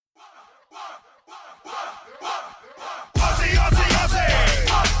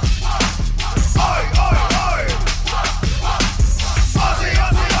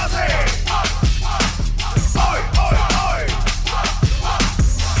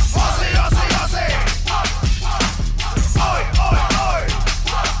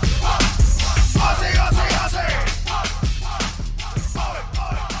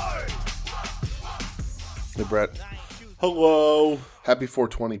Hello. Happy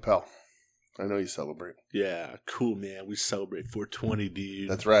 420, pal. I know you celebrate. Yeah, cool, man. We celebrate 420, dude.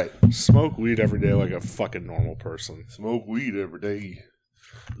 That's right. Smoke weed every day like a fucking normal person. Smoke weed every day.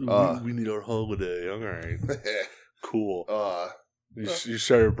 We need our holiday. All right. Cool. You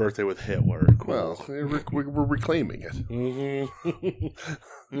share your birthday with Hitler. Cool. Well, we're reclaiming it.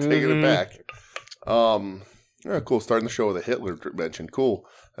 Mm-hmm. Taking it back. Yeah, cool. Starting the show with a Hitler mention. Cool.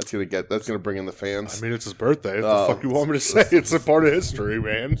 That's gonna bring in the fans. I mean, it's his birthday. What the fuck you want me to say? It's a part of history,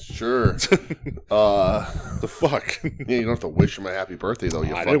 man. Sure. The fuck? Yeah, you don't have to wish him a happy birthday, though.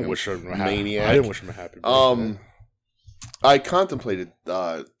 You I fucking didn't wish him a maniac. I didn't wish him a happy birthday. I contemplated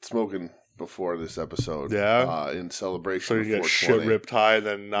smoking before this episode. Yeah? In celebration. So you of get 420. shit ripped high and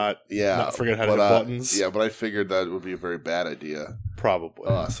then not forget how to hit buttons? Yeah, but I figured that would be a very bad idea.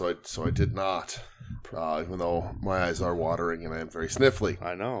 Probably. So I did not. Even though my eyes are watering and I am very sniffly.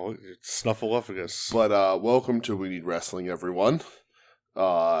 I know. It's snuffleupagus. But welcome to We Need Wrestling, everyone.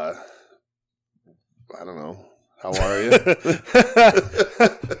 I don't know. How are you?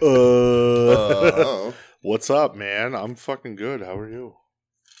 What's up, man? I'm fucking good. How are you?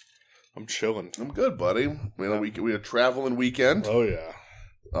 I'm chilling. I'm good, buddy. We had a traveling weekend. Oh, yeah.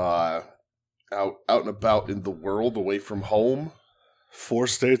 Out and about in the world, away from home. 4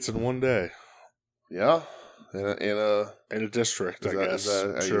 states in one day. Yeah. In a district, I guess.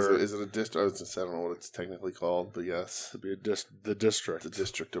 Sure. Is it a district? I don't know what it's technically called, but yes. It'd be the district. The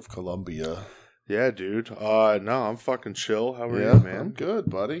District of Columbia. Yeah, dude. No, I'm fucking chill. How are you, man? I'm good,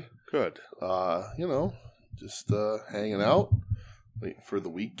 buddy. Good. Just hanging out, waiting for the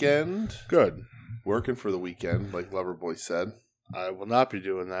weekend. Good. Working for the weekend, like Loverboy said. I will not be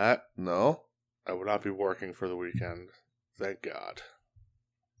doing that. No? I will not be working for the weekend. Thank God.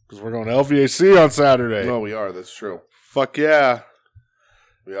 Because we're going to LVAC on Saturday. No, we are. That's true. Fuck yeah.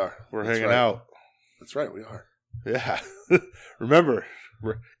 We are. We're hanging out. That's right, we are. Yeah. Remember,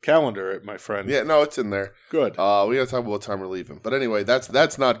 calendar it, my friend. Yeah, no, it's in there. Good. We got to talk about what time we're leaving. But anyway,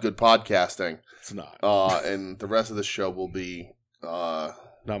 that's not good podcasting. It's not. And the rest of the show will be...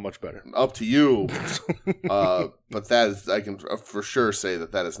 not much better. Up to you. But that is, I can for sure say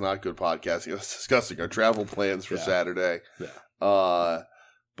that is not good podcasting. It's discussing our travel plans for Saturday. Yeah.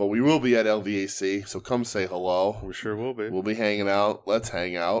 But we will be at LVAC, so come say hello. We sure will be. We'll be hanging out. Let's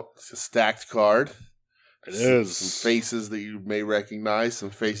hang out. It's a stacked card. It is. Some faces that you may recognize, some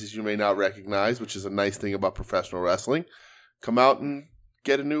faces you may not recognize, which is a nice thing about professional wrestling. Come out and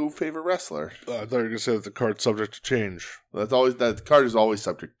get a new favorite wrestler. I thought you were going to say that the card's subject to change. That card is always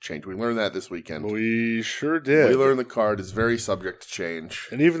subject to change. We learned that this weekend. We sure did. We learned the card is very subject to change.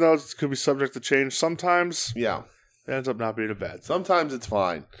 And even though it could be subject to change, sometimes it ends up not being a bad thing. Sometimes it's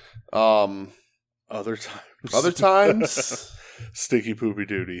fine. Other times. Sticky poopy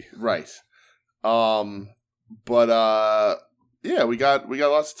duty. Right. We got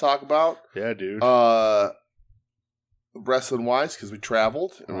lots to talk about. Yeah, dude. Wrestling wise, because we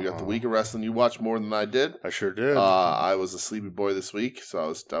traveled and we got the week of wrestling. You watched more than I did. I sure did. I was a sleepy boy this week, so I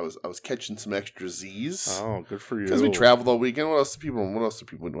was catching some extra Z's. Oh, good for you. Because we traveled all weekend. What else do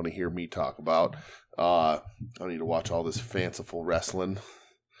people want to hear me talk about? I don't need to watch all this fanciful wrestling.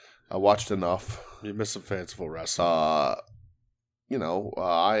 I watched enough. You missed some fanciful wrestling. I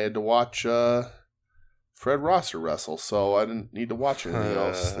had to watch Fred Rosser wrestle, so I didn't need to watch anything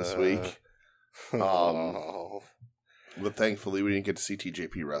else this week. But thankfully, we didn't get to see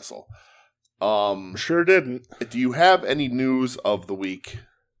TJP wrestle. Sure didn't. Do you have any news of the week,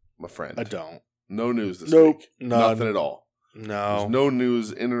 my friend? I don't. No news this week? None. Nothing at all. No. There's no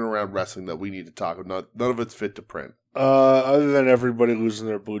news in and around wrestling that we need to talk about. None of it's fit to print. Other than everybody losing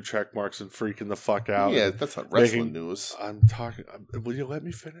their blue check marks and freaking the fuck out. Yeah, that's not wrestling news. I'm talking... Will you let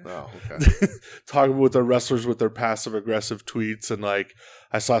me finish? Oh, okay. Talking with the wrestlers with their passive-aggressive tweets, and I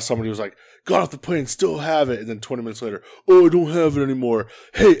saw somebody who was like, got off the plane, still have it, and then 20 minutes later, I don't have it anymore.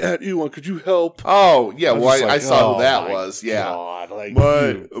 Hey, at Elon, could you help? Oh, yeah, I saw who that was. Yeah. God,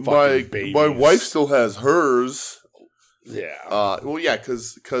 my wife still has hers. Yeah.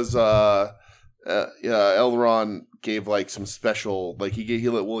 Because Elron gave some special, he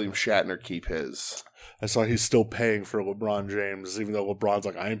let William Shatner keep his. I saw he's still paying for LeBron James, even though LeBron's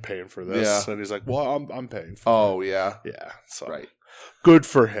like, I ain't paying for this. Yeah. And he's like, well, I'm paying for it. Yeah. Yeah. So. Right. Good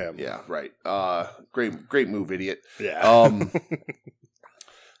for him. Yeah, right. Great move, idiot. Yeah.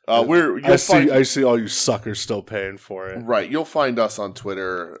 I see all you suckers still paying for it. Right. You'll find us on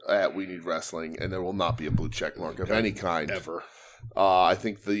Twitter at We Need Wrestling, and there will not be a blue check mark of any kind. Ever. I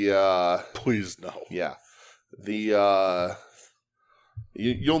think please no. Yeah.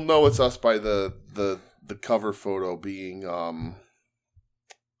 You'll know it's us by the cover photo being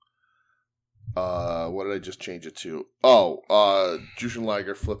What did I just change it to? Oh, Jushin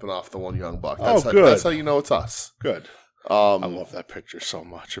Liger flipping off the one young buck. That's good. That's how you know it's us. Good. I love that picture so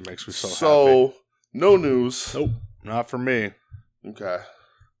much. It makes me so happy. So, no news. Nope, not for me. Okay.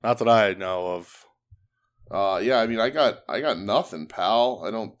 Not that I know of. Yeah, I mean, I got nothing, pal.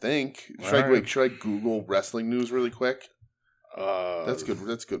 I don't think. Should I Google wrestling news really quick? That's good.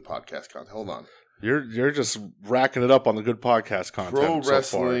 That's good podcast content. Hold on. You're just racking it up on the good podcast content. Pro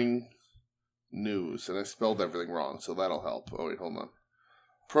wrestling news, and I spelled everything wrong, so that'll help. Oh wait, hold on.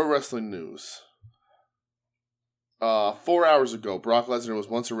 Pro wrestling news. 4 hours ago, Brock Lesnar was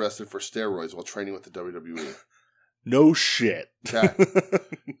once arrested for steroids while training with the WWE. No shit. Okay.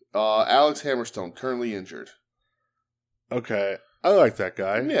 Alex Hammerstone, currently injured. Okay. I like that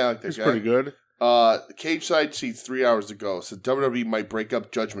guy. Yeah, I like that He's guy. pretty good. Cage Side Seats 3 hours ago said WWE might break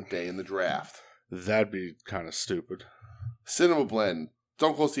up Judgment Day in the draft. That'd be kind of stupid. Cinema Blend.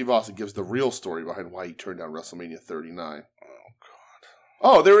 Stone Cold Steve Austin gives the real story behind why he turned down WrestleMania 39.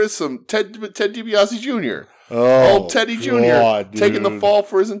 Oh, there is some Ted DiBiase Jr. Oh, Old Teddy God, Jr. taking the fall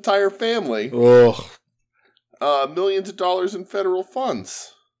for his entire family. Ugh. Millions of dollars in federal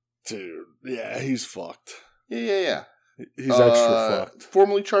funds. Dude, yeah, he's fucked. Yeah. He's extra fucked.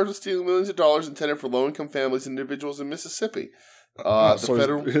 Formerly charged with stealing millions of dollars intended for low-income families and individuals in Mississippi.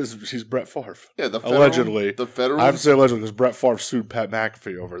 He's Brett Favre. Yeah, allegedly. The federal. I have to say allegedly because Brett Favre sued Pat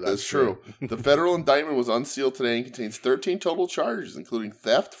McAfee over that. That's true. The federal indictment was unsealed today and contains 13 total charges, including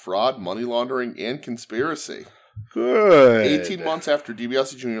theft, fraud, money laundering, and conspiracy. Good. 18 months after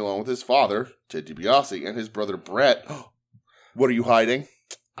DiBiase Jr., along with his father, Ted DiBiase, and his brother Brett. What are you hiding?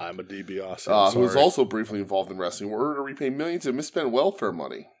 I'm a DiBiase. Who was also briefly involved in wrestling, were ordered to repay millions of misspent welfare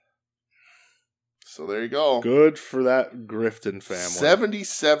money. So there you go. Good for that Grifton family.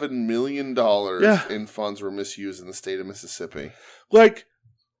 $77 million in funds were misused in the state of Mississippi. Like,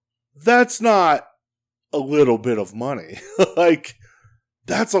 that's not a little bit of money. Like,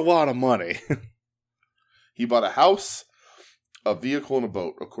 that's a lot of money. He bought a house, a vehicle, and a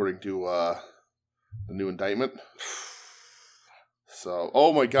boat, according to the new indictment. So,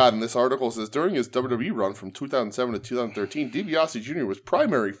 oh my God, and this article says, during his WWE run from 2007 to 2013, DiBiase Jr. was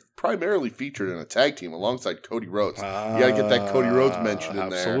primarily featured in a tag team alongside Cody Rhodes. You gotta get that Cody Rhodes mention in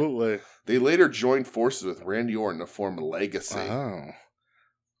there. Absolutely. They later joined forces with Randy Orton to form a legacy. Oh.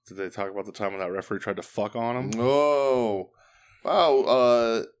 Did they talk about the time when that referee tried to fuck on him? Oh.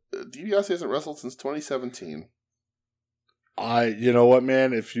 Wow, DiBiase hasn't wrestled since 2017. You know what,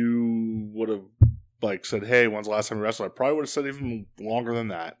 man? If you would have said, hey, when's the last time you wrestled? I probably would have said even longer than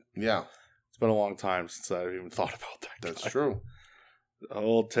that. Yeah. It's been a long time since I've even thought about that. That's true.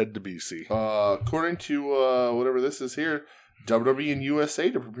 Old Ted DiBiase. According to whatever this is here, WWE and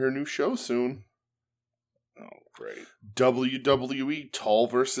USA to prepare a new show soon. Oh, great. WWE Tall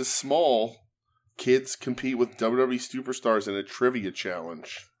versus Small. Kids compete with WWE superstars in a trivia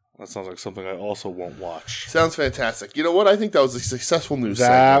challenge. That sounds like something I also won't watch. Sounds fantastic. You know what? I think that was a successful news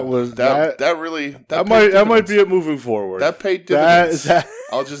segment. That might be it moving forward. That paid dividends.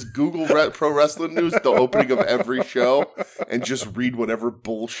 I'll just Google pro wrestling news at the opening of every show and just read whatever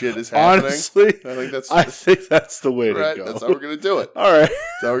bullshit is happening. Honestly, I think that's the way to go. That's how we're going to do it. All right.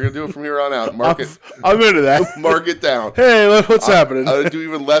 That's how we're going to do it from here on out. I'm into that. Mark it down. Hey, what's happening? I'm going to do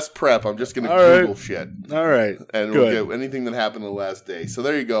even less prep. I'm just going to Google shit. All right. And we'll get anything that happened the last day. So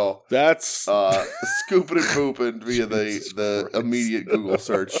there you go. That's scooping and pooping via the immediate Google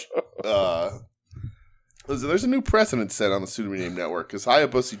search. Listen, there's a new precedent set on the Pseudo Name Network because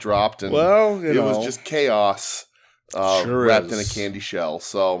Hayabusa dropped and it was just chaos wrapped in a candy shell.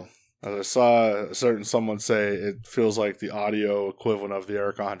 So I saw someone say it feels like the audio equivalent of the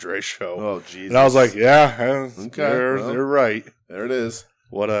Eric Andre show. Oh, Jesus. And I was like, yeah, okay, they're right. There it is.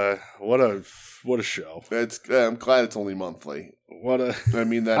 What a show. I'm glad it's only monthly. I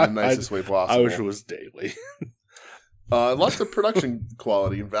mean that in the nicest way possible. I wish it was daily. Lots of production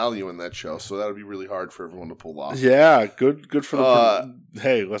quality and value in that show, so that would be really hard for everyone to pull off. Yeah, good for the.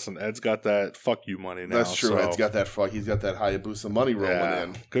 Hey, listen, Ed's got that fuck you money now. That's true. So. Ed's got that He's got that Hayabusa money rolling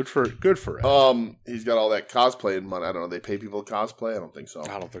in. Good for Ed. He's got all that cosplaying money. I don't know. They pay people to cosplay. I don't think so.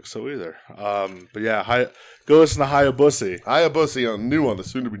 I don't think so either. But yeah, go listen to Hayabusa. Hayabusa new on the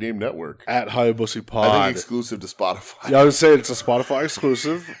soon to be named network at Hayabusa Pod. I think exclusive to Spotify. Yeah, I would say it's a Spotify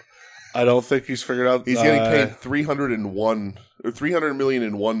exclusive. I don't think he's figured out. He's getting paid $300 million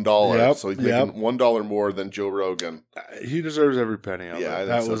in $1. Yep, so he's making $1 more than Joe Rogan. He deserves every penny of it. I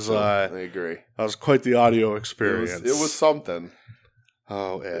agree. That was quite the audio experience. It was something.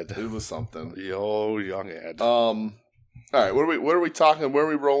 Oh, Ed. It was something. Yo, young Ed. All right, what are we talking? Where are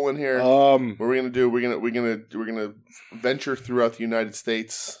we rolling here? What are we gonna do? We're gonna venture throughout the United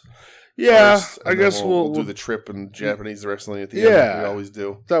States. Yeah, first, I and then guess we'll do the trip and Japanese wrestling at the end. Yeah. Like we always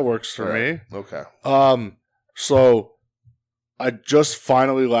do. that works for All me. right. Okay. So I just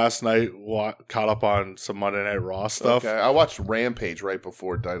finally last night caught up on some Monday Night Raw stuff. Okay. I watched Rampage right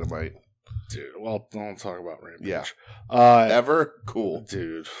before Dynamite. Dude, well, don't talk about Rampage. Yeah. Ever? Cool.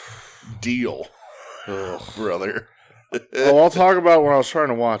 Dude. Deal. Ugh. Brother. Well, I'll talk about when I was trying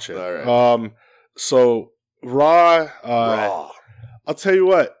to watch it. All right. So Raw. Raw. I'll tell you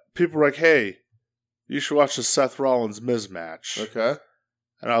what. People were like, "Hey, you should watch the Seth Rollins Miz match." Okay.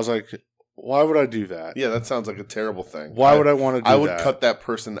 And I was like, "Why would I do that? Yeah, that sounds like a terrible thing. Why would I want to do that? I would cut that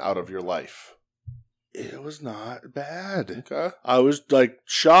person out of your life. It was not bad. Okay. I was like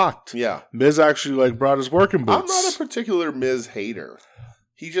shocked. Yeah. Miz actually like brought his working boots. I'm not a particular Miz hater.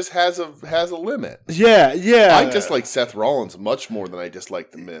 He just has a limit. Yeah. I dislike Seth Rollins much more than I dislike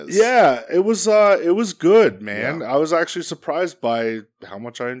the Miz. Yeah, it was good, man. Yeah. I was actually surprised by how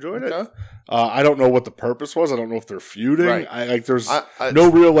much I enjoyed it. I don't know what the purpose was. I don't know if they're feuding. Right. There's no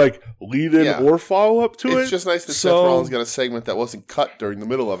real like lead in or follow up to it. It's just nice that Seth Rollins got a segment that wasn't cut during the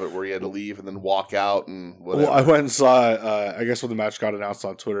middle of it, where he had to leave and then walk out and whatever. Well, I went and saw. I guess when the match got announced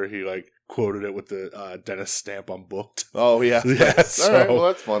on Twitter, he like quoted it with the Dennis stamp on booked. Oh yeah, yeah. So all right, well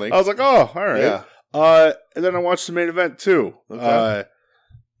that's funny. I was like, oh, all right. Yeah. And then I watched the main event too. Okay.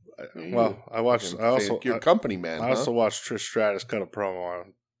 Well, I watched. You're a company man. I also watched Trish Stratus cut a promo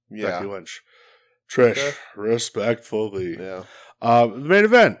on Becky Lynch. Trish, respectfully. Yeah. The main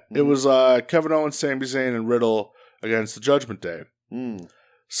event. It was Kevin Owens, Sami Zayn, and Riddle against the Judgment Day.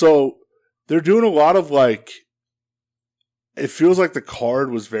 So they're doing a lot of like. It feels like the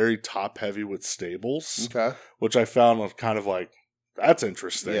card was very top heavy with stables, which I found kind of like that's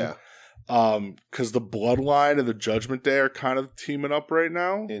interesting. Yeah. Because the Bloodline and the Judgment Day are kind of teaming up right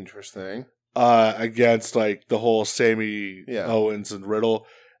now. Interesting. Against like the whole Sami Owens and Riddle,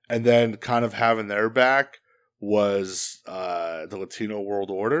 and then kind of having their back was the Latino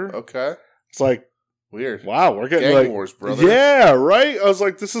World Order. Okay. It's like weird. Wow, we're getting Gang like Wars, brother. Yeah, right. I was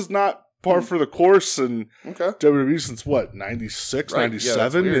like, this is not par for the course in WWE since what 96,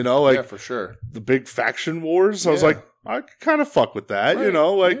 97, you know, like for sure. The big faction wars. I was like, I can kind of fuck with that, you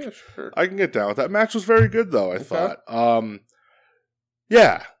know, like sure. I can get down with that. Match was very good though, I thought.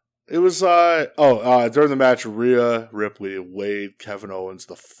 Yeah. It was during the match, Rhea Ripley laid Kevin Owens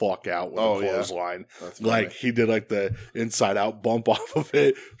the fuck out with a clothesline. Like he did like the inside out bump off of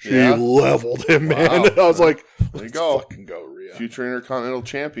it. She leveled him, man. I was like, there you go. Fucking go, Rhea. Future Intercontinental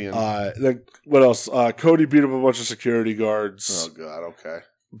Champion. Then what else? Cody beat up a bunch of security guards. Oh god, okay.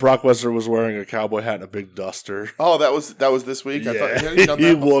 Brock Lesnar was wearing a cowboy hat and a big duster. Oh, that was this week? I thought he'd done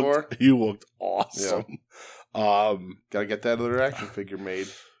that before. He looked awesome. Yeah. Gotta get that other action figure made.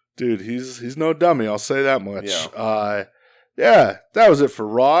 Dude, he's no dummy, I'll say that much. Yeah. That was it for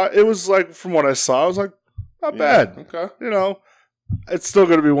Raw. It was like, from what I saw, I was like, not bad. Okay. You know, it's still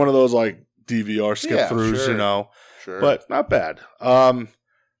going to be one of those like DVR skip-throughs, you know. Sure. But not bad.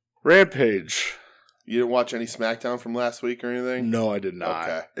 Rampage. You didn't watch any SmackDown from last week or anything? No, I did not.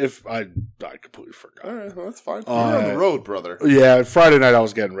 Okay. I completely forgot. All right, well, that's fine. You're on the road, brother. Yeah, Friday night I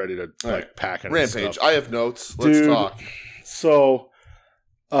was getting ready to pack and Rampage. stuff. I have notes. Let's talk. So,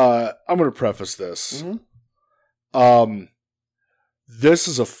 I'm going to preface this. Mm-hmm. This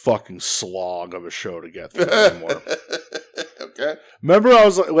is a fucking slog of a show to get through anymore. Okay. Remember, I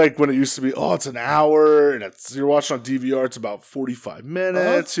was like when it used to be, it's an hour, and you're watching on DVR, it's about 45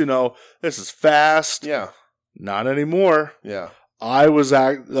 minutes. You know, this is fast. Yeah. Not anymore. Yeah. I was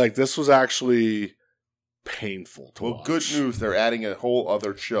this was actually painful to watch. Well, good news. They're adding a whole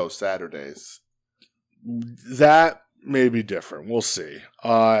other show Saturdays. That may be different. We'll see.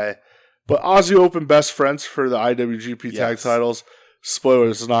 But Aussie Open best friends for the IWGP tag titles. Spoiler,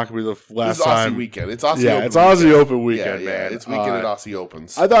 this is not going to be the last time. It's Aussie weekend. It's Aussie Open it's Aussie Open weekend, man. It's weekend at Aussie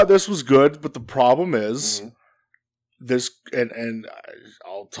Opens. I thought this was good, but the problem is this, and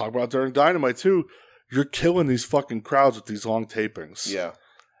I'll talk about it during Dynamite too, you're killing these fucking crowds with these long tapings. Yeah.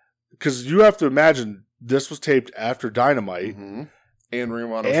 Because you have to imagine this was taped after Dynamite. Mm-hmm. And Ring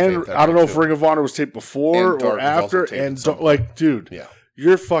of Honor was taped I don't know if Ring of Honor was taped before or after. And dude,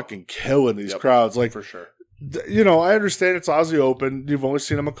 you're fucking killing these crowds. Like, for sure. You know, I understand it's Aussie Open. You've only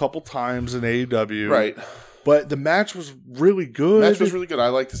seen them a couple times in AEW. Right. But the match was really good. The match was really good. I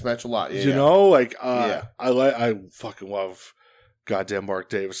like this match a lot. Yeah, you know, like, I fucking love goddamn Mark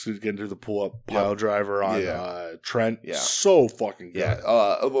Davis getting to the pull-up pile driver on Trent. Yeah. So fucking good. Yeah.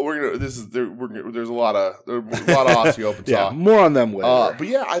 There's a lot of Aussie Open talk. Yeah, more on them later. But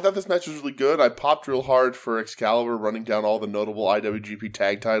yeah, I thought this match was really good. I popped real hard for Excalibur running down all the notable IWGP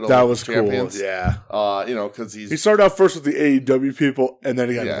tag title that was champions. Cool, yeah. Because he started out first with the AEW people, and then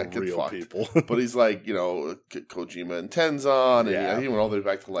he got the real people. But he's like, Kojima and Tenzan, and he went all the way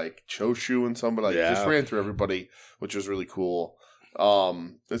back to like Choshu and somebody. Like, just ran through everybody, which was really cool.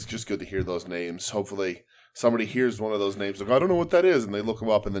 It's just good to hear those names. Hopefully somebody hears one of those names like, I don't know what that is, and they look them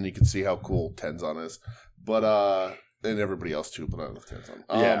up, and then you can see how cool Tenzan is. But and everybody else too, but I love Tenzan.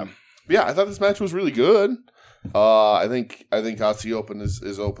 Yeah, I thought this match was really good. I think Aussie Open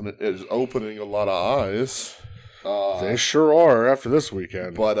is opening a lot of eyes. They sure are after this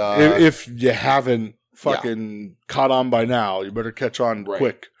weekend. But if you haven't fucking caught on by now, you better catch on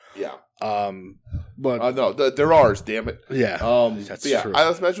quick. Yeah. But no, they're ours. Damn it. Yeah. That's true.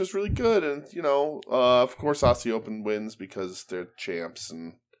 This match was really good, and of course, Aussie Open wins because they're champs,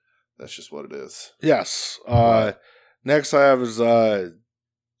 and that's just what it is. Yes. Next I have is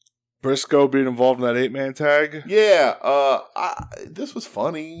Briscoe being involved in that 8-man tag. Yeah. This was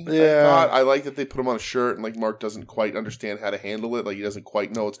funny. Yeah. I like that they put him on a shirt, and like Mark doesn't quite understand how to handle it. Like he doesn't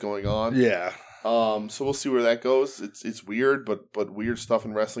quite know what's going on. Yeah. So we'll see where that goes. It's weird, but weird stuff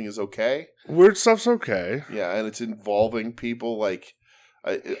in wrestling is okay. Weird stuff's okay. Yeah, and it's involving people like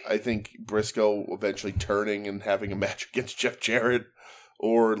I think Briscoe eventually turning and having a match against Jeff Jarrett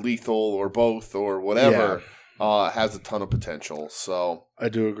or Lethal or both or whatever has a ton of potential. So I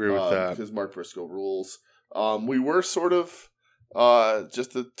do agree with that because Mark Briscoe rules. We were sort of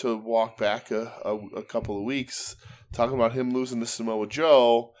just to walk back a couple of weeks talking about him losing to Samoa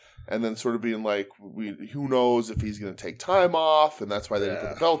Joe. And then sort of being like, who knows if he's going to take time off, and that's why they didn't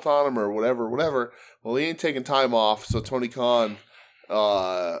put the belt on him or whatever. Well, he ain't taking time off, so Tony Khan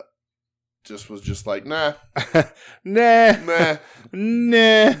was just like, nah. Nah.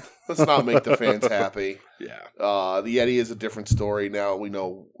 Let's not make the fans happy. Yeah. The Eddie is a different story now. We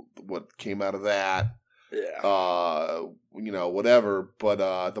know what came out of that. Yeah. Whatever.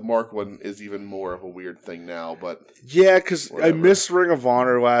 But the Mark one is even more of a weird thing now. But yeah, because I missed Ring of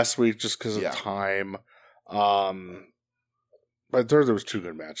Honor last week just because of time. But there was 2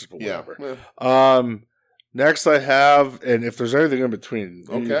 good matches, but whatever. Yeah. Next I have, and if there's anything in between,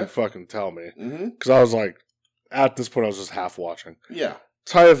 you can fucking tell me. Because I was like, at this point, I was just half watching. Yeah.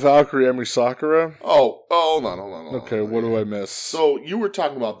 Taya Valkyrie, Emi Sakura. Oh, hold on. Okay, what do I miss? So you were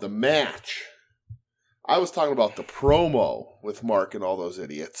talking about the match. I was talking about the promo with Mark and all those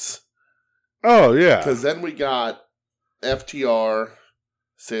idiots. Oh, yeah. Because then we got FTR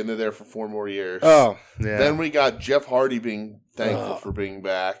saying they're there for 4 more years. Oh, yeah. Then we got Jeff Hardy being thankful for being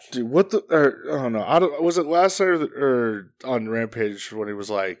back. Dude, what the... oh, no. Was it last night or on Rampage when he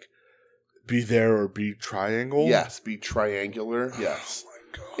was like, be there or be triangle? Yes, be triangular. Yes. Oh,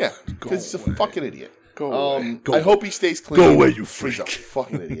 my God. Yeah, because he's a fucking idiot. Go away. I hope he stays clean. Go away, you freak. He's a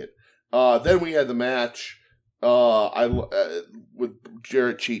fucking idiot. Then we had the match with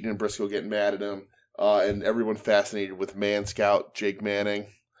Jarrett cheating and Briscoe getting mad at him, and everyone fascinated with Man Scout Jake Manning.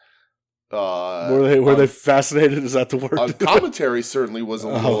 Were they fascinated? Is that the word? Commentary certainly was a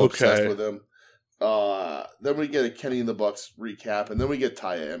little obsessed with him. Then we get a Kenny and the Bucks recap, and then we get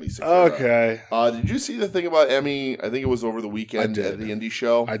Taya Emi Sakura. Okay. Did you see the thing about Emi? I think it was over the weekend at the indie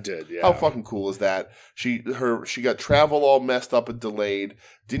show. I did, yeah. How fucking cool is that? She got travel all messed up and delayed.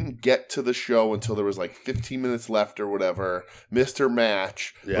 Didn't get to the show until there was like 15 minutes left or whatever. Missed her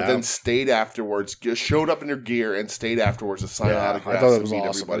match, but then stayed afterwards. Showed up in her gear and stayed afterwards to sign autographs. I thought it was and meet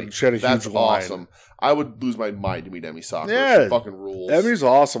awesome. everybody. She had a That's huge line. awesome. I would lose my mind to meet Emi Sakura. Yeah, she fucking rules. Emi's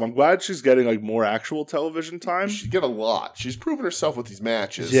awesome. I'm glad she's getting like more actual television time. She get a lot. She's proven herself with these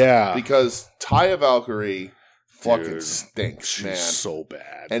matches. Yeah, because Taya Valkyrie fucking stinks, she's man. So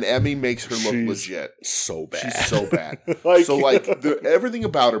bad, and Emi makes her look legit. So bad. She's so bad. Everything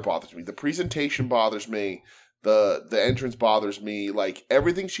about her bothers me. The presentation bothers me. The entrance bothers me. Like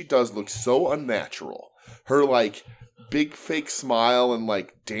everything she does looks so unnatural. Her like big fake smile and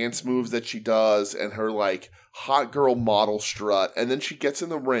like dance moves that she does, and her like hot girl model strut, and then she gets in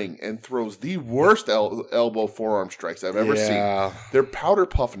the ring and throws the worst elbow forearm strikes I've ever seen. They're powder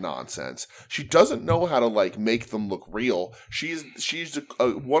puff nonsense. She doesn't know how to like make them look real. She's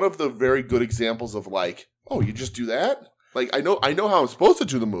one of the very good examples of like, oh, you just do that? Like I know how I'm supposed to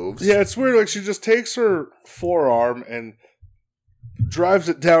do the moves. Yeah, it's weird. Like she just takes her forearm and drives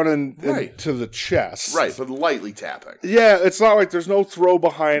it down into the chest. Right, but lightly tapping. Yeah, it's not like there's no throw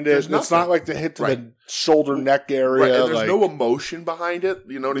behind it. It's not like the hit to the shoulder neck area. Right, and there's no emotion behind it.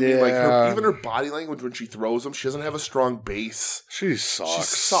 You know what I mean? Like even her body language when she throws them, she doesn't have a strong base. She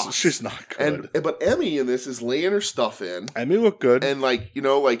sucks. She's not good. But Emmy in this is laying her stuff in. Emmy looked good. And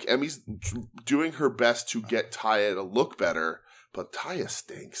Emmy's doing her best to get Taya to look better, but Taya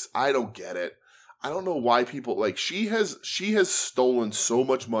stinks. I don't get it. I don't know why people she has stolen so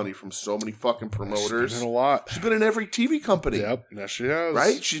much money from so many fucking promoters. She's been in a lot. She's been in every TV company. Yep, yes she has.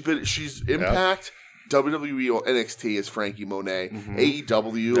 Right? She's Impact, WWE or NXT as Frankie Monet,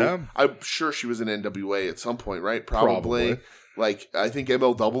 AEW. Yeah. I'm sure she was in NWA at some point, right? Probably. I think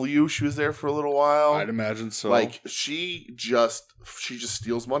MLW, she was there for a little while. I'd imagine so. She just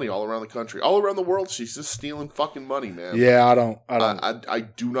steals money all around the country. All around the world, she's just stealing fucking money, man. Yeah, I don't. I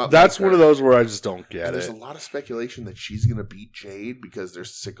do not. That's one of those where I just don't get it. There's a lot of speculation that she's going to beat Jade because they're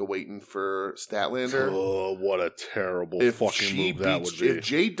sick of waiting for Statlander. Oh, what a terrible fucking move that would be. If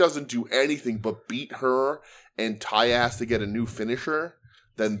Jade doesn't do anything but beat her and Taya has to get a new finisher,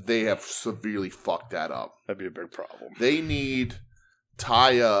 then they have severely fucked that up. That'd be a big problem. They need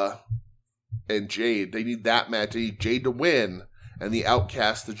Taya and Jade. They need that match. They need Jade to win and the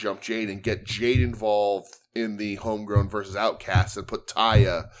Outcast to jump Jade and get Jade involved in the Homegrown versus Outcast and put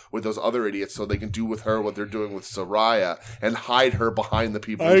Taya with those other idiots so they can do with her what they're doing with Saraya and hide her behind the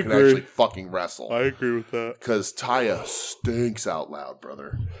people who can actually fucking wrestle. I agree with that. Because Taya stinks out loud,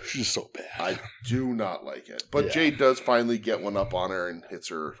 brother. She's so bad. I do not like it. But Jade does finally get one up on her and hits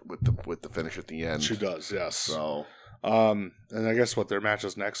her with the finish at the end. She does, yes. So, and I guess their match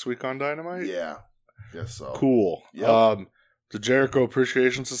is next week on Dynamite? Yeah. Yes, so. Cool. Yep. The Jericho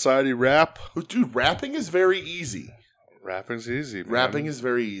Appreciation Society rap. Dude, rapping is very easy. Rapping's easy, man. Rapping is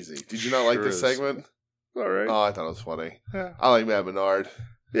very easy. Did you not like this segment? All right. Oh, I thought it was funny. Yeah. I like Matt Menard.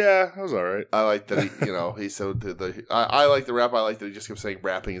 Yeah, that was all right. I like that he said I like the rap. I like that he just kept saying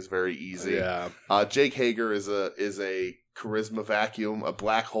rapping is very easy. Yeah. Jake Hager is a charisma vacuum, a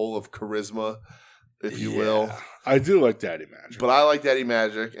black hole of charisma, if you will. I do like Daddy Magic. But I like Daddy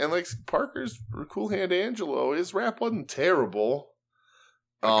Magic. And Parker's Cool Hand Angelo, his rap wasn't terrible.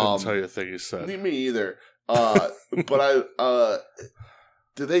 I couldn't tell you a thing he said. Me either. But was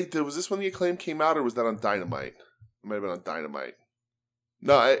this when the Acclaim came out or was that on Dynamite? It might have been on Dynamite.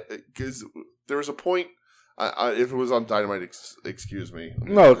 No, because there was a point, if it was on Dynamite, excuse me.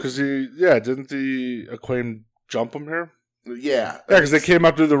 No, because didn't the Acclaim jump him here? Yeah. Yeah, because they came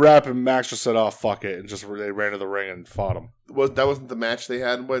up to the rap and Max just said, oh, fuck it, and they ran to the ring and fought him. That wasn't the match they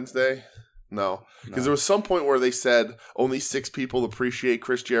had Wednesday? No. Because there was some point where they said only 6 people appreciate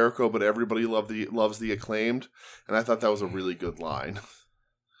Chris Jericho, but everybody loves the Acclaimed, and I thought that was a really good line.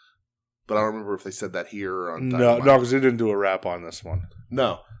 But I don't remember if they said that here or on Dynamite. No, because they didn't do a rap on this one.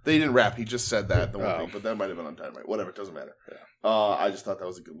 No, they didn't rap. He just said that, the one thing, but that might have been on Dynamite. Whatever, it doesn't matter. Yeah. I just thought that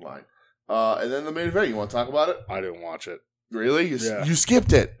was a good line. And then the main event, you want to talk about it? I didn't watch it. Really? You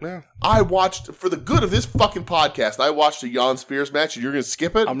skipped it. Yeah. I watched, for the good of this fucking podcast, I watched a Jan Spears match, and you're going to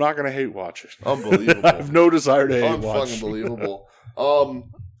skip it? I'm not going to hate watch it. Unbelievable. I have no desire to hate watch. Unfucking believable.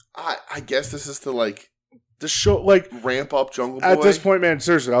 I guess this is to, the show, ramp up Jungle Boy. At this point, man,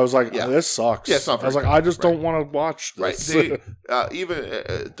 seriously, I was like, this sucks. Yeah, it's not very I was like, I just don't want to watch this. Right.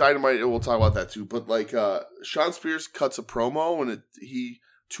 Even Dynamite, we'll talk about that too. But, Sean Spears cuts a promo, and he,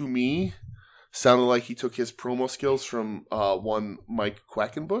 to me, sounded like he took his promo skills from one Mike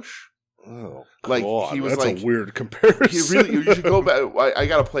Quackenbush. Oh, God. That's a weird comparison. You should go back. I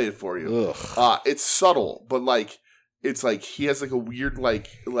got to play it for you. It's subtle, but, it's he has, a weird,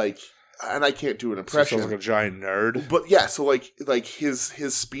 and I can't do an impression. Sounds like a giant nerd. But yeah, so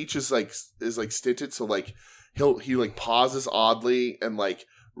his speech is stinted. So he pauses oddly and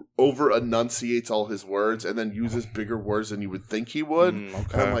over enunciates all his words and then uses bigger words than you would think he would.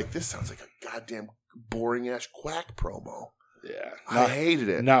 Okay. And I'm like, this sounds like a goddamn boring ass Quack promo. Yeah, I hated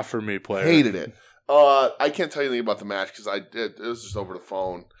it. Not for me, player. Hated it. I can't tell you anything about the match because it was just over the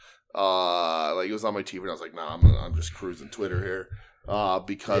phone. It was on my TV and I was like, nah, I'm just cruising Twitter here.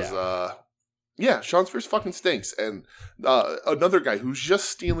 Because Sean Spears fucking stinks. And another guy who's just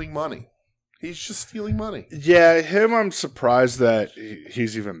stealing money. He's just stealing money. Yeah, him, I'm surprised that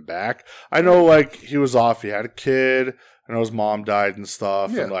he's even back. I know, he was off. He had a kid. I know his mom died and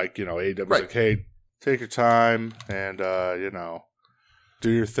stuff. Yeah. And, AEW's like, hey, take your time and, do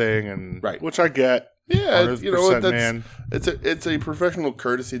your thing. And which I get. Yeah, man. It's a professional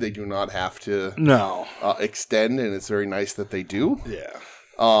courtesy they do not have to extend, and it's very nice that they do. Yeah.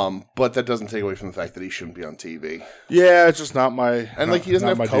 But that doesn't take away from the fact that he shouldn't be on TV. Yeah, it's just not my. And he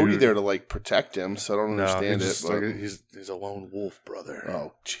doesn't have Cody there to protect him, so I don't understand it. But he's a lone wolf, brother.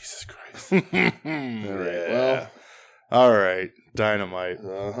 Oh, Jesus Christ! All right, well, all right, Dynamite.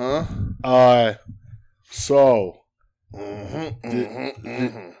 So.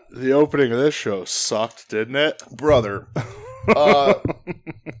 The opening of this show sucked, didn't it, brother?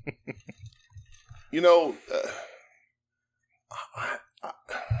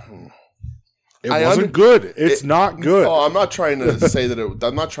 It wasn't good. It's not good. Oh, I'm not trying to say that.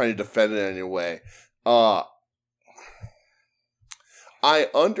 I'm not trying to defend it in any way. I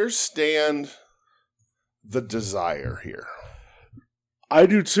understand the desire here. I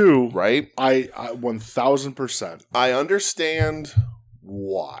do too. Right? I 1000%. I understand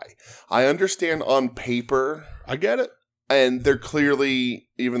why. I understand on paper. I get it. And they're clearly,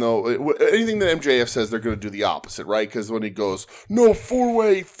 even though anything that MJF says, they're going to do the opposite, right? Because when he goes, no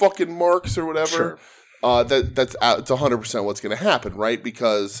 4-way fucking marks or whatever, sure. It's 100% what's going to happen, right?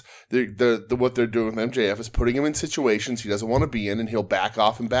 Because what they're doing with MJF is putting him in situations he doesn't want to be in, and he'll back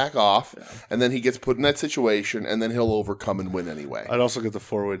off, and then he gets put in that situation, and then he'll overcome and win anyway. I'd also get the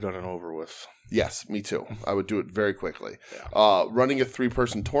 4-way done and over with. Yes, me too. I would do it very quickly. Yeah. Running a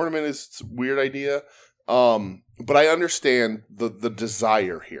 3-person tournament is a weird idea. But I understand the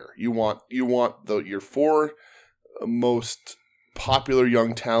desire here. You want your 4 most popular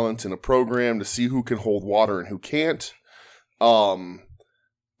young talents in a program to see who can hold water and who can't. And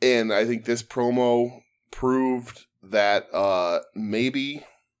I think this promo proved that maybe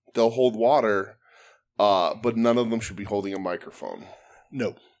they'll hold water, but none of them should be holding a microphone.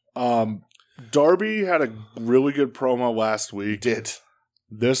 No. Darby had a really good promo last week. Did.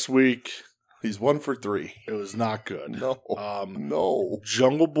 This week, he's 1 for 3. It was not good. No. No.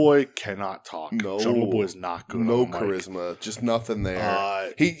 Jungle Boy cannot talk. No. Jungle Boy is not good. No charisma. Just nothing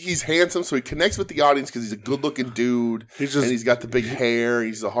there. He's handsome, so he connects with the audience because he's a good-looking dude. And he's got the big hair.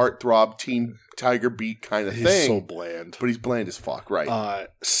 He's a heartthrob, teen Tiger Beat kind of thing. He's so bland. But he's bland as fuck, right?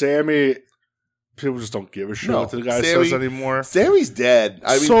 Sammy, people just don't give a shit what the guy says anymore. Sammy's dead.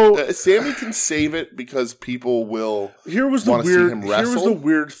 I mean, Sammy can save it because people will want to see him wrestle. Here was the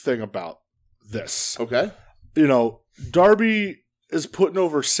weird thing about this. Okay. Darby is putting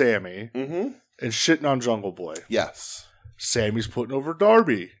over Sammy and shitting on Jungle Boy. Yes. Sammy's putting over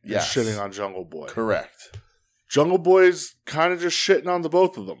Darby and shitting on Jungle Boy. Correct. Jungle Boy's kind of just shitting on the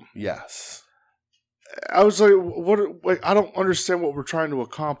both of them. Yes. I was like, what? Like, I don't understand what we're trying to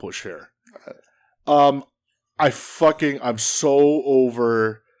accomplish here. I'm so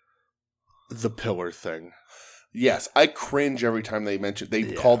over the pillar thing. Yes, I cringe every time they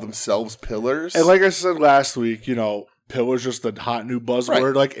call themselves pillars. And like I said last week, pillar's just the hot new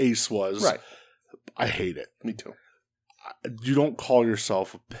buzzword like Ace was. Right. I hate it. Me too. You don't call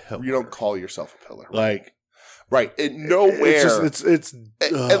yourself a pillar. You don't call yourself a pillar. Right? Right. And nowhere. It's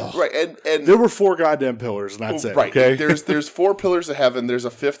right. And there were 4 goddamn pillars, and that's it. Right. Okay. There's 4 pillars of heaven. There's a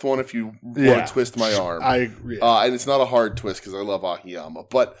 5th one if you want to twist my arm. And it's not a hard twist because I love Akiyama.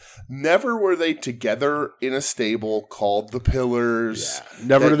 But never were they together in a stable called the Pillars. Yeah.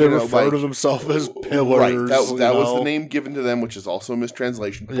 Never did they refer to themselves as pillars. Right. That was the name given to them, which is also a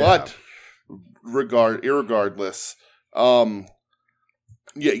mistranslation. Yeah. But irregardless,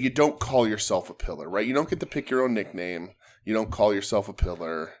 you don't call yourself a pillar, right? You don't get to pick your own nickname. You don't call yourself a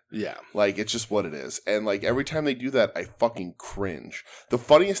pillar. Yeah. It's just what it is. And, every time they do that, I fucking cringe. The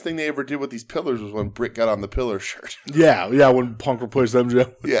funniest thing they ever did with these pillars was when Britt got on the pillar shirt. Yeah, when Punk replaced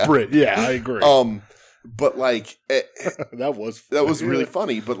MJF with Britt. Yeah, I agree. But, that was really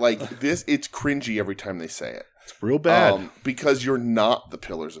funny. But, it's cringy every time they say it. It's real bad. Because you're not the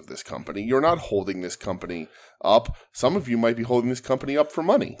pillars of this company. You're not holding this company up. Some of you might be holding this company up for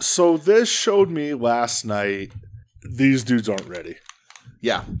money. So this showed me last night these dudes aren't ready.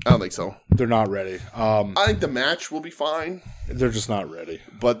 Yeah, I don't think so. They're not ready. I think the match will be fine. They're just not ready.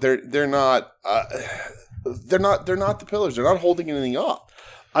 But they're not they're not the pillars. They're not holding anything up.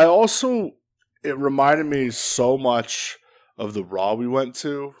 It reminded me so much of the Raw we went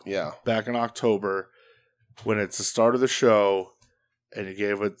to back in October when it's the start of the show and he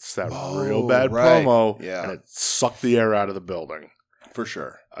gave us that real bad promo and it sucked the air out of the building. For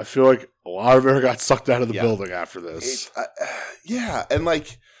sure. I feel like a lot of air got sucked out of the building after this. And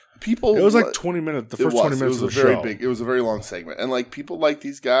people... It was 20 minutes, the first 20 minutes of the show. It was a very long segment. And people like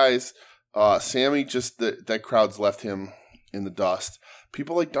these guys. Sammy, just that crowd's left him in the dust.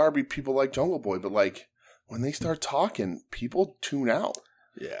 People like Darby, people like Jungle Boy. But when they start talking, people tune out.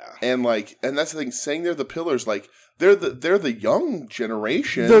 Yeah. And that's the thing, saying they're the pillars, like they're the young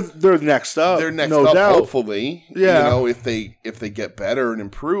generation. They're next up. They're next no up, doubt. hopefully. Yeah. You know, if they get better and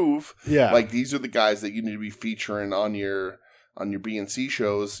improve. Yeah. Like these are the guys that you need to be featuring on your BNC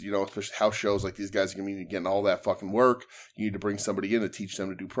shows, you know, especially house shows. Like these guys are going to be getting all that fucking work. You need to bring somebody in to teach them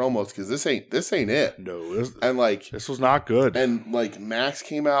to do promos because this ain't it. No, this was not good. And like Max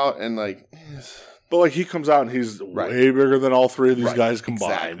came out and like, but like he comes out and he's way bigger than all three of these guys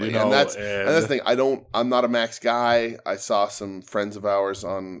combined. Exactly. You know? And that's the thing. I'm not a Max guy. I saw some friends of ours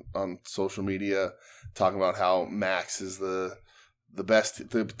on social media talking about how Max is the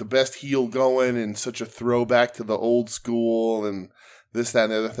best heel going and such a throwback to the old school and this, that,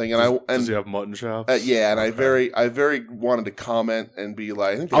 and the other thing. And does he have mutton chops? Yeah, and okay. I very wanted to comment and be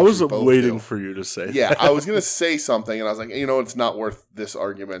like, I was waiting for you to say. Yeah, I was gonna say something, and I was like, you know, it's not worth this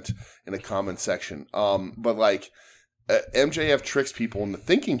argument in a comment section. But like, MJF tricks people into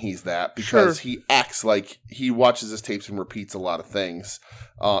thinking he's that because he acts like he watches his tapes and repeats a lot of things.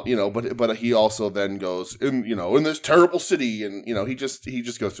 You know, but he also then goes in this terrible city, and you know, he just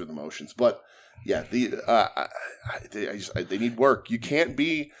goes through the motions. But yeah, they need work. You can't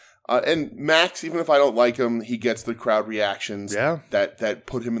be. And Max, even if I don't like him, he gets the crowd reactions that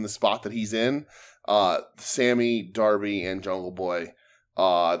put him in the spot that he's in. Sammy, Darby, and Jungle Boy.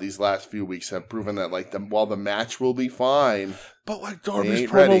 These last few weeks have proven that while the match will be fine, but like Darby's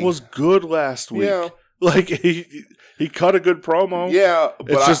promo was good last week. Yeah. Like he cut a good promo. Yeah, but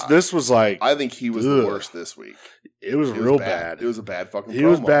it's just this was like I think he was the worst this week. It was real bad. It was a bad fucking. He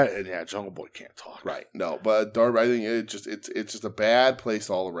was bad, and yeah, Jungle Boy can't talk. Right? No, but Darby, I think it's just a bad place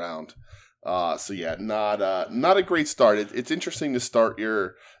all around. So yeah, not a great start. It's interesting to start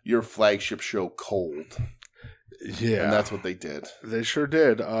your flagship show cold. Yeah, and that's what they did. They sure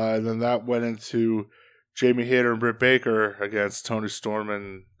did. And then that went into Jamie Hayter and Britt Baker against Toni Storm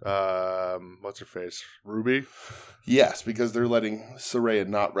and what's her face, Ruby. Yes, because they're letting Saraya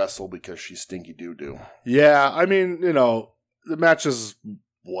not wrestle because she's stinky doo doo. Yeah, I mean, you know, the match is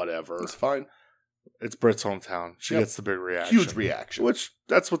whatever. It's fine. It's Britt's hometown. She gets the big reaction, huge reaction. Which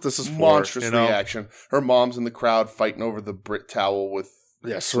that's what this is for. Monstrous reaction. Her mom's in the crowd fighting over the Britt towel with.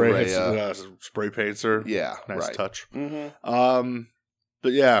 Yeah, Saraya spray paints her. Yeah, nice touch. Mm-hmm.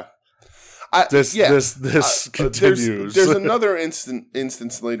 But yeah, this continues. There's another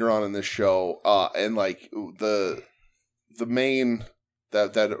instance later on in this show, and like the main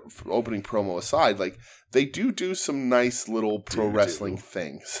that opening promo aside, like they do some nice little pro wrestling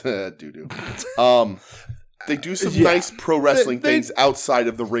things. They do some nice pro wrestling things outside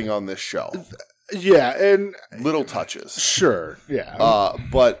of the ring on this show. Yeah, and little touches. Sure, yeah.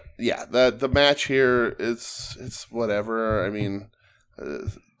 But yeah, the match here it's whatever. I mean,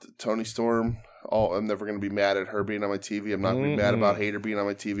 Toni Storm. I'm never going to be mad at her being on my TV. I'm not going to be mad about Hayter being on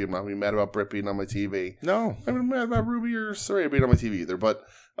my TV. I'm not going to be mad about Britt being on my TV. No, I'm not mad about Ruby or Saraya being on my TV either. But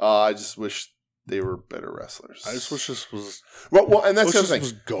I just wish they were better wrestlers. I just wish this was well, and that's the other thing.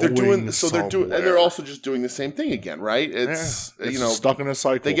 They're doing and they're also just doing the same thing again, right? It's stuck in a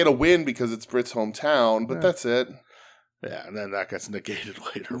cycle. They get a win because it's Britt's hometown, but that's it. Yeah, and then that gets negated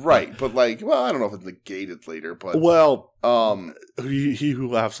later, right? But I don't know if it's negated later, but he who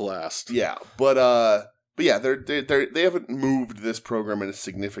laughs last. Yeah, but yeah, they haven't moved this program in a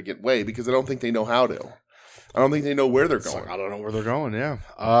significant way because I don't think they know how to. I don't think they know where they're going. I don't know where they're going. Yeah.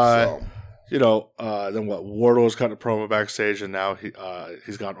 Then what? Wardlow's got a promo backstage, and now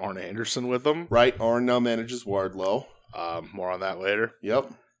he's got Arn Anderson with him. Right, Arn now manages Wardlow. More on that later.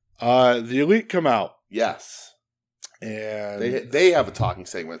 Yep. The Elite come out. Yes. And they have a talking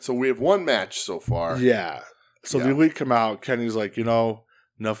segment. So we have one match so far. Yeah. So the Elite come out. Kenny's like, enough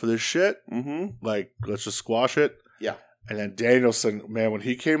of this shit. Mm-hmm. Like, let's just squash it. Yeah. And then Danielson, man, when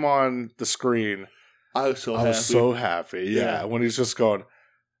he came on the screen, I was so happy. Yeah. When he's just going,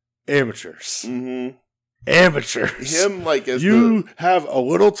 amateurs. Mm-hmm. Amateurs. Him have a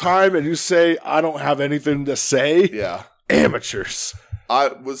little time and you say, I don't have anything to say. Yeah. Amateurs. I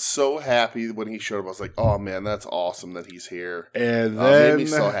was so happy when he showed up. I was like, oh man, that's awesome that he's here. And then made me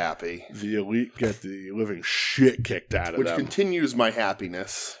so happy. The Elite get the living shit kicked out of them. Which continues my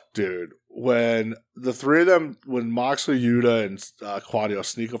happiness. Dude, when the three of them, when Moxley, Yuta, and Claudio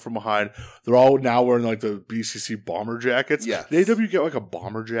sneak up from behind, they're all now wearing like the BCC bomber jackets. Yeah. Did AW get like a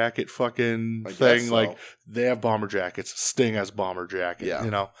bomber jacket fucking thing? So. Like, they have bomber jackets. Sting has bomber jacket,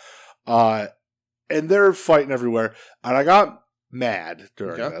 and they're fighting everywhere. And I got mad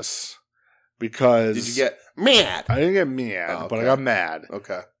during this because... Did you get mad? I didn't get mad, but I got mad.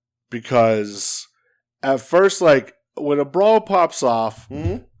 Okay. Because at first, like, when a brawl pops off,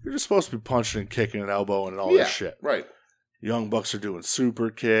 mm-hmm. you're just supposed to be punching and kicking and elbowing and all this shit. Right. Young Bucks are doing super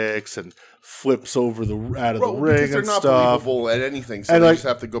kicks and flips over the out of the ring because they're and not stuff. believable at anything, so And, they like, just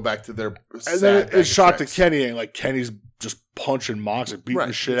have to go back to their. And then it's shot tricks. to Kenny, and like Kenny's just punching Mox and beating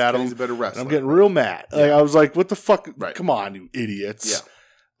the shit out of him. He's a better wrestler. And I'm getting real mad. Like I was like, "What the fuck? Right. Come on, you idiots!"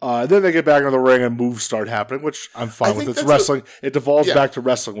 Yeah. Then they get back in the ring and moves start happening, which I'm fine with. It's wrestling. It devolves back to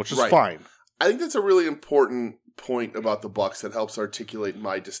wrestling, which is fine. I think that's a really important point about the Bucks that helps articulate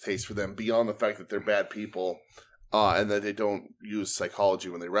my distaste for them beyond the fact that they're bad people and that they don't use psychology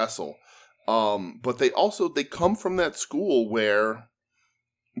when they wrestle. But they come from that school where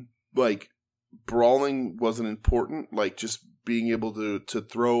like brawling wasn't important. Like just being able to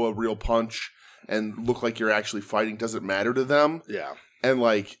throw a real punch and look like you're actually fighting doesn't matter to them. Yeah. And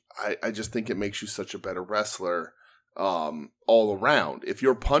like, I just think it makes you such a better wrestler all around. If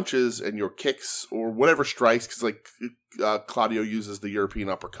your punches and your kicks or whatever strikes, because like Claudio uses the European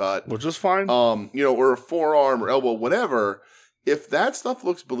uppercut, which is fine. Or a forearm or elbow, whatever. If that stuff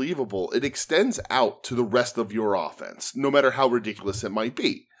looks believable, it extends out to the rest of your offense, no matter how ridiculous it might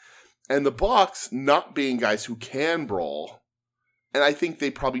be. And the Bucks, not being guys who can brawl, and I think they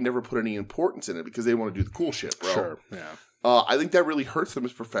probably never put any importance in it because they want to do the cool shit, bro. Sure, yeah. I think that really hurts them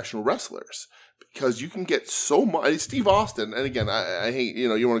as professional wrestlers because you can get so much. Steve Austin, and again, I hate, you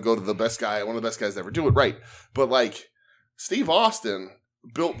want to go to the best guy, one of the best guys to ever do it, right? But like, Steve Austin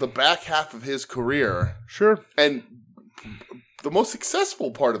built the back half of his career. Sure. And the most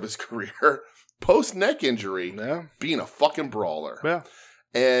successful part of his career, post neck injury, being a fucking brawler. Yeah.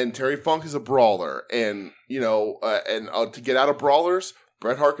 And Terry Funk is a brawler. And, to get out of brawlers,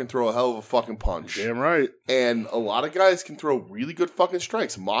 Bret Hart can throw a hell of a fucking punch. Damn right. And a lot of guys can throw really good fucking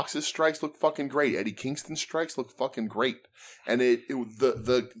strikes. Mox's strikes look fucking great. Eddie Kingston's strikes look fucking great. And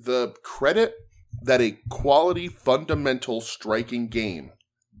the credit that a quality fundamental striking game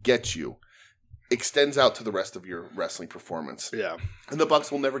gets you extends out to the rest of your wrestling performance. Yeah. And the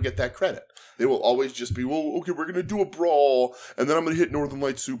Bucks will never get that credit. They will always just be, well, okay, we're going to do a brawl, and then I'm going to hit Northern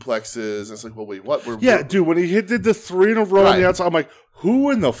Light suplexes. And it's like, well, wait, what? Dude, when he did the 3 in a row on the outside, I'm like,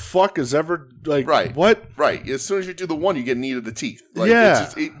 who in the fuck is ever, like, what? Right. As soon as you do the one, you get knee to the teeth. Like, yeah.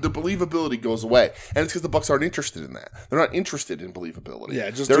 It's just, the believability goes away. And it's because the Bucks aren't interested in that. They're not interested in believability.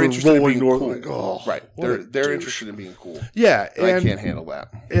 Yeah, just they're interested in being cool. Like, oh, right. They're interested in being cool. Yeah. And I can't handle that.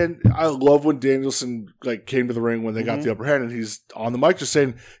 And I love when Danielson like came to the ring when they got the upper hand, and he's on the mic just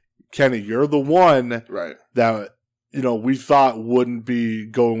saying, Kenny, you're the one that we thought wouldn't be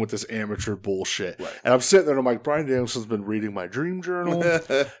going with this amateur bullshit. Right. And I'm sitting there and I'm like, Bryan Danielson's been reading my dream journal.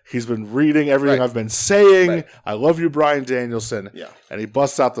 He's been reading everything I've been saying. Right. I love you, Bryan Danielson. Yeah. And he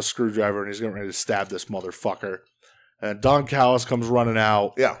busts out the screwdriver and he's getting ready to stab this motherfucker. And Don Callis comes running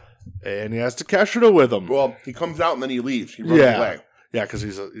out. Yeah. And he has Takeshita with him. Well, he comes out and then he leaves. He runs away. Yeah, because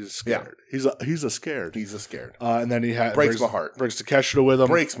he's scared. Yeah. He's a scared. He's a scared. And then he breaks my heart. Brings Takeshita with him.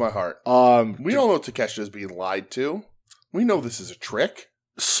 Breaks my heart. We all know Takeshita is being lied to. We know this is a trick.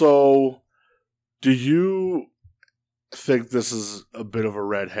 So, do you think this is a bit of a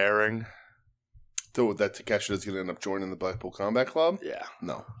red herring? So that Takeshita is going to end up joining the Blackpool Combat Club? Yeah.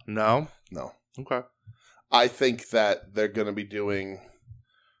 No. No? No. Okay. I think that they're going to be doing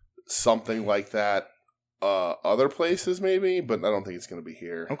something like that other places maybe, but I don't think it's going to be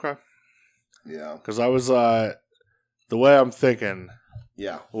here. Okay. Yeah. Because I was, the way I'm thinking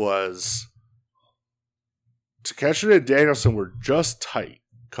was Takeshita and Danielson were just tight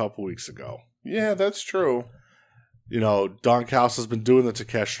a couple weeks ago. Yeah, that's true. Don Callis has been doing the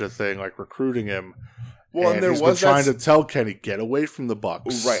Takeshita thing, like recruiting him. Well, and there he's was been trying to tell Kenny, get away from the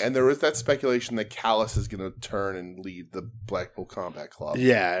Bucks. Right, and there is that speculation that Callis is going to turn and lead the Blackpool Combat Club.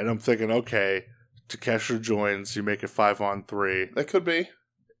 Yeah, and I'm thinking, okay, Takeshita joins, you make it 5-on-3. That could be.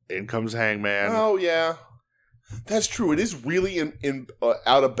 In comes Hangman. Oh, yeah. That's true. It is really in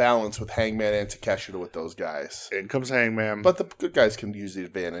out of balance with Hangman and Takeshita with those guys. In comes Hangman. But the good guys can use the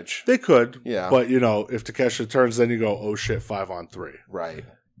advantage. They could. Yeah. But, if Takeshita turns, then you go, oh shit, 5-on-3. Right.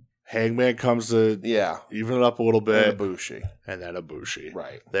 Hangman comes to even it up a little bit. And Ibushi. And then Ibushi.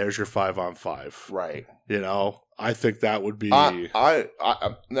 Right. There's your 5-on-5. Right. I think that would be...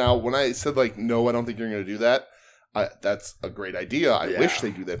 now, when I said, no, I don't think you're going to do that, that's a great idea. I wish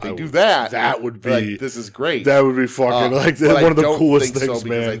they do that. If they do that, that would be... this is great. That would be fucking one of the coolest things,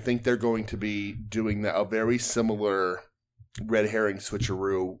 man. I think they're going to be doing a very similar red herring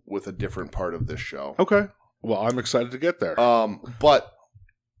switcheroo with a different part of this show. Okay. Well, I'm excited to get there. But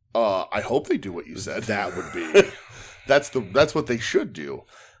I hope they do what you said. That would be... That's what they should do.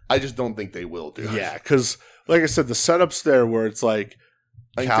 I just don't think they will do. Yeah, because, like I said, the setup's there where it's like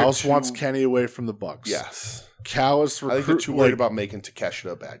Callis wants Kenny away from the Bucks. Yes. Callis I think they're too worried about making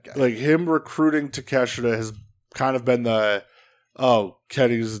Takeshita a bad guy. Like him recruiting Takeshita has kind of been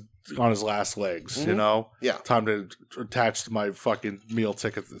Kenny's on his last legs, you know? Yeah. Time to attach my fucking meal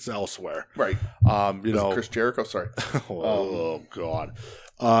ticket that's elsewhere. Right. You know. Chris Jericho, sorry. Oh, God.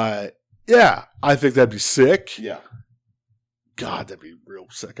 Yeah, I think that'd be sick. Yeah. God, that'd be real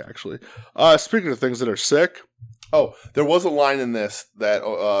sick, actually. Speaking of things that are sick. Oh, there was a line in this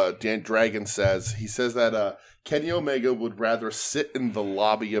that Dan Dragon says. He says that Kenny Omega would rather sit in the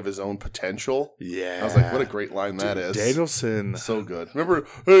lobby of his own potential. Yeah. I was like, what a great line that is. Danielson. So good. Remember,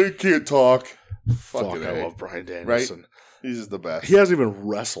 hey, you can't talk. Fuck, I love Bryan Danielson. Right? He's just the best. He hasn't even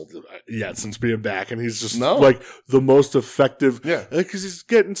wrestled yet since being back, and he's just like the most effective. Yeah, because he's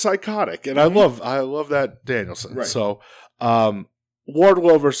getting psychotic, and I love that Danielson. Right. So,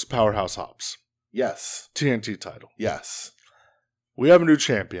 Wardlow versus Powerhouse Hobbs. Yes. TNT title. Yes. We have a new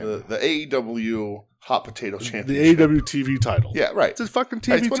champion. The AEW Hot Potato Championship. The AEW TV title. Yeah, right. It's a fucking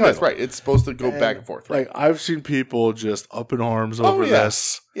TV title. That's right. It's supposed to go back and forth. Right. Like, I've seen people just up in arms over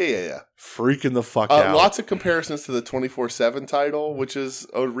this. Yeah. Freaking the fuck out. Lots of comparisons to the 24/7 title, which is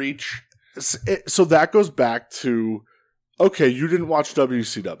a reach. So that goes back to, okay, you didn't watch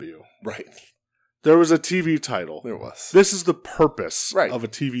WCW. Right. There was a TV title. There was. This is the purpose of a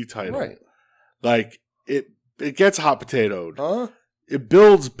TV title. Right. Like, it gets hot potatoed. Huh? It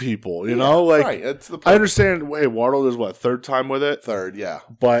builds people, you know? Like, right. That's the I understand, Wardlow is what, third time with it? Third, yeah.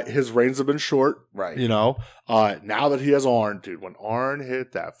 But his reigns have been short. Right. You know? Now that he has Arn, dude, when Arn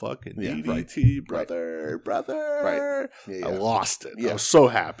hit that fucking DDT, brother. Right. Yeah. I lost it. Yeah. I was so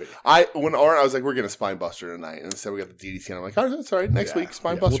happy. When Arn, I was like, we're getting a spine buster tonight. And instead we got the DDT. And I'm like, all right, that's all right. Next week,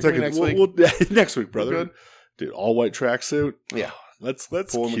 spine buster next week. Next week, brother. Good. Dude, all white tracksuit. Yeah. Let's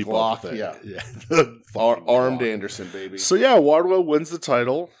Pulling keep the Glock, up yeah. Armed Anderson, baby. So yeah, Wardlow wins the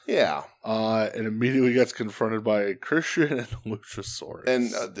title. Yeah. And immediately gets confronted by Christian and Luchasaurus.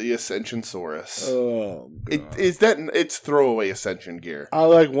 And the Ascension Saurus. Oh, God. It's throwaway Ascension gear. I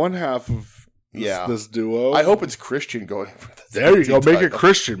like one half of this duo. I hope it's Christian going for the There you go. title. Make it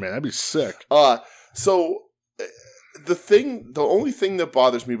Christian, man. That'd be sick. So the only thing that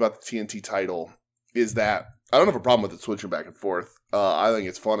bothers me about the TNT title is that I don't have a problem with it switching back and forth. I think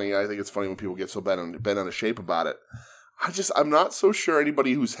it's funny. I think it's funny when people get so bent out of shape about it. I'm not so sure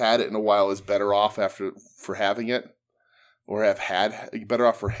anybody who's had it in a while is better off for having it, or better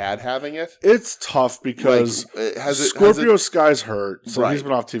off for having it. It's tough because Scorpio Sky's hurt, so he's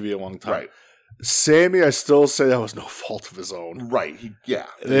been off TV a long time. Right. Sammy, I still say that was no fault of his own. Right.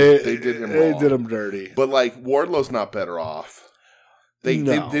 They did him wrong. They did him dirty. But like Wardlow's not better off. They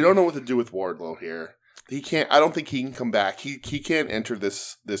don't know what to do with Wardlow here. He can't. I don't think he can come back. He can't enter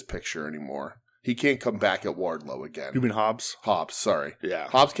this picture anymore. He can't come back at Wardlow again. You mean Hobbs? Hobbs, sorry. Yeah.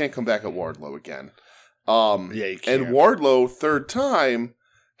 Hobbs can't come back at Wardlow again. Yeah, he can't. And Wardlow, third time,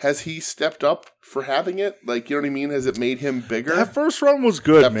 has he stepped up for having it? Like, you know what I mean? Has it made him bigger? That first run was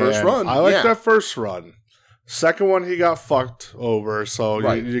good, man. First run, I like that first run. Second one, he got fucked over, so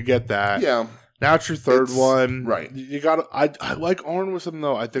you get that. Yeah. Now it's your third one. Right. You got. I like Arn with him,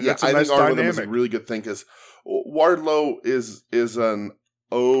 though. I think that's a nice Arn dynamic. with him is a really good thing, because Wardlow is an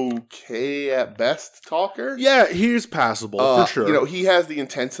okay at best talker. Yeah, he's passable for sure. You know, he has the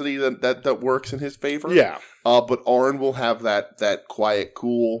intensity that works in his favor. Yeah. But Arn will have that quiet,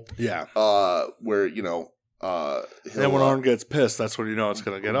 cool. Yeah. Where then when Arn gets pissed, that's when you know it's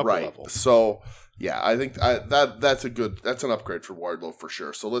going to get up a level. So yeah, I think that's an upgrade for Wardlow for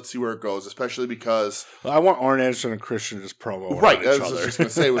sure. So let's see where it goes, especially because I want Arn Anderson and Christian just promo right. each That's other. what I was just going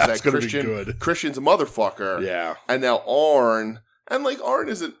to say was that Christian's a motherfucker. Yeah. And now Arn. And, like, Arn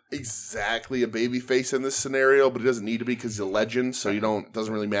isn't exactly a babyface in this scenario, but he doesn't need to be because he's a legend, so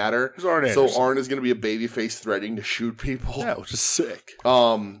doesn't really matter. Arn so Arn is going to be a babyface threatening to shoot people. Yeah, which is sick.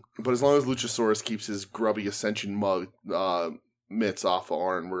 But as long as Luchasaurus keeps his grubby Ascension mitts off of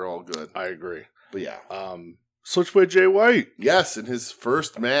Arn, we're all good. I agree. But, yeah. Switchblade Jay White. Yes, in his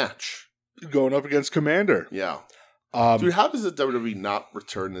first match. Going up against Commander. Yeah. Dude, how does the WWE not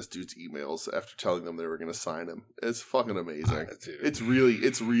return this dude's emails after telling them they were going to sign him? It's fucking amazing. It's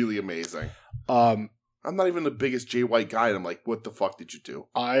really amazing. I'm not even the biggest Jay White guy, and I'm like, what the fuck did you do?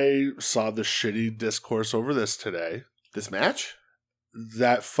 I saw the shitty discourse over this today. This match?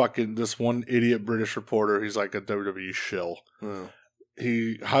 This one idiot British reporter, he's like a WWE shill.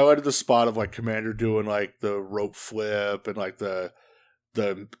 He highlighted the spot of like Commander doing like the rope flip and like the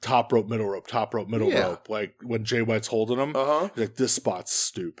top rope, middle rope, top rope, middle rope. Like when Jay White's holding him, he's like, this spot's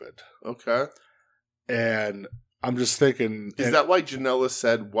stupid. Okay. And I'm just thinking. Is that why Janela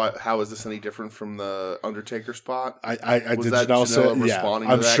said, how is this any different from the Undertaker spot? I was did that Janela responding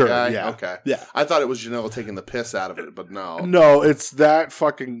to that sure, guy? Yeah. Okay. Yeah. I thought it was Janela taking the piss out of it, but no. No, it's that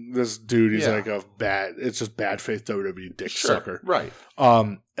fucking, this dude, he's like it's just bad faith WWE dick sucker. Right.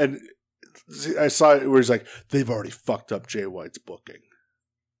 And I saw it where he's like, they've already fucked up Jay White's booking.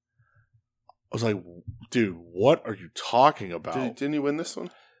 I was like, dude, what are you talking about? Didn't he win this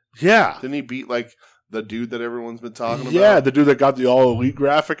one? Yeah. Didn't he beat like the dude that everyone's been talking about? Yeah, the dude that got the All Elite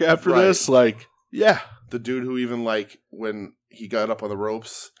graphic after this. Like, yeah. The dude who even like when he got up on the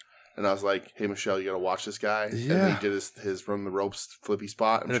ropes and I was like, hey, Michelle, you got to watch this guy. Yeah. And he did his run the ropes flippy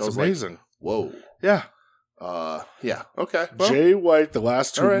spot. And it's amazing. Like, whoa. Yeah. Yeah. Okay. Well, Jay White, the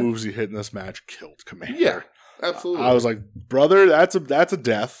last two moves he hit in this match killed Commander. Yeah. Absolutely. I was like, brother, that's a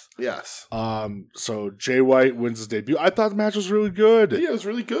death. Yes. So Jay White wins his debut. I thought the match was really good. Yeah, it was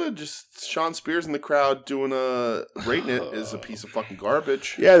really good. Just Sean Spears in the crowd doing rating it is a piece of fucking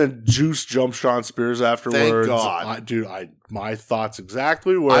garbage. Yeah, then Juice jumped Sean Spears afterwards. Thank God. Dude, my thoughts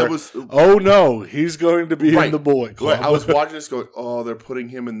exactly were, was, oh no, he's going to be in the Bullet Club. Right. I was watching this going, oh, they're putting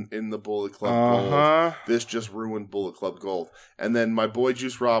him in the Bullet Club Gold. This just ruined Bullet Club Gold. And then my boy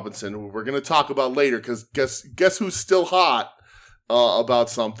Juice Robinson, who we're going to talk about later, because guess who's still hot about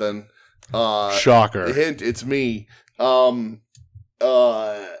something? Shocker. Hint, it's me. When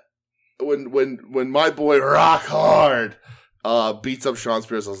my boy Rock Hard beats up Sean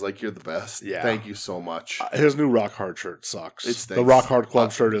Spears, I was like, you're the best. Yeah. Thank you so much. His new Rock Hard shirt sucks. It stinks. The Rock Hard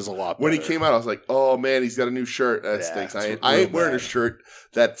Club shirt is a lot better. When he came out, I was like, oh man, he's got a new shirt. That stinks. I ain't wearing a shirt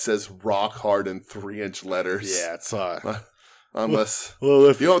that says Rock Hard in 3-inch letters. Yeah, it's unless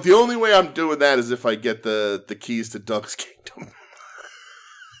well, the only way I'm doing that is if I get the keys to Duck's Kingdom.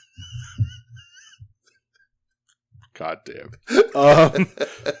 God damn.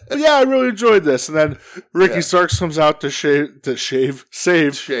 But yeah, I really enjoyed this. And then Ricky Starks comes out to save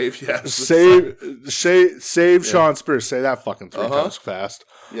Sean Spears. Say that fucking 3 times fast.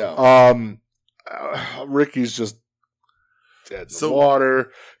 Yeah. Ricky's just dead in the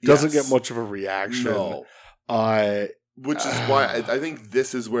water. Doesn't get much of a reaction. No. Which is why I think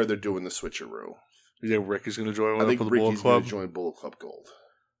this is where they're doing the switcheroo. You think Ricky's going to join I think the Ricky's going to join Bullet Club Gold.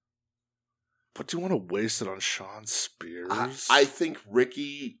 But do you want to waste it on Sean Spears? I think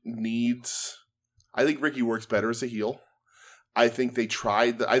Ricky works better as a heel. I think they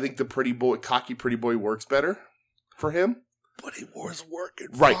tried. I think the cocky pretty boy works better for him. But he was working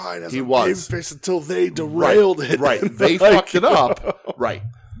fine as a babyface until they derailed it. Right. They fucked it up. Right.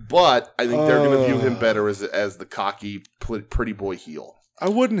 But I think they're going to view him better as the cocky pretty boy heel. I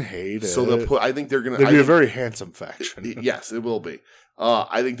wouldn't hate it. So I think they're going to be a very handsome faction. Yes, it will be.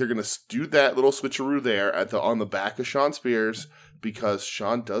 I think they're going to do that little switcheroo there on the back of Sean Spears because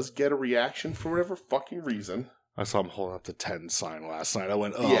Sean does get a reaction for whatever fucking reason. I saw him holding up the 10 sign last night. I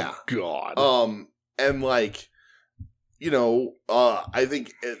went, oh, God. And like, I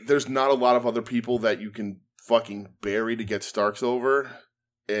think there's not a lot of other people that you can fucking bury to get Starks over.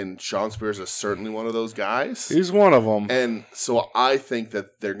 And Sean Spears is certainly one of those guys. He's one of them. And so I think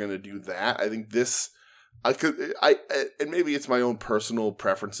that they're going to do that. I think and maybe it's my own personal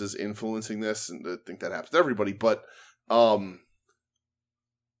preferences influencing this, and I think that happens to everybody, but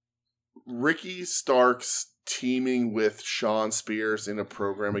Ricky Starks teaming with Sean Spears in a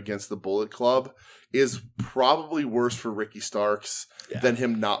program against the Bullet Club is probably worse for Ricky Starks than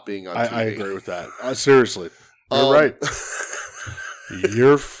him not being on TV. I agree with that. Seriously. You're right.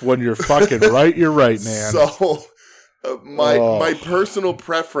 When you're fucking right, you're right, man. So my personal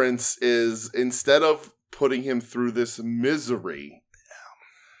preference is instead of putting him through this misery,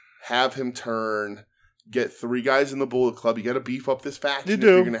 have him turn, get 3 guys in the Bullet Club. You got to beef up this faction if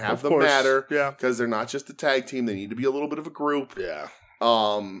you're going to have them matter. Yeah, because they're not just a tag team; they need to be a little bit of a group. Yeah.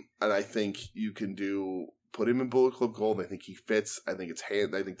 And I think you can put him in Bullet Club Gold. I think he fits. I think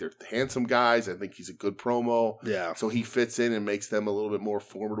they're handsome guys. I think he's a good promo. Yeah. So he fits in and makes them a little bit more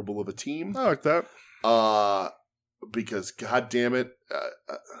formidable of a team. I like that. Because God damn it,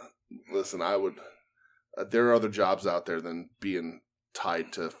 listen, I would. There are other jobs out there than being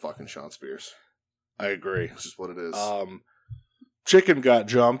tied to fucking Sean Spears. I agree. It's just what it is. Chicken got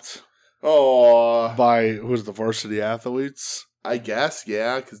jumped. By who's the Varsity Athletes? I guess,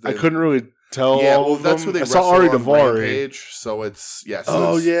 yeah. Because I couldn't really tell. Yeah, well, that's who they saw Ari Daivari. Rampage, so it's yes. Yeah,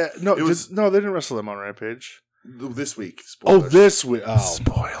 so yeah, no, they didn't wrestle them on Rampage this week. Spoilers. Oh, this week. Oh,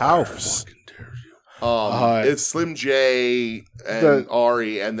 spoilers! How fucking dare you? It's Slim J and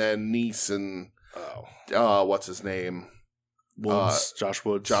Ari, and then Nice and what's his name? Woods, Josh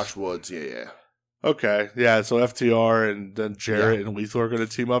Woods. Josh Woods, yeah. Okay, yeah, so FTR and then Jarrett and Lethal are going to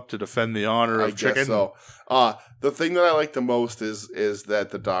team up to defend the honor of Chicken. So, the thing that I like the most is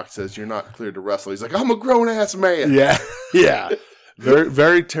that the doc says you're not cleared to wrestle. He's like, I'm a grown ass man. Yeah, yeah. Very,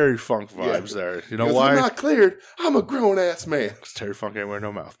 very Terry Funk vibes there. You know why? I'm not cleared. I'm a grown ass man. Because Terry Funk ain't wearing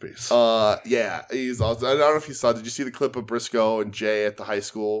no mouthpiece. Yeah, he's awesome. I don't know if you saw. Did you see the clip of Briscoe and Jay at the high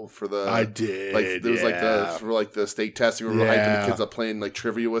school for the? I did. Like there was the state testing where we were hyping the kids up playing like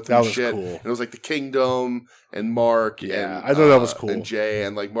trivia with them. That was shit. Cool. And it was like the Kingdom and Mark. Yeah, and, I thought that was cool. And Jay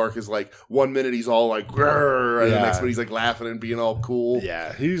and like Mark is like 1 minute he's all like, grrr, and the next minute he's like laughing and being all cool.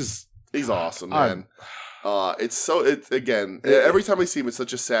 Yeah, he's awesome, man. Every time I see him, it's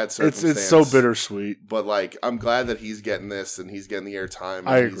such a sad circumstance. It's so bittersweet. But like, I'm glad that he's getting this and he's getting the airtime.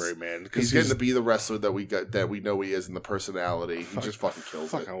 I agree, man. He's getting to be the wrestler that we know he is, and the personality. He just fucking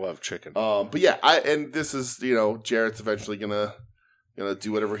kills it. I love Chicken. But yeah, and this is Jarrett's eventually gonna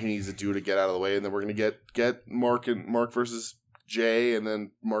do whatever he needs to do to get out of the way, and then we're gonna get Mark versus Jay, and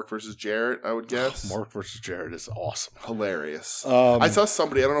then Mark versus Jarrett. I would guess Mark versus Jarrett is awesome, hilarious. I saw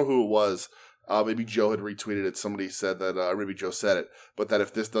somebody, I don't know who it was. Maybe Joe had retweeted it. Somebody said that, or maybe Joe said it, but that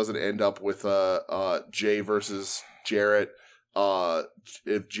if this doesn't end up with Jay versus Jarrett,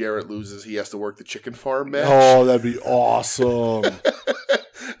 if Jarrett loses, he has to work the chicken farm match. Oh, that'd be awesome.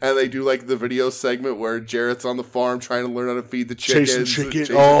 And they do like the video segment where Jarrett's on the farm trying to learn how to feed the chickens. Chasing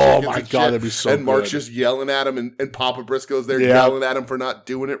chicken. Oh my God, that'd be so good. And Mark's just yelling at him, and Papa Briscoe's there yelling at him for not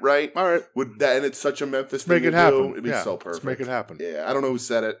doing it right. All right. And it's such a Memphis thing make it happen. It'd be so perfect. Let's make it happen. Yeah, I don't know who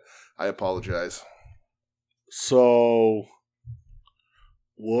said it. I apologize. So,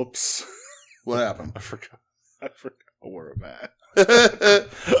 whoops. What happened? I forgot where I'm at. So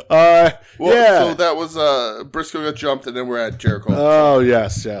that was Briscoe got jumped, and then we're at Jericho. Oh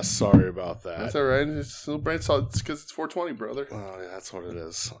yes. Sorry about that. That's all right. It's still brain salt. It's because it's 420, brother. Oh yeah, that's what it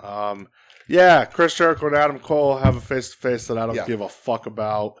is. Yeah, Chris Jericho and Adam Cole have a face to face that I don't give a fuck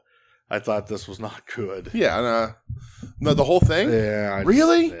about. I thought this was not good. Yeah, no, the whole thing. Yeah,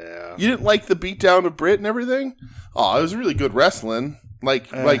 really. You didn't like the beatdown of Britt and everything? Oh, it was really good wrestling. Like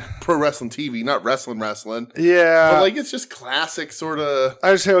pro wrestling TV, not wrestling. Yeah. But like it's just classic sort of.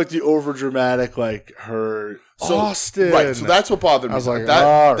 I just hate like the over dramatic her Austin. Right, so that's what bothered me. I was like,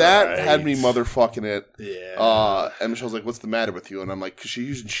 that had me motherfucking it. Yeah. And Michelle's like, what's the matter with you? And I'm like, because she's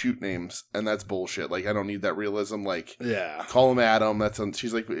using shoot names, and that's bullshit. Like, I don't need that realism. Like, call him Adam.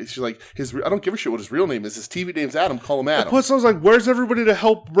 She's like, I don't give a shit what his real name is. His TV name's Adam. Call him Adam. Plus, I was like, where's everybody to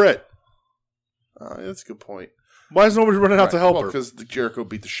help Britt? That's a good point. Why is nobody running out to help her? Because Jericho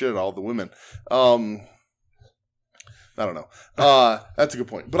beat the shit out of all the women. I don't know. That's a good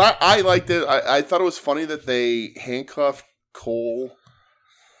point. But I liked it. I thought it was funny that they handcuffed Cole's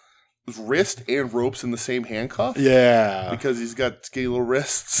wrist and ropes in the same handcuff. Yeah. Because he's got skinny little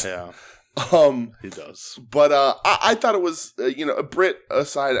wrists. Yeah. He does. But I thought it was, Britt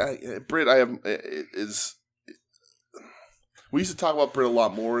aside, Britt is... We used to talk about Britt a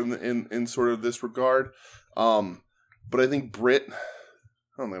lot more in sort of this regard. But I think Britt,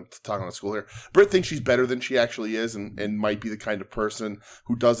 I don't know, I'm talking on school here. Britt thinks she's better than she actually is, and might be the kind of person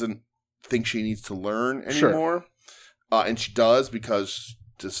who doesn't think she needs to learn anymore. Sure. And she does, because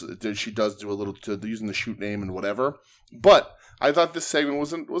she does do a little to using the shoot name and whatever. But I thought this segment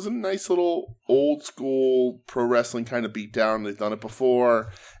was a nice little old school pro wrestling kind of beatdown. They've done it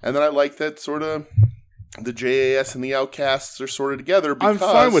before, and then I like that sort of. The JAS and the Outcasts are sort of together because I'm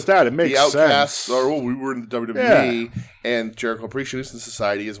fine with that. It makes sense. The Outcasts are, we were in the WWE, and Jericho Appreciation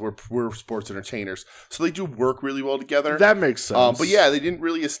Society is we're sports entertainers. So they do work really well together. That makes sense. But yeah, they didn't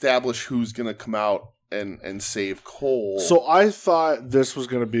really establish who's going to come out and save Cole. So I thought this was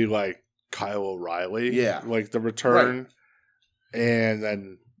going to be like Kyle O'Reilly. Yeah. Like the return, and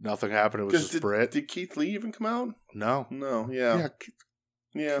then nothing happened. It was just Britt. Did Keith Lee even come out? No. Yeah. Keith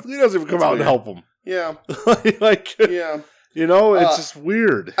Lee doesn't even come out and help him. Yeah. Yeah. You know, it's just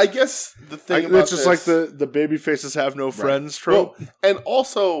weird. I guess the thing about it's just like the baby faces have no friends trope. Well, and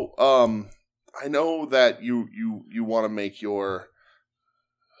also, I know that you want to make your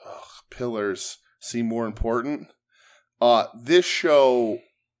pillars seem more important. This show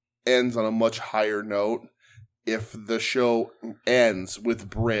ends on a much higher note if the show ends with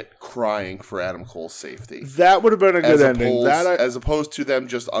Britt crying for Adam Cole's safety. That would have been a good ending. As opposed to them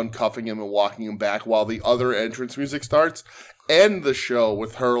just uncuffing him and walking him back while the other entrance music starts. End the show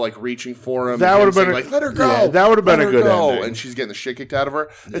with her like reaching for him. That would have been like, let her go. Yeah, that would have been a good ending. And she's getting the shit kicked out of her.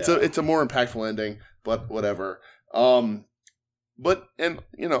 Yeah. It's a more impactful ending, but whatever. I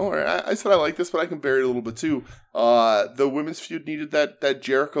said I like this, but I can bury it a little bit too. The women's feud needed that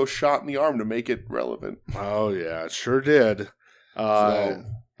Jericho shot in the arm to make it relevant. Oh yeah, it sure did. I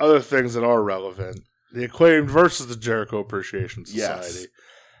other things that are relevant. The Acclaimed versus the Jericho Appreciation Society.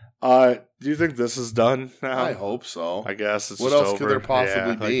 Yes. Do you think this is done now? I hope so. I guess it's what just else over. Could there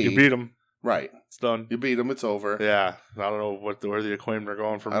possibly be? Like you beat them. Right. It's done. You beat them. It's over. Yeah. I don't know where the Acclaimed are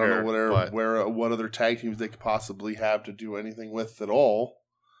going from here. I don't know what other tag teams they could possibly have to do anything with at all.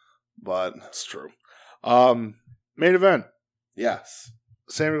 But it's true. Main event. Yes.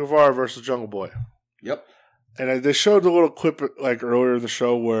 Sammy Guevara versus Jungle Boy. Yep. And they showed a little clip like earlier in the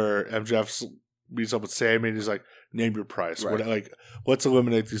show where MJF meets up with Sammy and he's like, "Name your price. Right. Let's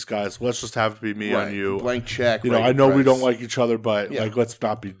eliminate these guys. Let's just have it be me on you. Blank check. I know we don't like each other, but let's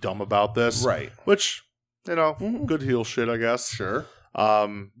not be dumb about this. Right. Which, good heel shit, I guess. Sure.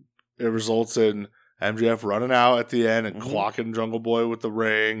 It results in MJF running out at the end and clocking Jungle Boy with the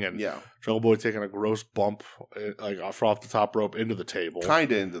ring, and Jungle Boy taking a gross bump off the top rope into the table.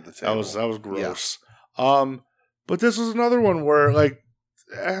 Kind of into the table. That was gross. Yeah. But this was another one where it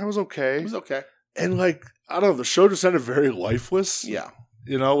was okay. It was okay. And I don't know, the show just ended very lifeless. Yeah.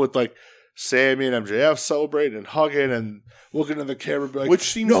 With Sammy and MJF celebrating and hugging and looking at the camera, which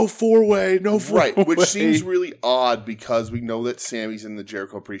seems no four-way. Right, which seems really odd because we know that Sammy's in the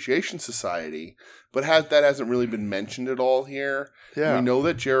Jericho Appreciation Society, but that hasn't really been mentioned at all here. Yeah. We know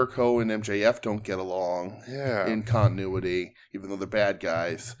that Jericho and MJF don't get along in continuity, even though they're bad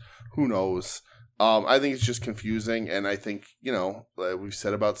guys. Who knows? I think it's just confusing, and I think, like we've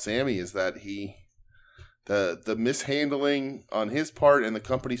said about Sammy is that the mishandling on his part and the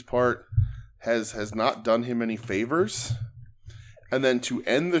company's part has not done him any favors. And then to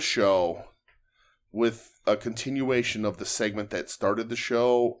end the show with a continuation of the segment that started the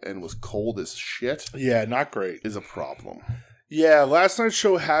show and was cold as shit. Yeah, not great. Is a problem. Yeah, last night's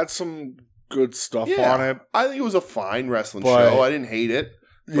show had some good stuff on it. I think it was a fine wrestling show. I didn't hate it.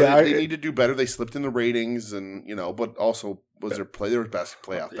 But they need to do better. They slipped in the ratings, and but also there was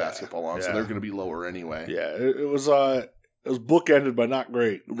playoff basketball on, so they're going to be lower anyway. Yeah, it was bookended, but not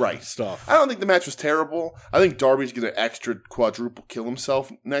great. Right stuff. I don't think the match was terrible. I think Darby's going to extra quadruple kill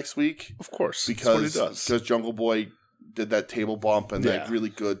himself next week, of course, because that's what he does. Because Jungle Boy did that table bump and that really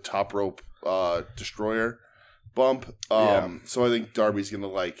good top rope destroyer bump. So I think Darby's going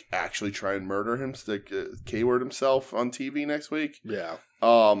to actually try and murder him, K-word himself on TV next week. Yeah.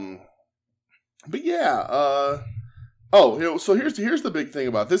 But yeah, so here's the big thing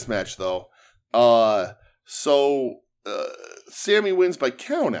about this match though. Sammy wins by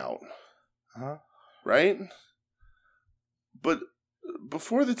count out. Right? But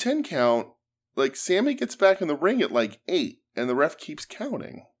before the 10 count, Sammy gets back in the ring at 8 and the ref keeps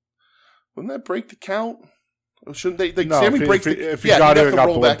counting. Wouldn't that break the count? Shouldn't they? Sammy breaks if he got it, got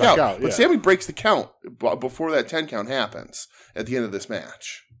roll back out. Yeah. But Sammy breaks the count before that 10 count happens at the end of this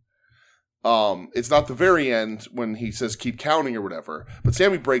match. It's not the very end when he says keep counting or whatever, but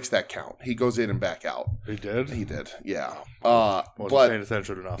Sammy breaks that count. He goes in and back out. He did? He did, yeah. Wasn't paying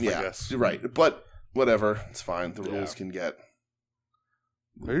attention enough, I guess. Right. But whatever, it's fine. The rules can get...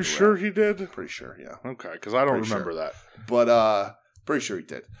 Are you sure he did? Pretty sure, yeah. Okay, because I don't remember that. But, pretty sure he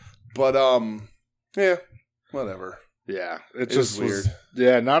did. But, yeah, whatever. Yeah, it just was weird.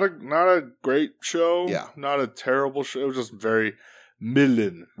 Yeah, not a great show. Yeah. Not a terrible show. It was just very...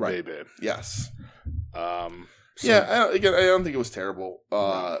 Millen, baby. Yes. I don't think it was terrible,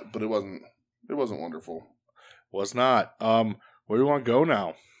 but it wasn't wonderful. Was not. Where do you want to go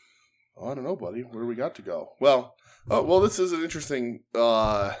now? I don't know, buddy. Where do we got to go? Well, this is an interesting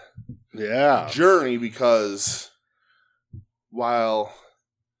journey because while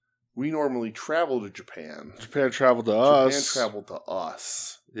we normally travel to Japan traveled to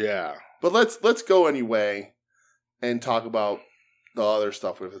us. Yeah. But let's go anyway and talk about the other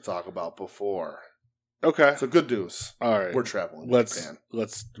stuff we have to talk about before. Okay. So good news. All right. We're traveling to Japan.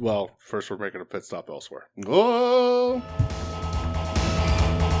 First we're making a pit stop elsewhere. Oh!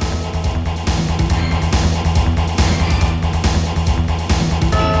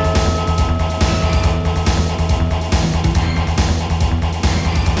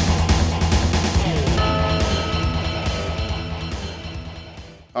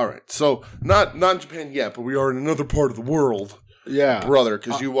 All right. So not in Japan yet, but we are in another part of the world. Yeah. Brother,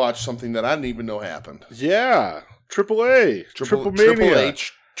 because you watched something that I didn't even know happened. Yeah. Triple Mania. Triple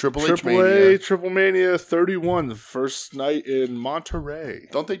Mania 31, the first night in Monterey.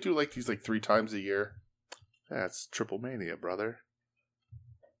 Don't they do these 3 times a year? That's Triple Mania, brother.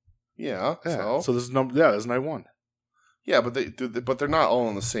 Yeah. So this is this is night 1. Yeah, but they're not all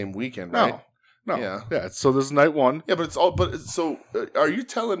on the same weekend, right? No. Yeah. So this is night 1. Yeah, but are you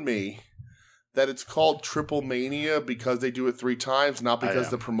telling me that it's called Triple Mania because they do it 3 times, not because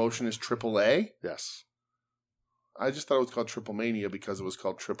the promotion is AAA? Yes. I just thought it was called Triple Mania because it was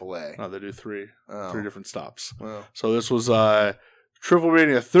called AAA. No, they do three different stops. Wow. So this was Triple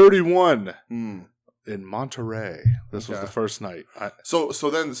Mania 31 in Monterey. This was the first night. So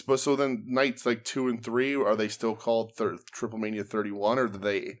then nights like 2 and 3, are they still called Triple Mania 31, or did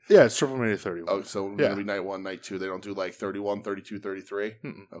they? Yeah, it's Triple Mania 31. Oh, so it's gonna be night 1, night 2. They don't do like 31, 32, 33.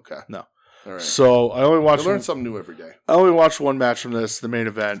 Okay, no. All right. So I only watched. I learn something new every day. I only watched one match from this, the main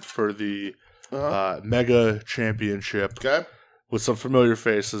event for the Mega Championship. Okay. With some familiar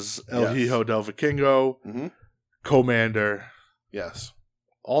faces: El Hijo del Vikingo, Commander. Yes.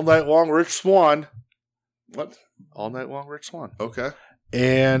 All night long, Rich Swann. What? All night long, Rich Swann. Okay.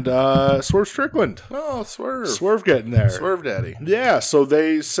 And Swerve Strickland. Oh, Swerve. Swerve getting there. Swerve Daddy. Yeah, so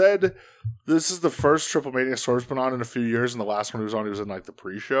they said this is the first Triple Mania Swerve's been on in a few years, and the last one he was on, he was in like the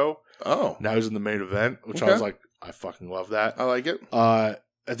pre-show. Oh. Now he's in the main event, which I was like, I fucking love that. I like it.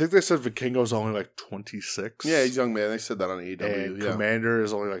 I think they said Vikingo's only like 26. Yeah, he's a young man. They said that on AEW. And Commander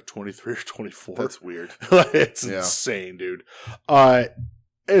is only like 23 or 24. That's weird. It's insane, dude.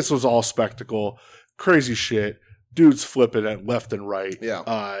 This was all spectacle. Crazy shit. Dudes flipping it left and right.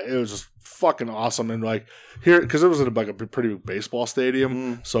 Yeah. It was just fucking awesome. And like here, because it was in like a pretty big baseball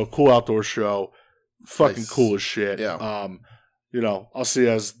stadium. So cool outdoor show. Fucking cool as shit. Yeah. I'll see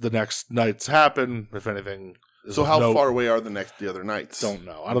as the next nights happen, if anything. So how far away are the other nights? Don't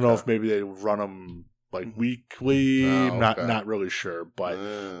know. I don't know if maybe they run them like weekly. Not really sure, but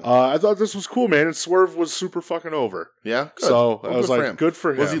I thought this was cool, man. And Swerve was super fucking over. Yeah, good. So I was like, good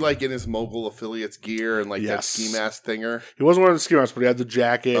for him. Was he like in his Mogul Affiliates gear and like that ski mask thinger? He wasn't wearing the ski mask, but he had the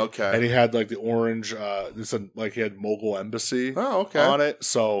jacket. Okay, and he had like the orange. It said like he had Mogul Embassy. Oh, okay. On it.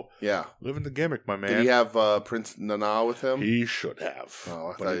 So yeah, living the gimmick, my man. Did he have Prince Nana with him? He should have.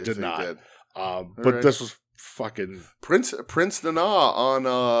 Oh, but he did not. He did. But this was fucking Prince Nana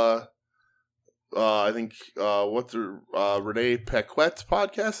on I think what's Renee Paquette's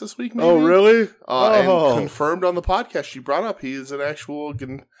podcast this week, maybe? Oh, really? And confirmed on the podcast, she brought up he is an actual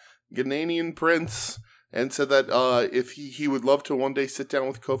Ghanaian prince, and said that if he would love to one day sit down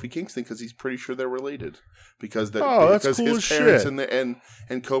with Kofi Kingston because he's pretty sure they're related because that's cool his parents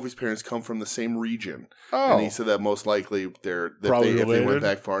and Kofi's parents come from the same region. And he said that most likely if they went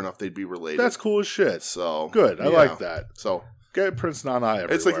back far enough, they'd be related. That's cool as shit. So good. I like that. So. Get Prince Nana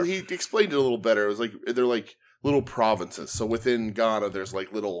everywhere. It's like he explained it a little better. It was like they're like little provinces. So within Ghana, there's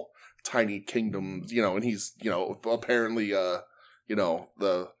like little tiny kingdoms, and he's, apparently,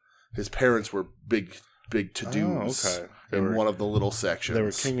 his parents were big to-dos in one of the little sections. They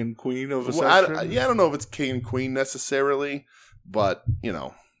were king and queen of a section? I don't know if it's king and queen necessarily, but,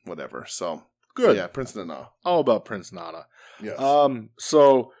 whatever. So, good. Yeah, Prince Nana. All about Prince Nana. Yes.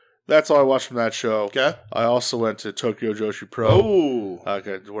 So that's all I watched from that show. Okay. I also went to Tokyo Joshi Pro. Oh.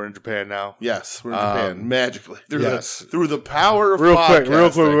 Okay, we're in Japan now. Yes, we're in Japan. Magically. Yes. Through the power of real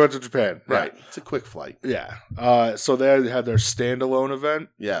podcasting. quick, we went to Japan. Right. Yeah. It's a quick flight. Yeah. So they had their standalone event.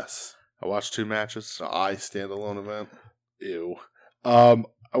 Yes. I watched 2 matches. The standalone event. Ew. I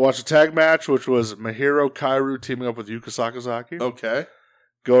watched a tag match, which was Mahiro Kairu teaming up with Yuka Sakazaki. Okay.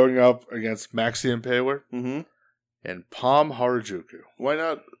 Going up against Maxie Impaler. Mm-hmm. And Palm Harajuku. Why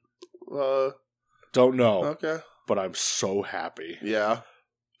not? Don't know. Okay. But I'm so happy. Yeah.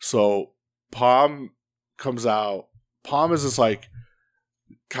 So Palm comes out. Palm is this like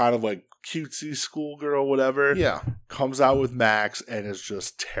kind of like cutesy schoolgirl, whatever. Yeah. Comes out with Max and is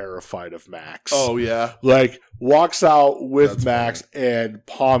just terrified of Max. Oh, yeah. Like walks out with Max and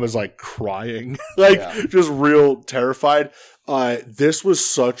Palm is like crying. Just real terrified. This was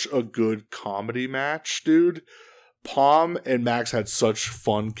such a good comedy match, dude. Palm and Max had such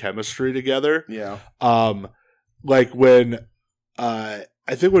fun chemistry together. Yeah. Like when I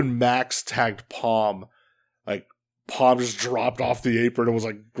think when Max tagged Palm, like Palm just dropped off the apron and was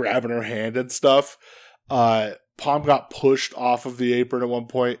like grabbing her hand and stuff. Palm got pushed off of the apron at one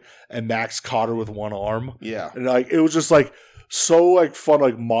point and Max caught her with one arm. Yeah. And like it was just like so like fun,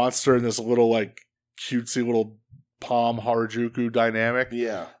 like monster in this little like cutesy little Palm Harajuku dynamic.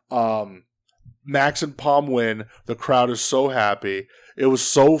 Yeah. Max and Palm win. The crowd is so happy. It was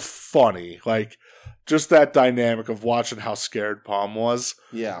so funny. Like, just that dynamic of watching how scared Palm was.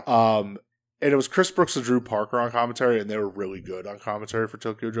 Yeah. And it was Chris Brooks and Drew Parker on commentary, and they were really good on commentary for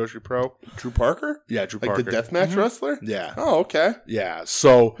Tokyo Joshi Pro. Drew Parker? Yeah, Drew Parker. Like the deathmatch wrestler? Yeah. Oh, okay. Yeah.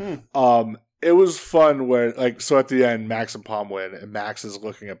 So, it was fun when, like, so at the end, Max and Palm win, and Max is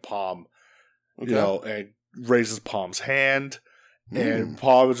looking at Palm, and raises Palm's hand, and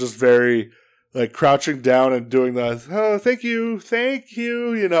Palm is just very... like crouching down and doing the thank you,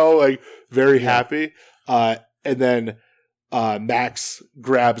 like very happy. And then Max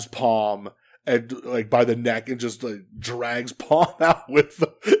grabs Palm and like by the neck and just like drags Pawn out with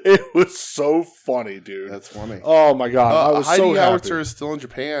them. It was so funny, dude. That's funny. Oh my god, I was Heidi so happy. Howitzer is still in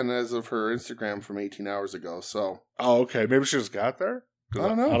Japan as of her Instagram from 18 hours ago. So okay, maybe she just got there. I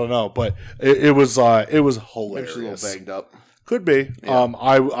don't know. I don't know, but it was hilarious. Maybe she's a little banged up. Could be. Yeah.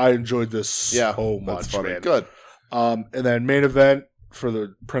 I enjoyed this so much. That's funny. Man. Good. And then main event for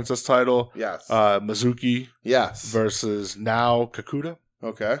the Princess title. Yes. Mizuki. Yes. Versus Nao Kakuta.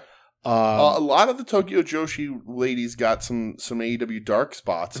 Okay. A lot of the Tokyo Joshi ladies got some AEW dark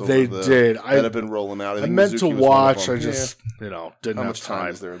spots. They did. That have been rolling out. I meant to watch. I just didn't How have much time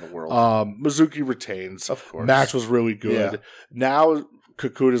is there in the world? Mizuki retains. Of course. Match was really good. Yeah. Now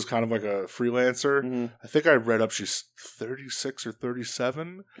Kakuta is kind of like a freelancer. Mm-hmm. I think I read up she's 36 or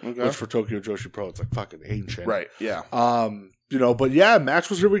 37, which for Tokyo Joshi Pro it's like fucking ancient. Right. Yeah. But yeah, match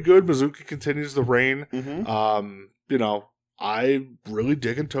was really good. Mizuki continues the reign. Mm-hmm. I really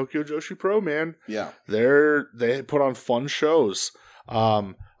dig in Tokyo Joshi Pro, man. Yeah. They put on fun shows.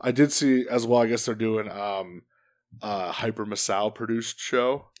 I did see as well, I guess they're doing Hyper Masao produced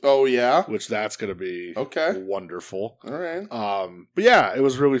show. Oh yeah. Which that's gonna be wonderful. All right. But yeah, it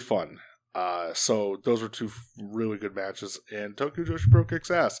was really fun. So those were two really good matches, and Tokyo Joshi Pro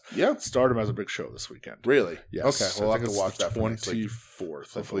kicks ass. Yeah. Stardom has a big show this weekend. Really? Yes. Okay. Well, I'll have to watch that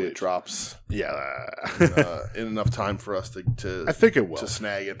 24th. Hopefully it drops. Yeah. in enough time for us to I think it will. To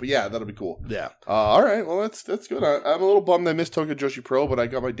snag it. But yeah, that'll be cool. Yeah. All right. Well, that's good. I'm a little bummed I missed Tokyo Joshi Pro, but I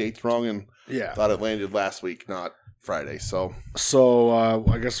got my dates wrong and thought it landed last week, not Friday. So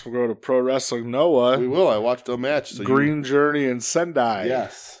I guess we'll go to Pro Wrestling Noah. We will. I watched a match. So Green Journey and Sendai.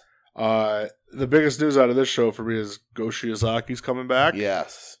 Yes. The biggest news out of this show for me is Go Shiozaki's coming back.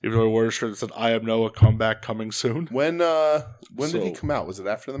 Yes. Even though I wore a shirt that said "I am Noah, comeback coming soon." When did he come out? Was it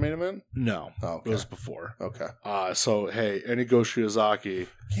after the main event? No. Oh, okay. It was before. Okay. So hey, any Go Shiozaki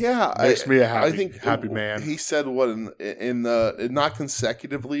makes me a happy man. He said what in not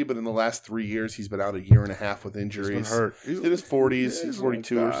consecutively, but in the last 3 years he's been out a year and a half with injuries. He's been hurt. He's in his 40s. He's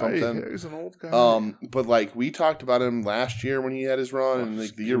 42 or something. He's an old guy. But like we talked about him last year when he had his run, and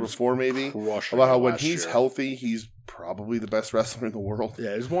like the year before maybe about how when he's healthy, he's probably the best wrestler in the world.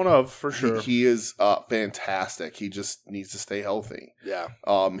 Yeah, he's one of for sure. He is fantastic. He just needs to stay healthy. Yeah.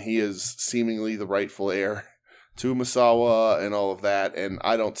 He is seemingly the rightful heir to Misawa and all of that, and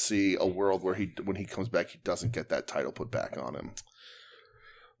I don't see a world where when he comes back, he doesn't get that title put back on him.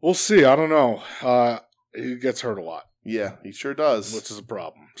 We'll see. I don't know. He gets hurt a lot. Yeah, he sure does, which is a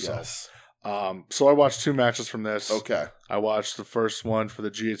problem. Yes. So I watched 2 matches from this. Okay. I watched the first one for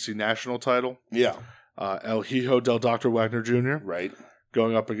the GHC National title. Yeah. El Hijo del Dr. Wagner Jr. Right.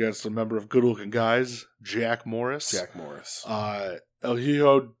 Going up against a member of Good Looking Guys, Jack Morris. El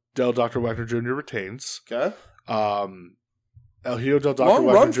Hijo del Dr. Wagner Jr. retains. Okay. El Hijo del Dr. Long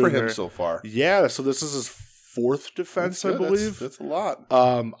Wagner run Jr. for him so far. Yeah, so this is his 4th defense, I believe. That's a lot.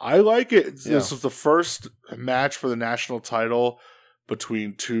 I like it. Yeah. This was the first match for the national title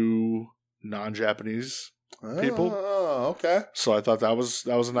between 2 non-Japanese people. Oh, okay. So I thought that was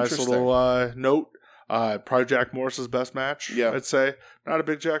a nice little note. Probably Jack Morris's best match, I'd say. Not a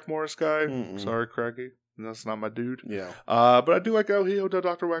big Jack Morris guy. Mm-mm. Sorry, Craigie. That's not my dude. Yeah. But I do like El Hijo del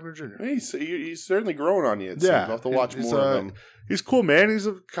Dr. Wagner Jr. He's certainly growing on you. I'll have to watch more of him. He's cool, man. He's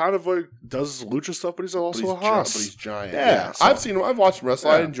a kind of like does lucha stuff, but he's also a hoss. But he's giant. Yeah. So, I've seen him. I've watched him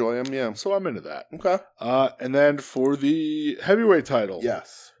wrestle. I enjoy him. Yeah. So I'm into that. Okay. And then for the heavyweight title.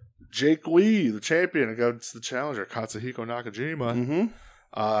 Yes. Jake Lee, the champion, against the challenger, Katsuhiko Nakajima.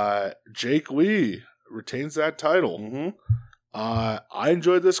 Mm-hmm. Jake Lee retains that title. Mm-hmm. I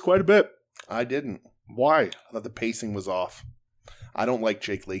enjoyed this quite a bit. I didn't. Why? I thought the pacing was off. I don't like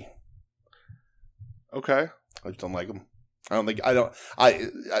Jake Lee. Okay. I just don't like him.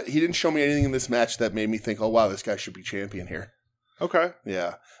 He didn't show me anything in this match that made me think, oh, wow, this guy should be champion here. Okay.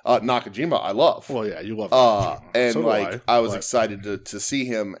 Yeah. Nakajima, I love. Well, yeah, you love Nakajima. And so I was excited to see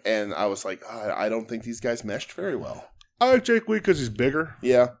him, and I was like, I don't think these guys meshed very well. I like Jake Lee because he's bigger.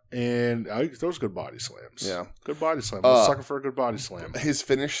 Yeah. And those good body slams. Yeah. Good body slam. I'm sucker for a good body slam. His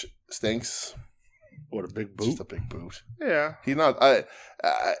finish stinks. What, a big boot? Just a big boot. Yeah. He's not.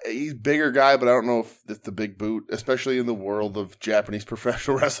 He's a bigger guy, but I don't know if it's the big boot, especially in the world of Japanese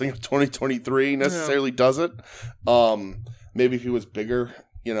professional wrestling of 2023, necessarily does it. Maybe if he was bigger,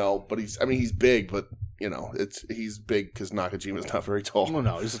 but he's big, but he's big because Nakajima's not very tall. Oh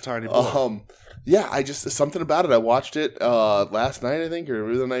no, he's a tiny boy. Yeah, something about it. I watched it last night, I think, or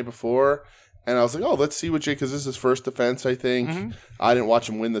maybe the night before, and I was like, oh, let's see what Jake, because this is his first defense, I think. Mm-hmm. I didn't watch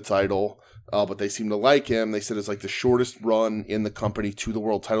him win the title. But they seem to like him. They said it's like the shortest run in the company to the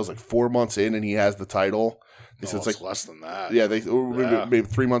world title. It's like 4 months in, and he has the title. They said it's like less than that. Yeah, maybe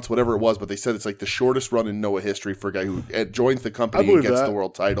 3 months, whatever it was. But they said it's like the shortest run in Noah history for a guy who joins the company and gets the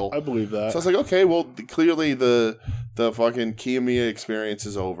world title. I believe that. So I was like, okay, well, clearly the fucking Kiyomiya experience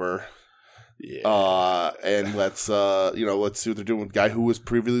is over. Yeah. And let's see what they're doing with a guy who was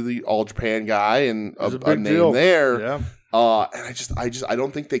previously the All Japan guy and a name deal. there. Yeah. And I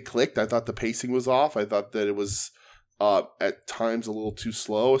don't think they clicked. I thought the pacing was off. I thought that it was at times a little too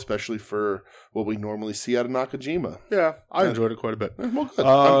slow, especially for what we normally see out of Nakajima. Yeah, I enjoyed it quite a bit. Well,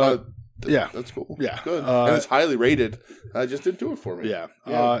 good. Yeah, that's cool. Yeah, good. And it's highly rated. I just didn't do it for me. Yeah.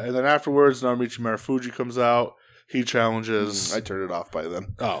 And then afterwards, Narumichi Marufuji comes out. He challenges. I turned it off by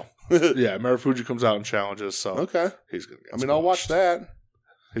then. Oh, yeah. Marufuji comes out and challenges. So okay, he's gonna. I'll watch that.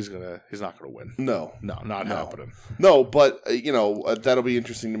 He's not gonna win. No, not happening. No, but that'll be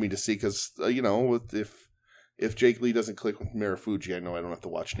interesting to me to see because if Jake Lee doesn't click with Marufuji, I know I don't have to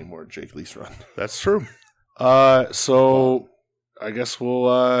watch any more Jake Lee's run. That's true. So I guess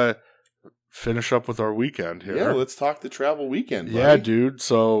we'll finish up with our weekend here. Yeah, let's talk the travel weekend. Buddy. Yeah, dude.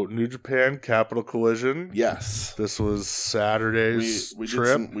 So New Japan Capital Collision. Yes, this was Saturday's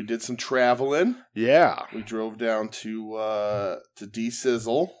trip. We did some traveling. Yeah, we drove down to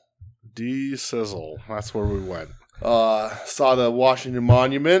D-Sizzle. D-Sizzle. That's where we went. Saw the Washington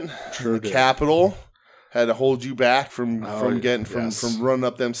Monument. Sure the Capitol. Had to hold you back from running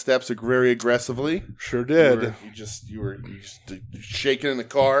up them steps very aggressively. Sure did. You were shaking in the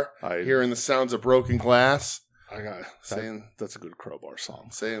car, hearing the sounds of broken glass. That's a good Crowbar song.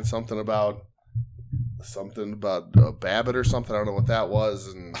 Saying something about Babbitt or something. I don't know what that was,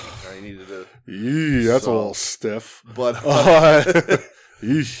 and I needed to. That's a little stiff. But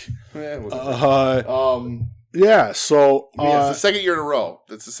yeah, so it's the second year in a row.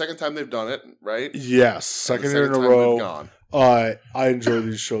 It's the second time they've done it, right? Yes, second year in a row. I enjoy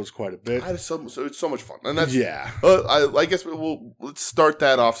these shows quite a bit. It's so much fun, and that's yeah. I guess let's start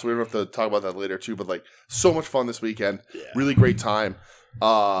that off, so we don't have to talk about that later too. But so much fun this weekend. Yeah. Really great time.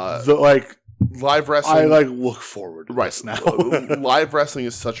 Live wrestling. I look forward to this now. Live wrestling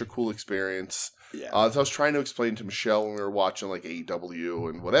is such a cool experience. Yeah. So I was trying to explain to Michelle when we were watching AEW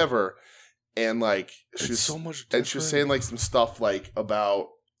and whatever. And she was so much different. And she was saying some stuff about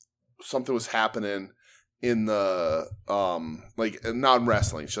something was happening in the not in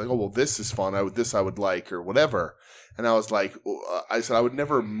wrestling. She's like, oh well, this is fun. I would like or whatever. And I was like, I said I would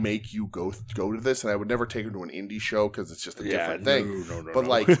never make you go to this, and I would never take her to an indie show because it's just a different thing. But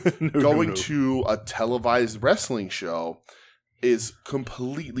going to a televised wrestling show is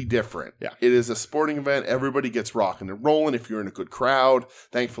completely different. Yeah. It is a sporting event. Everybody gets rocking and rolling if you're in a good crowd.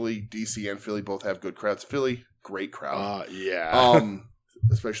 Thankfully, DC and Philly both have good crowds. Philly, great crowd. Yeah.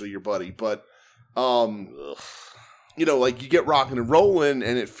 Especially your buddy. But, you get rocking and rolling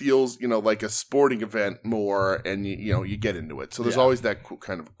and it feels, like a sporting event more and, you get into it. So there's always that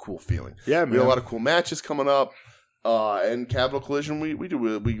kind of cool feeling. Yeah, man. We have a lot of cool matches coming up. And Capital Collision, we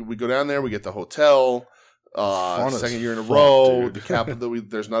go down there, we get the hotel. Second year in a row. Dude. The Capitol.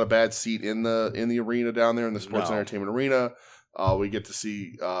 There's not a bad seat in the arena down there in the Sports and Entertainment Arena. We get to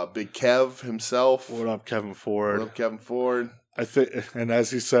see Big Kev himself. What up, Kevin Ford? What up, Kevin Ford? I think, and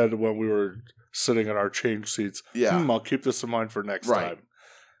as he said when we were sitting in our change seats, I'll keep this in mind for next time.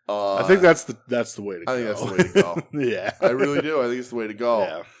 I think that's the way to go. I think that's the way to go. Yeah, I really do. I think it's the way to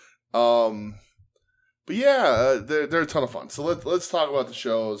go. Yeah. But yeah, they're a ton of fun. So let's talk about the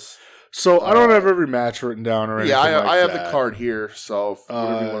shows. So I don't have every match written down or anything. Yeah, I have the card here. So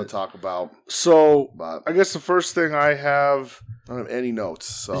whatever you want to talk about. So I guess the first thing I have, I don't have any notes.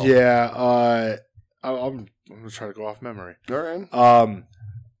 So yeah, I'm gonna try to go off memory. All right.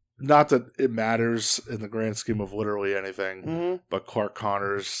 Not that it matters in the grand scheme of literally anything, but Clark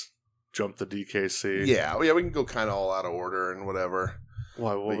Connors jumped the DKC. Yeah, we can go kind of all out of order and whatever.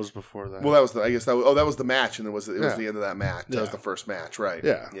 Why? What was before that? Well, that was that was the match, and it was the end of that match. That was the first match, right?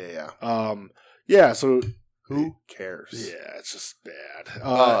 Yeah, yeah. So who cares? Yeah, it's just bad.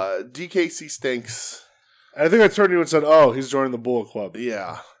 DKC stinks. I think I turned to you and said, "Oh, he's joining the Bullet Club."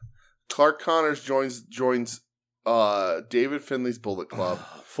 Yeah, Clark Connors joins David Finley's Bullet Club,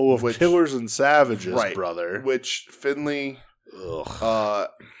 full of killers and savages, right, brother. Which Finley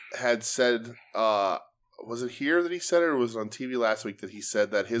had said. Was it here that he said it, or was it on TV last week that he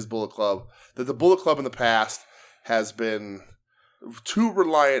said that the Bullet Club in the past has been too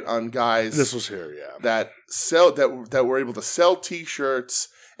reliant on guys. This was here, yeah. That were able to sell T-shirts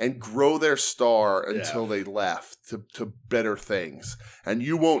and grow their star until they left to better things. And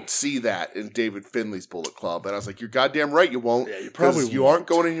you won't see that in David Finlay's Bullet Club. And I was like, you're goddamn right you won't. Yeah, you probably won't. You aren't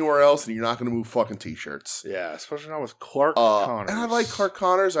going anywhere else, and you're not going to move fucking T-shirts. Yeah, especially not with Clark Connors. And I like Clark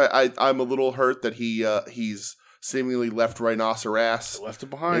Connors. I'm a little hurt that he's seemingly left Rhinoceros left it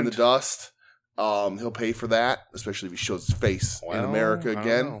behind in the dust. He'll pay for that, especially if he shows his face in America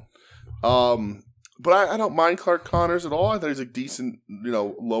again. But I don't mind Clark Connors at all. I thought he's a decent,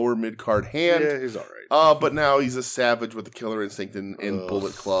 lower mid-card hand. Yeah, he's all right. But now he's a savage with a killer instinct in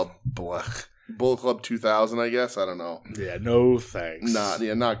Bullet Club. Blech. Bullet Club 2000, I guess. I don't know. Yeah, no thanks.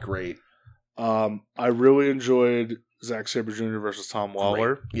 Not great. I really enjoyed Zack Sabre Jr. versus Tom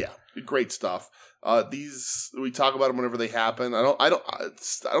Lawler. Great. Yeah, great stuff. We talk about them whenever they happen. I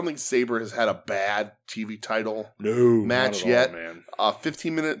don't think Sabre has had a bad TV title match yet. All, man.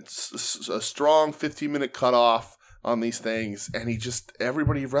 15 minutes, a strong 15-minute cutoff on these things, and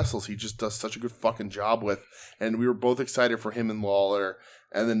everybody he wrestles, he just does such a good fucking job with. And we were both excited for him and Lawler,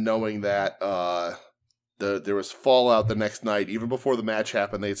 and then knowing that there was fallout the next night, even before the match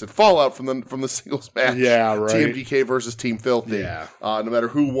happened. They had said fallout from the singles match. Yeah, right. TMDK versus Team Filthy. Yeah. No matter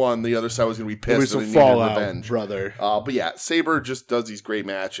who won, the other side was going to be pissed. Some fallout, revenge, brother. But yeah, Sabre just does these great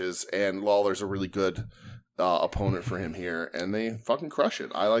matches, and Lawler's a really good opponent for him here, and they fucking crush it.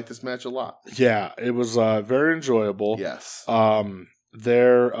 I like this match a lot. Yeah, it was very enjoyable. Yes.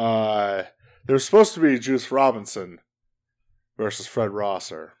 There was supposed to be Juice Robinson versus Fred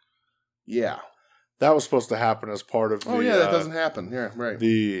Rosser. Yeah. That was supposed to happen as part of that doesn't happen. Yeah, right.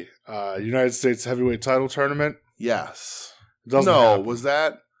 The United States Heavyweight Title Tournament. Yes. It doesn't happen. Was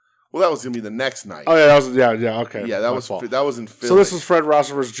that? Well, that was going to be the next night. Oh, yeah, okay. Yeah, that was in Philly. So this is Fred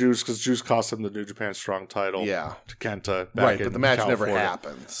Rosser versus Juice, because Juice cost him the New Japan Strong title. Yeah. To Kenta. Right, but the match California. never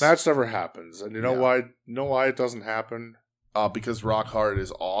happens. Match never happens. And you know why? You know why it doesn't happen? Because Rock Hard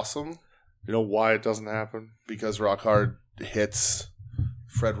is awesome. You know why it doesn't happen? Because Rock Hard hits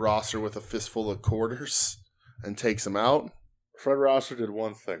Fred Rosser with a fistful of quarters and takes him out. Fred Rosser did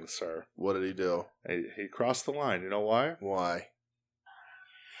one thing, sir. What did he do? He crossed the line. You know why? Why?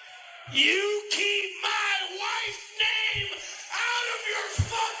 You keep my wife's name out of your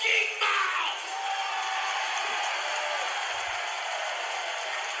fucking mouth!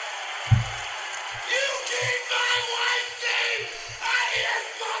 You keep my wife's name out of your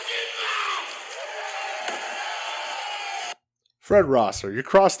fucking mouth! Fred Rosser, you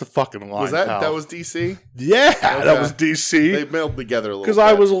crossed the fucking line. Was that was DC? Yeah, okay. That was DC. They melded together a little bit. Because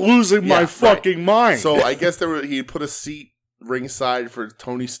I was losing my fucking mind. So I guess he put a seat ringside for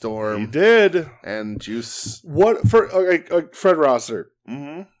Tony Storm. He did. And Juice. What for Fred Rosser?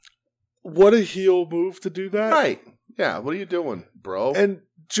 Mm-hmm. What a heel move to do that. Right. Yeah, what are you doing, bro? And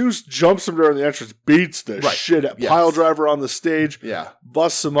Juice jumps him during the entrance, beats the shit at pile driver on the stage. Yeah.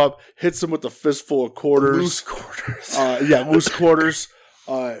 Busts him up, hits him with a fistful of quarters. Loose quarters. Loose quarters.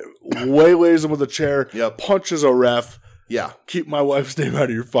 Waylays him with a chair. Yep. Punches a ref. Yeah. Keep my wife's name out of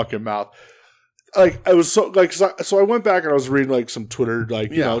your fucking mouth. I was so I went back and I was reading some Twitter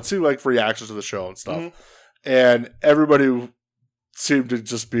it seemed reactions to the show and stuff, and everybody seemed to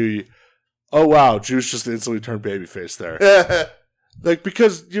just be, oh wow, Juice just instantly turned babyface there,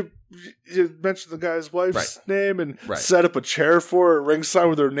 because you mentioned the guy's wife's name and set up a chair for her at ringside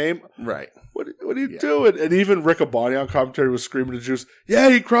with her name, right? What are you doing? And even Rick Abani on commentary was screaming to Juice, yeah,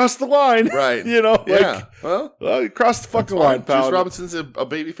 he crossed the line. Right. Well, he crossed the fucking line, pal. Juice Robinson's a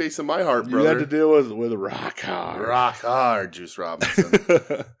babyface in my heart, brother. You had to deal with Rock Hard. Rock Hard, Juice Robinson.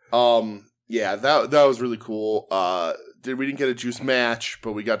 That was really cool. We didn't get a Juice match,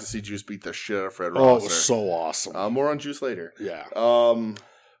 but we got to see Juice beat the shit out of Fred Rosser. Oh, it was so awesome. More on Juice later. Yeah.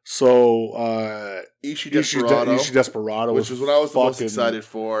 So Ishii Desperado, which was what I was the most excited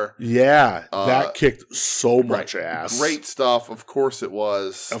for. Yeah, that kicked so much ass. Great stuff. Of course it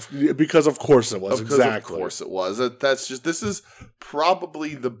was. Because of course it was. Exactly. Of course it was. This is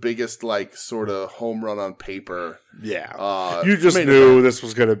probably the biggest sort of home run on paper. Yeah. You just knew this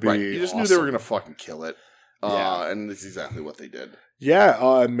was going to be You just knew they were going to fucking kill it. And that's exactly what they did.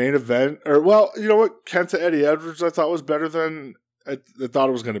 Yeah, main event. You know what? Kenta Eddie Edwards I thought was better than I thought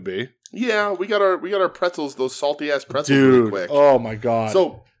it was going to be. Yeah, we got our pretzels, those salty ass pretzels, really quick. Oh my god!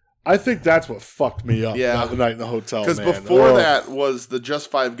 So I think that's what fucked me up. The night in the hotel. Because before that was the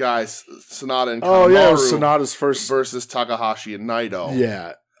Just Five Guys, Sonata and Kanemaru. Oh yeah, it was Sonata's first versus Takahashi and Naito.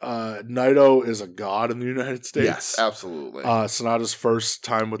 Yeah, Naito is a god in the United States. Yes, absolutely. Sonata's first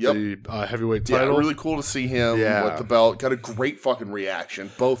time with the heavyweight title. Yeah, really cool to see him with the belt. Got a great fucking reaction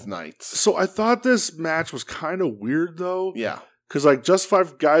both nights. So I thought this match was kind of weird though. Yeah. Because Just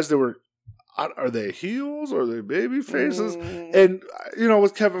Five Guys, are they heels or are they baby faces? And,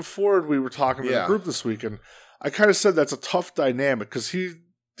 with Kevin Ford, we were talking in the group this week, and I kind of said that's a tough dynamic because he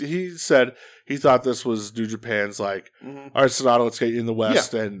said he thought this was New Japan's like, all right, Sonata, let's get you in the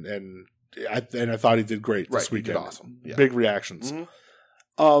West, and I thought he did great this weekend. He did awesome. Yeah. Big reactions.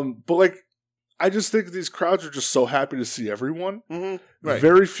 But like, I just think these crowds are just so happy to see everyone. Right.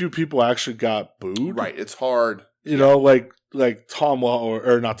 Very few people actually got booed. Right. It's hard. Like Tom Lawler,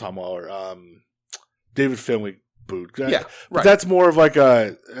 or not Tom Lawler, David Finlay booed. Yeah. But that's more of like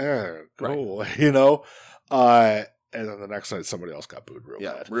a, go away, and then the next night somebody else got booed real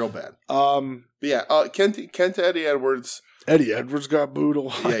bad. Real bad. Kenta Eddie Edwards. Eddie Edwards got booed a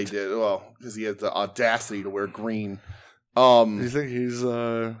lot. Yeah, he did. Well, because he had the audacity to wear green. Do you think he's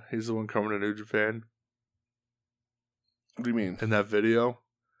the one coming to New Japan? What do you mean? In that video?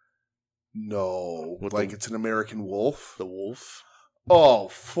 No. Like it's an American Wolf? The Wolf? Oh,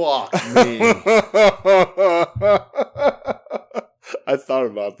 fuck me. I thought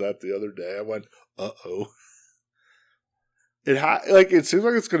about that the other day. I went, uh-oh. It seems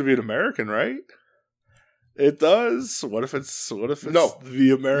like it's going to be an American, right? It does. What if it's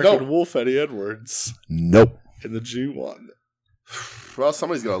the American Wolf, Eddie Edwards? Nope. In the G1. Well,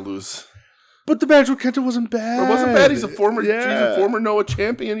 somebody's got to lose. But the match with Kenta wasn't bad. It wasn't bad. He's a former Noah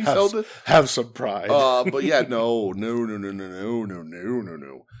champion. He's held it. Have some pride. But yeah, no. But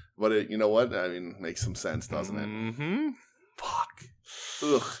you know what? I mean, makes some sense, doesn't it? Mm-hmm. Fuck.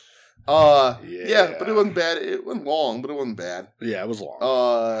 Ugh. Yeah, but it wasn't bad. It went long, but it wasn't bad. Yeah, it was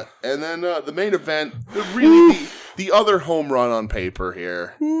long. And then the main event, the other home run on paper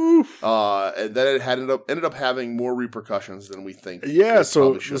here. And then it ended up having more repercussions than we think. Yeah,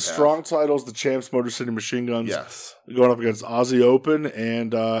 so the strong titles, the champs, Motor City Machine Guns, going up against Aussie Open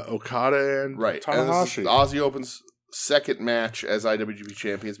and Okada and Tanahashi. And this is Aussie Open's second match as IWGP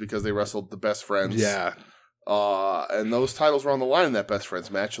champions because they wrestled the Best Friends. Yeah. And those titles were on the line in that Best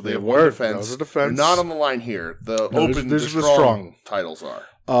Friends match, so they have one defense. That was a defense. They're not on the line here. The open, the strong titles are.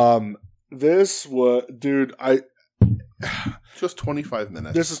 This was, dude, just 25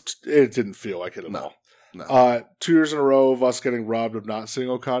 minutes. It didn't feel like it at all. No. 2 years in a row of us getting robbed of not seeing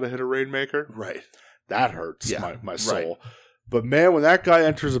Okada hit a Rainmaker. Right. That hurts my soul. Right. But man, when that guy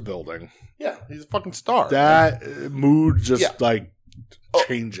enters a building. Yeah, he's a fucking star. That mood just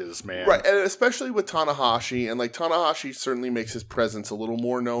changes, man. Right, and especially with Tanahashi, and like Tanahashi certainly makes his presence a little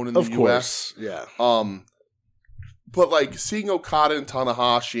more known in the US. Of course, yeah. But like seeing Okada and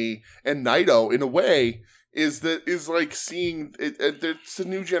Tanahashi and Naito in a way is like seeing it's a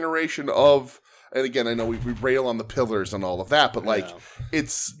new generation of. And again, I know we rail on the pillars and all of that, but like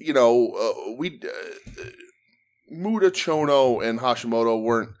it's Muda, Chono, and Hashimoto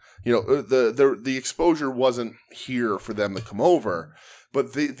weren't. The exposure wasn't here for them to come over.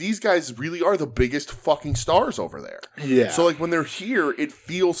 But these guys really are the biggest fucking stars over there. Yeah. So, like, when they're here, it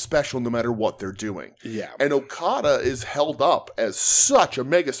feels special no matter what they're doing. Yeah. And Okada is held up as such a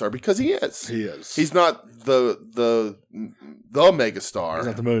megastar because he is. He is. He's not the megastar. He's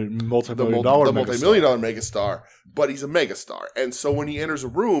not the multi-million dollar megastar, but he's a megastar. And so when he enters a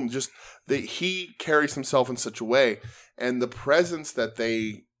room, he carries himself in such a way, and the presence that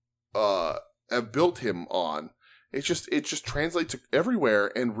they have built him on, it just translates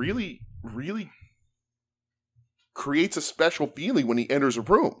everywhere and really, really creates a special feeling when he enters a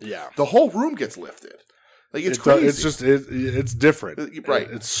room. Yeah. The whole room gets lifted. Like, it's crazy. It's just, it's different.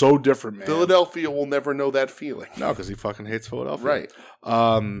 Right. It's so different, man. Philadelphia will never know that feeling. No, because he fucking hates Philadelphia. Right.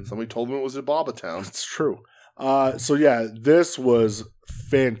 Somebody told him it was a Baba town. It's true. So yeah, this was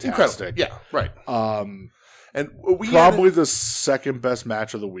fantastic. Incredible. Yeah, right. And probably the second best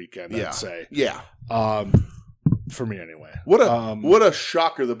match of the weekend, I'd say. Yeah. For me, anyway. What a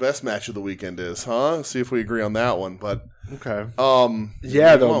shocker the best match of the weekend is, huh? See if we agree on that one. But okay.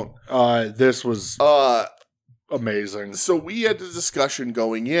 Yeah, this was amazing. So we had the discussion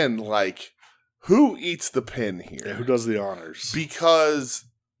going in, like, who eats the pin here? Yeah, who does the honors? Because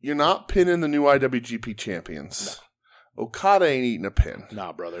you're not pinning the new IWGP champions. No. Okada ain't eating a pin.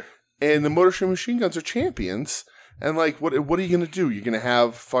 Nah, brother. And the Motor City Machine Guns are champions. And, like, what are you going to do? You're going to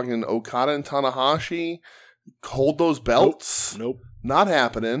have fucking Okada and Tanahashi hold those belts? Nope. Not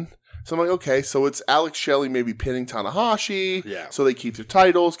happening. So I'm like, okay, so it's Alex Shelley maybe pinning Tanahashi. Yeah. So they keep their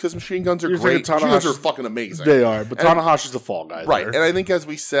titles because Machine Guns are great. Machine Guns are fucking amazing. They are, but Tanahashi's the fall guy. Right. There. And I think as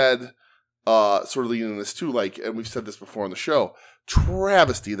we said, sort of leading into this too, like, and we've said this before on the show,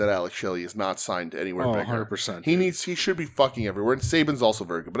 travesty that Alex Shelley is not signed anywhere bigger. 100%. He should be fucking everywhere. And Saban's also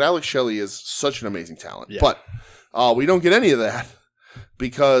very good. But Alex Shelley is such an amazing talent. Yeah. But we don't get any of that.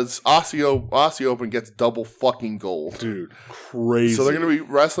 because Aussie Open gets double fucking gold. Dude, crazy. So they're going to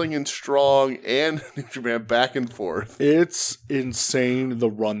be wrestling in Strong and New Japan back and forth. It's insane the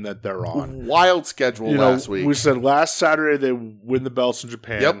run that they're on. Wild schedule last week. We said last Saturday they win the belts in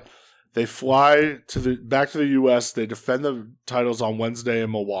Japan. Yep. They fly back to the U.S. They defend the titles on Wednesday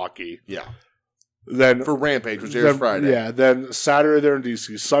in Milwaukee. Yeah. Then for Rampage, which airs Friday. Yeah. Then Saturday they're in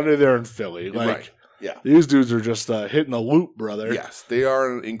D.C. Sunday they're in Philly. Right. Yeah. These dudes are just hitting the loop, brother. Yes. They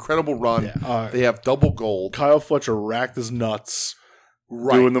are an incredible run. Yeah. They have double gold. Kyle Fletcher racked his nuts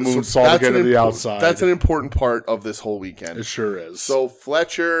doing the moonsault again to the outside. That's an important part of this whole weekend. It sure is. So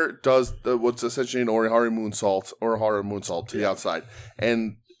Fletcher does what's essentially an Orihara moonsault to the outside.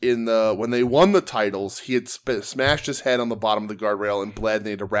 And when they won the titles, he had smashed his head on the bottom of the guardrail and bled, and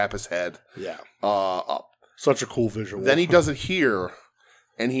they had to wrap his head up. Such a cool visual. Then he does it here,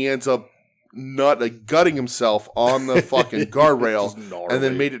 and he ends up gutting himself on the fucking guardrail, and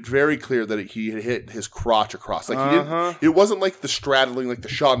then made it very clear that he had hit his crotch across. Like he didn't. It wasn't like the straddling, like the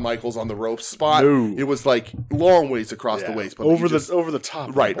Shawn Michaels on the ropes spot. No. It was like long ways across the waist, but over the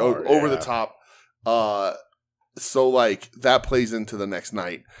top, right? Over the top. So like that plays into the next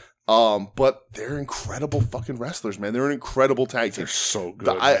night. But they're incredible fucking wrestlers, man. They're an incredible tag team. They're so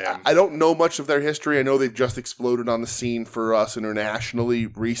good. I don't know much of their history. I know they've just exploded on the scene for us internationally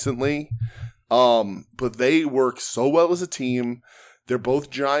recently. But they work so well as a team. They're both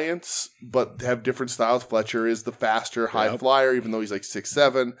giants, but have different styles. Fletcher is the faster high flyer, even though he's like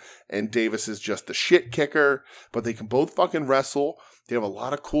 6'7", and Davis is just the shit kicker. But they can both fucking wrestle. They have a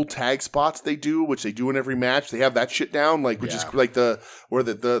lot of cool tag spots they do, which they do in every match. They have that shit down, which is like the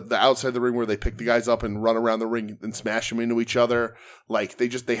outside the ring where they pick the guys up and run around the ring and smash them into each other. Like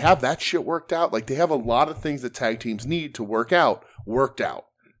they have that shit worked out. Like they have a lot of things that tag teams need to worked out.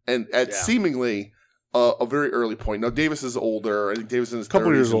 And at seemingly a very early point. Now Davis is older. I think Davis is in his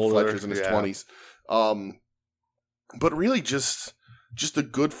 30s and Fletcher's in his 20s. But really just a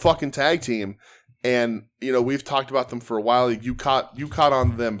good fucking tag team. And, we've talked about them for a while. You caught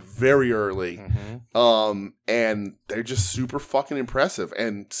on them very early. Mm-hmm. And they're just super fucking impressive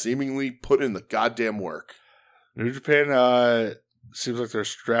and seemingly put in the goddamn work. New Japan seems like they're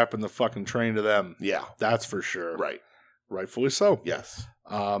strapping the fucking train to them. Yeah. That's for sure. Right. Rightfully so. Yes.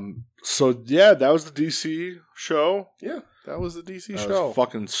 So, yeah, that was the DC show. Yeah, that was the DC that show. Was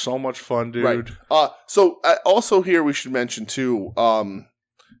fucking so much fun, dude. Right. So, also here we should mention, too,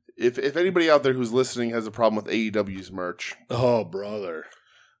 if anybody out there who's listening has a problem with AEW's merch. Oh, brother.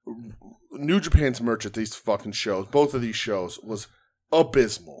 New Japan's merch at these fucking shows, both of these shows, was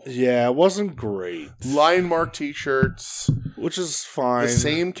abysmal. Yeah, it wasn't great. Lion Mark t-shirts. Which is fine. The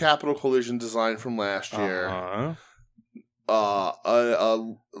same Capital Collision design from last year. Uh-huh.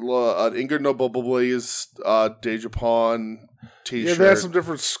 An Ingrid Noble Blaze Dejapon t-shirt. Yeah, they had some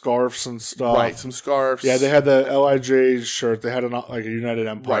different scarves and stuff. Right, some scarves. Yeah, they had the LIJ shirt. They had a United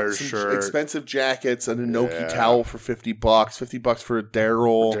Empire shirt. Expensive jackets, an Inoki towel for $50. $50 for a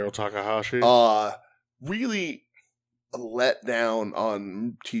Daryl Takahashi. Really a letdown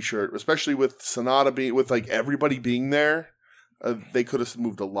on t-shirt, especially with Sonata with everybody being there. They could have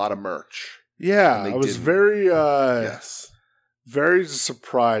moved a lot of merch. Yeah, I was very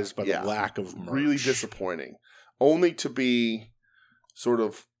surprised by the lack of merch. Really disappointing. Only to be sort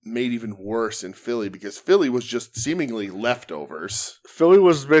of made even worse in Philly because Philly was just seemingly leftovers. Philly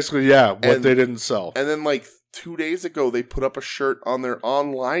was basically, what they didn't sell. And then 2 days ago, they put up a shirt on their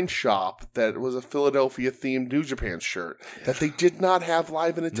online shop that was a Philadelphia-themed New Japan shirt that they did not have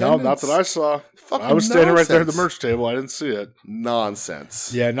live in attendance. No, not that I saw. Fucking I was standing right there at the merch table. I didn't see it.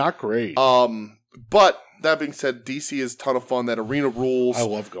 Nonsense. Yeah, not great. But that being said, DC is a ton of fun. That arena rules. I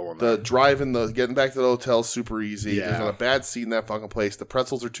love going there. The driving, getting back to the hotel is super easy. Yeah. There's not a bad seat in that fucking place. The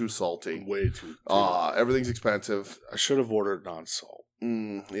pretzels are too salty. Way too. Everything's expensive. I should have ordered non-salt.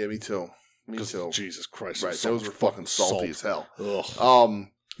 Yeah, me too. Me too. Jesus Christ. Right, those were fucking salty as hell. Ugh.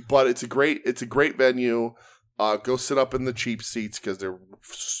 But it's a great venue. Go sit up in the cheap seats because they're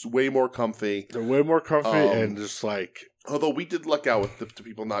way more comfy. They're way more comfy and just Although we did luck out with the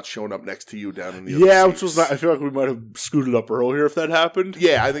people not showing up next to you down in the other seats. Which was I feel like we might have scooted up earlier if that happened.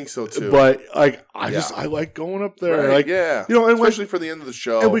 Yeah, I think so too. But I like going up there. Right, especially for the end of the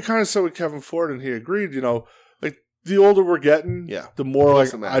show. And we kind of said with Kevin Ford, and he agreed. The older we're getting, the more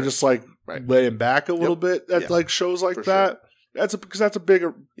I just laying back a little bit at shows like that. Sure. That's a big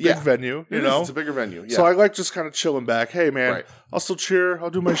venue, It's a bigger venue. Yeah. So I like just kind of chilling back. Hey man, I'll still cheer. I'll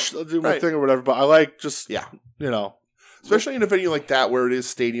do my thing or whatever. But I like just especially in a venue like that where it is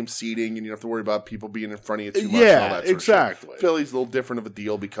stadium seating and you don't have to worry about people being in front of you too much. Yeah, and all that sort exactly. Of shit. Philly's a little different of a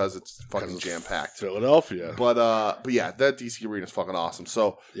deal because it's fucking jam packed. Philadelphia, but yeah, that DC arena is fucking awesome.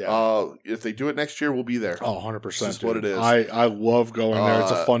 So if they do it next year, we'll be there. Oh, 100%. That's what it is. I love going there.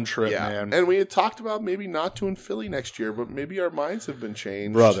 It's a fun trip, man. And we had talked about maybe not doing Philly next year, but maybe our minds have been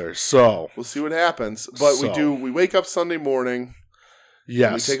changed, brother. So we'll see what happens. But we wake up Sunday morning.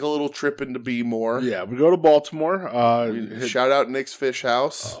 Yes. We take a little trip into Bmore. Yeah, we go to Baltimore. Shout out Nick's Fish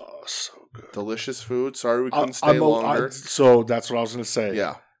House. Oh, so good. Delicious food. Sorry we couldn't stay longer. So that's what I was going to say.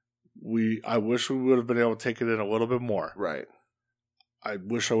 Yeah. I wish we would have been able to take it in a little bit more. Right. I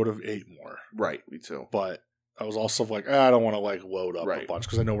wish I would have ate more. Right, me too. But I was also like, I don't want to like load up Right. a bunch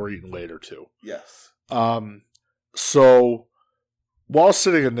because I know we're eating later too. Yes. So while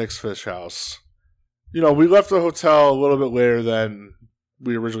sitting at Nick's Fish House, we left the hotel a little bit later than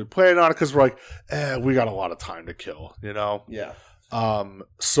we originally planned on it because we're like, we got a lot of time to kill, Yeah.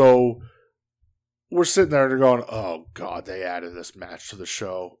 So we're sitting there and they're going, oh God, they added this match to the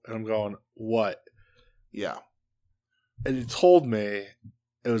show. And I'm going, what? Yeah. And he told me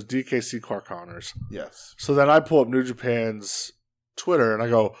it was DKC Clark Connors. Yes. So then I pull up New Japan's Twitter and I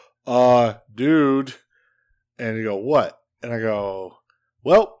go, dude. And he go, what? And I go,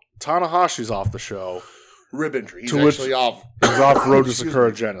 well, Tanahashi's off the show. Rib injury. He's actually off. He's off Road to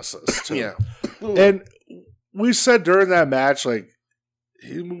Sakura Genesis, too. Yeah. And we said during that match, like,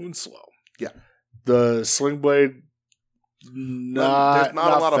 he's moving slow. Yeah. The sling blade, there's not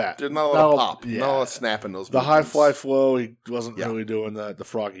a lot fat. There's not a lot of pop. Yeah. Not a lot of snap in those The movements. high fly flow, he wasn't really doing the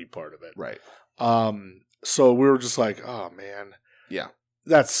froggy part of it. Right. So we were just like, oh, man. Yeah.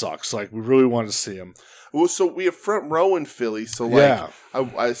 That sucks. Like, we really wanted to see him. Well, so we have front row in Philly. So, like,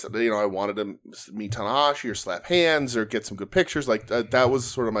 I said, I wanted to meet Tanahashi or slap hands or get some good pictures. Like, that was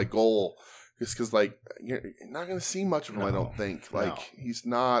sort of my goal. Just because, like, you're not going to see much of him, I don't think. Like, he's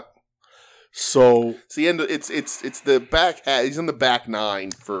not. So it's the end. It's the back. He's in the back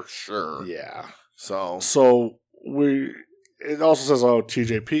nine for sure. Yeah. So it also says,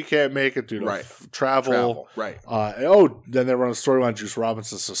 TJP can't make it due to travel. Right. Then they run a storyline. Juice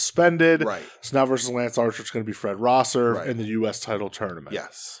Robinson suspended. Right. So now versus Lance Archer, it's going to be Fred Rosser in the U.S. title tournament.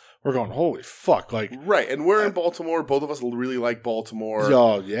 Yes. We're going, holy fuck. Like, right. And we're in Baltimore. Both of us really like Baltimore.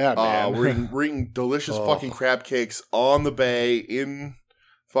 Oh, yeah, man. We're eating delicious fucking crab cakes on the bay in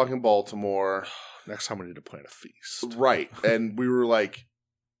fucking Baltimore. Next time we need to plan a feast. Right. And we were like,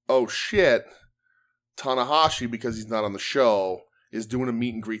 oh shit, Tanahashi, because he's not on the show, is doing a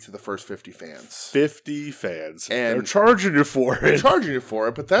meet and greet to the first 50 fans. 50 fans. And they're charging you for it. They're charging you for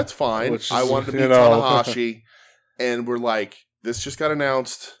it, but that's fine. I wanted to meet Tanahashi. And we're like, this just got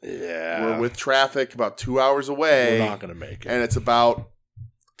announced. Yeah. We're with traffic about 2 hours away. We're not going to make it. And it's about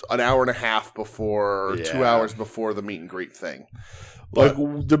an hour and a half before, 2 hours before the meet and greet thing. But,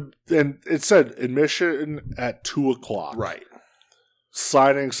 and it said admission at 2:00. Right.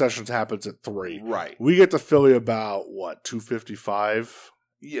 Signing sessions happens at 3:00. Right. We get to Philly about 2:55.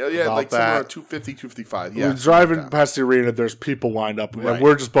 Yeah, like somewhere around 2:50, 2:55. Yeah. We're driving past the arena. There's people lined up, and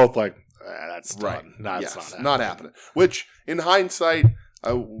we're just both like, "That's done. Right. That's not happening." Which, in hindsight,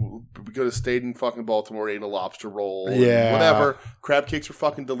 we could have stayed in fucking Baltimore, ate a lobster roll, whatever. Crab cakes were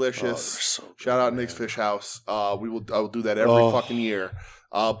fucking delicious. So good, Shout out Nick's Fish House. I will do that every fucking year.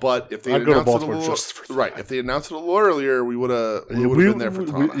 But if they announced it a little, if they announced it a little earlier, we would have been there for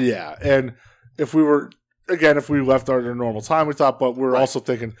Tana. Yeah, and if we left our normal time, we thought, but we're also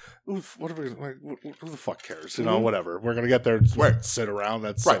thinking, what are we like? Who the fuck cares? Whatever. We're gonna get there and sit around.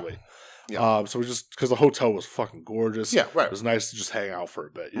 That's silly. Yeah. So we just, because the hotel was fucking gorgeous. Yeah, right. It was nice to just hang out for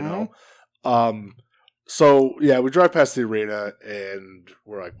a bit, you know? So, we drive past the arena and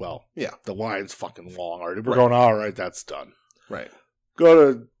we're like, well, the line's fucking long already. We're going, all right, that's done. Right.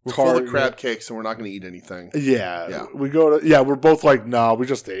 Go to We're full of crab cakes and we're not going to eat anything. Yeah. We go to, we're both like, no, we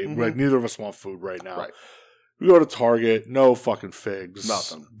just ate. Like, neither of us want food right now. Right. We go to Target, no fucking figs.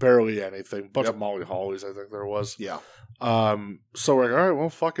 Nothing. Barely anything. Bunch of Molly Hollies, I think there was. Yeah. So we're like, all right, well,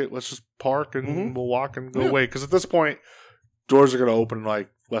 fuck it. Let's just park and we'll walk and go away. Because at this point, doors are going to open in like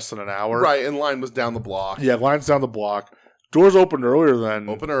less than an hour. Right, and line was down the block. Yeah, line's down the block. Doors opened earlier than...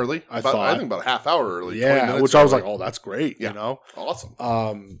 Open early. I think about a half hour early. Yeah, which I was like, oh, that's great, you know?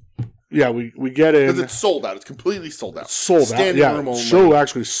 Awesome. We get in. Because it's sold out. It's completely sold out. Standing room only. Show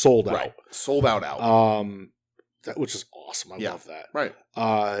actually sold out. Right. Sold out. Which is awesome. I love that. Right.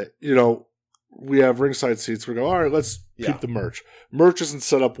 We have ringside seats. We go, all right, let's keep the merch. Merch isn't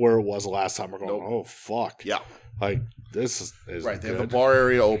set up where it was the last time. We're going, oh, fuck. Yeah. Like, this is right. They have the bar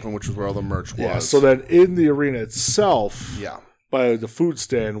area open, which is where all the merch was. Yeah, so then in the arena itself, yeah, by the food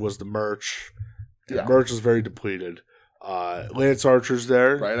stand was the merch. The merch is very depleted. Lance Archer's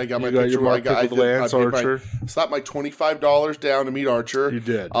there. Right, I got my picture. picture. I got Lance Archer. Slapped my $25 down to meet Archer. You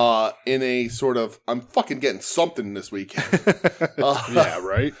did. In a sort of, I'm fucking getting something this weekend. Yeah,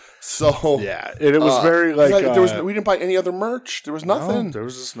 right? So. Yeah, and it was very like. We didn't buy any other merch. There was nothing. No, there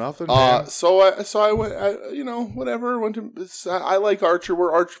was just nothing. So I went, whatever. Went to. I like Archer.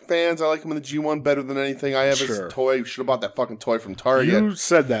 We're Archer fans. I like him in the G1 better than anything. I have his toy. You should have bought that fucking toy from Target. You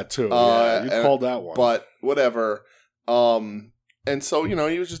said that too. Yeah, you called that one. But whatever. And so,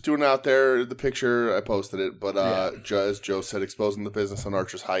 he was just doing it out there, the picture, I posted it, but, as Joe said, exposing the business on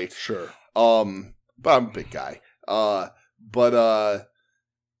Archer's height. Sure. But I'm a big guy.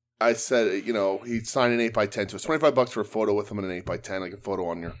 I said, he signed an 8x10 to us, $25 for a photo with him in an 8x10, like a photo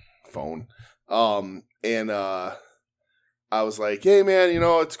on your phone. I was like, hey man,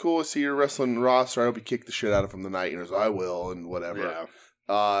 it's cool to see your wrestling roster. I hope you kick the shit out of him tonight. He goes, I will, and whatever.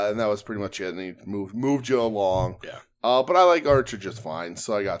 Yeah. And that was pretty much it. And he moved you along. Yeah. But I like Archer just fine,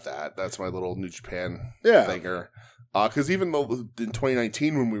 so I got that. That's my little New Japan thinger. Because even though in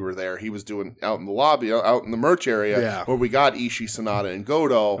 2019 when we were there, he was doing out in the lobby, out in the merch area, where we got Ishii, Sonata, and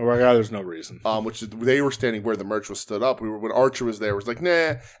Goto. Oh my God, there's no reason. Which they were standing where the merch was stood up. When Archer was there, it was like,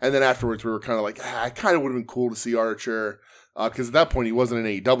 nah. And then afterwards, we were kind of like, it kind of would have been cool to see Archer. Because at that point, he wasn't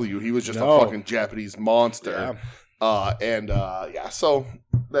in AEW. He was just a fucking Japanese monster. Yeah. So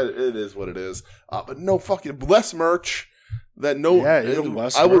that it is what it is. But no fucking less merch. Even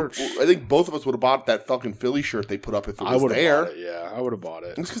less merch. I think both of us would have bought that fucking Philly shirt they put up if it was there. Bought it, yeah, I would have bought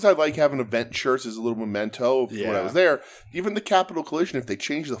it. It's because I like having event shirts as a little memento of when I was there. Even the Capital Collision, if they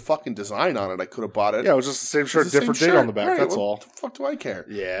changed the fucking design on it, I could have bought it. Yeah, it was just the same shirt, different date on the back. Right, that's all. What the fuck do I care?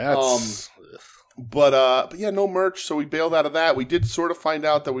 Yeah, that's... But yeah, no merch, so we bailed out of that. We did sort of find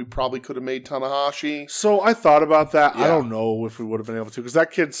out that we probably could have made Tanahashi. So I thought about that. Yeah. I don't know if we would have been able to, because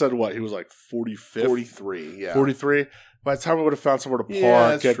that kid said what? He was like 45th? 43, yeah. 43? By the time we would have found somewhere to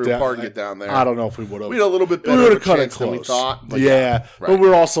park, get down there. I don't know if we would have. We had a little bit better of a chance than we thought. But but we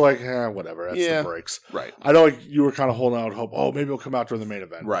were also like, whatever. That's the breaks. Right. I know you were kind of holding out hope. Oh, maybe he'll come out during the main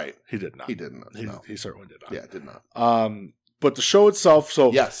event. Right. He did not. He didn't. He certainly did not. Yeah, did not. But the show itself,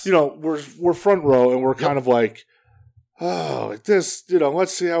 so yes. We're front row and we're kind of like, oh, like this,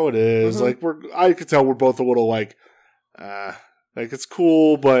 let's see how it is. Like I could tell we're both a little like it's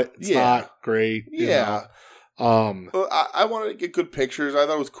cool, but it's not great. Yeah. I wanted to get good pictures. I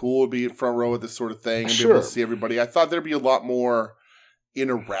thought it was cool to be in front row with this sort of thing and be able to see everybody. I thought there'd be a lot more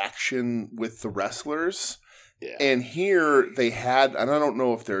interaction with the wrestlers. Yeah. And here they had, and I don't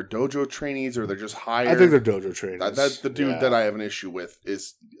know if they're dojo trainees or they're just hired. I think they're dojo trainees. That's the dude that I have an issue with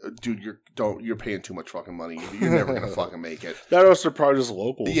is, dude, you're paying too much fucking money. You're never gonna fucking make it. That also probably just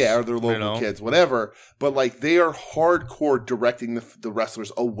locals. Yeah, or they're local kids, whatever. But like they are hardcore directing the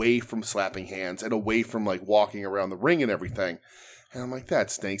wrestlers away from slapping hands and away from like walking around the ring and everything. And I'm like,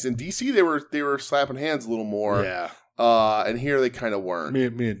 that stinks. In DC, they were slapping hands a little more. Yeah. And here they kind of weren't. Me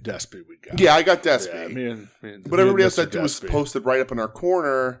and Despy, we got. Yeah, I got Despy. Yeah, but everybody else that was posted right up in our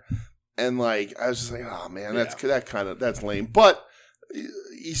corner, and like I was just like, oh man, that's lame. But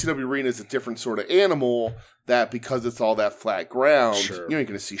ECW Arena is a different sort of animal. That because it's all that flat ground, you ain't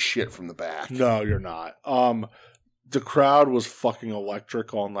gonna see shit from the back. No, you're not. The crowd was fucking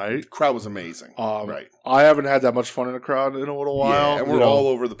electric all night. Crowd was amazing. Right. I haven't had that much fun in a crowd in a little while. Yeah, and we're all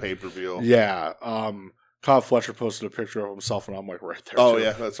over the pay-per-view. Yeah. Kyle Fletcher posted a picture of himself, and I'm like right there. Oh, too.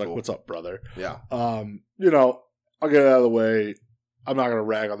 yeah, that's like, cool. what's up, brother? Yeah. I'll get it out of the way. I'm not going to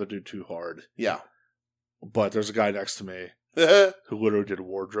rag on the dude too hard. Yeah. But there's a guy next to me who literally did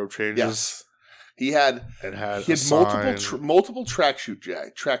wardrobe changes. Yes. He had multiple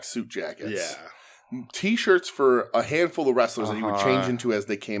tracksuit jackets. Yeah. T-shirts for a handful of wrestlers that he would change into as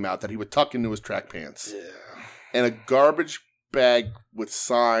they came out, that he would tuck into his track pants. Yeah. And a garbage bag with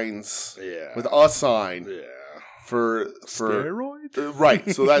signs. Yeah. With a sign. Yeah. For steroid?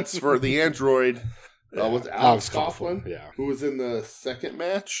 Right. So that's for the android with Alex Coughlin. Yeah. Who was in the second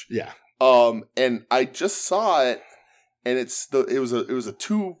match. Yeah. And I just saw it, and it was a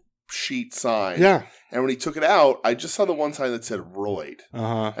 2-sheet sign. Yeah. And when he took it out, I just saw the one sign that said Roid.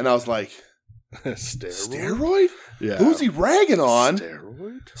 And I was like, Steroid? Yeah. Who's he ragging on?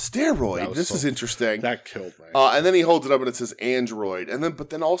 Steroid? This is interesting. That killed me. And then he holds it up and it says Android.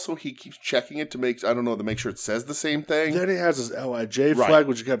 But then also he keeps checking it to make sure it says the same thing. Then he has his LIJ flag,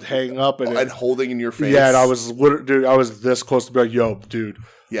 which he kept hanging up and holding in your face. Yeah, and I was this close to be like, yo, dude.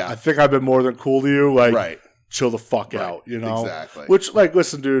 Yeah. I think I've been more than cool to you. Like, chill the fuck out, Exactly. Which, like,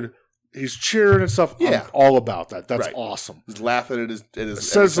 listen, dude, he's cheering and stuff. Yeah. I'm all about that. That's Right. awesome. He's laughing at his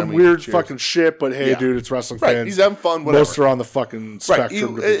Says some weird fucking shit, but hey, Yeah. dude, it's wrestling Right, fans. he's having fun. Whatever. Most are on the fucking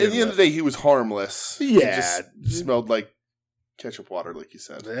spectrum. Right. At the end of the day, he was harmless. He Yeah. just smelled like ketchup water, like you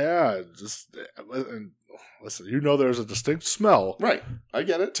said. Yeah, and listen, you know there's a distinct smell Right. I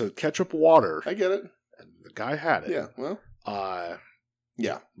get it. to ketchup water, I get it. and the guy had it. Yeah. Well.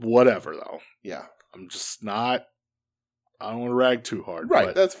 Yeah. Whatever, though. Yeah. I'm just not. I don't want to rag too hard. Right.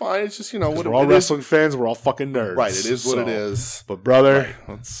 But That's fine. It's just, what we're all wrestling fans. We're all fucking nerds. Right. It is what it is. But brother,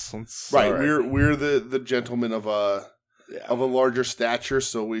 Right. let's Right. all right. We're the gentlemen of a larger stature,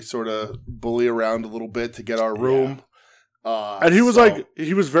 so we sort of bully around a little bit to get our room. And he was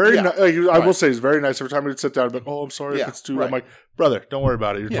he was very Yeah. I will say he's very nice. Every time he'd sit down, I'd be like, oh, I'm sorry if Yeah, it's too. right. I'm like, brother, don't worry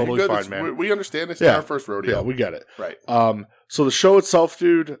about it. You're Yeah, totally good. fine, It's- man. We understand it's Yeah. not our first rodeo. Yeah, we get it. Right. So the show itself,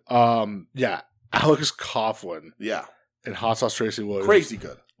 dude, Alex Coughlin Yeah. and Hot Sauce Tracy Williams Crazy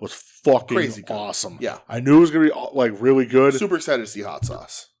good. was fucking Crazy good. awesome. Yeah. I knew it was going to be like really good. Super excited to see Hot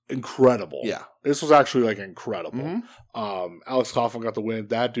Sauce. Incredible. Yeah. This was actually like incredible. Mhm. Alex Coughlin got the win.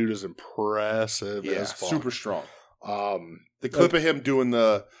 That dude is impressive Yeah. as fuck. Super strong. Um, The clip of him doing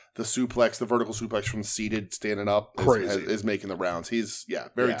the suplex, the vertical suplex from seated, standing up, Crazy. is making the rounds. He's,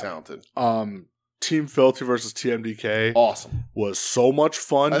 very Yeah. talented. Team Filthy versus TMDK Awesome. was so much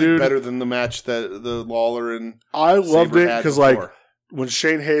fun, I think dude. better than the match that the Lawler and I loved Sabre it had because before. when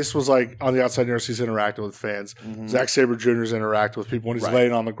Shane Hayes was like on the outside near, he's interacting with fans. Mhm. Zack Sabre Jr.'s interacting with people when he's Right.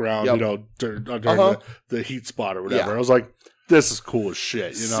 laying on the ground, Yep. during Uh-huh. the heat spot or whatever. Yeah. I was like, this is cool as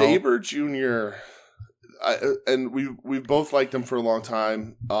shit, Sabre Jr. And we've both liked him for a long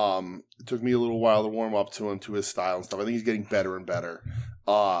time. It took me a little while to warm up to him, to his style and stuff. I think he's getting better and better.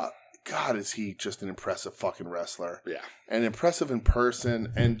 God, is he just an impressive fucking wrestler? Yeah. And impressive in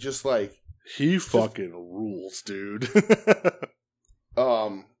person, and just like He fucking rules, dude.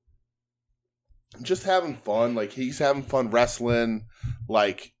 just having fun. Like, he's having fun wrestling.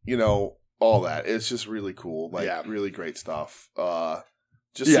 Like, all that. It's just really cool. Like, Yeah. really great stuff.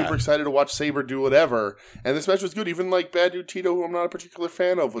 Just Yeah. super excited to watch Sabre do whatever. And this match was good. Even like Bad Dude Tito, who I'm not a particular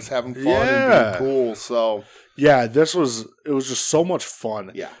fan of, was having fun and being cool. So Yeah, it was just so much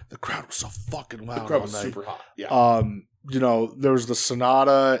fun. yeah, The crowd was so fucking loud. the crowd all was night. super hot. Yeah, There was the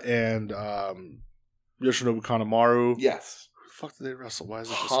Sonata and Yoshinobu Kanemaru. yes. Who the fuck did they wrestle? Why is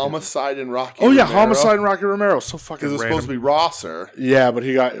it just Homicide and Rocky. Oh yeah, Romero, Homicide and Rocky Romero. So fucking because it was random. supposed to be Rosser. Yeah, but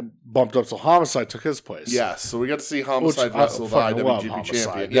he got bumped up, so Homicide took his place. Yes, so we got to see Homicide Which, wrestle the fucking love IWGP Homicide.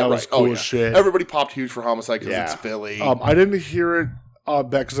 champion. That was cool as shit. Everybody popped huge for Homicide because Yeah. it's Philly. I didn't hear it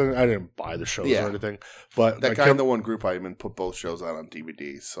back because I didn't buy the shows Yeah. or anything. But that like, kind of one group I even put both shows out on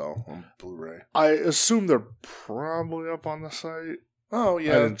DVD, so on Blu-ray. I assume they're probably up on the site. Oh I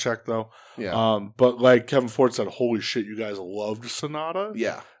yeah, didn't check though. yeah, But like Kevin Ford said, holy shit, you guys loved Sonata.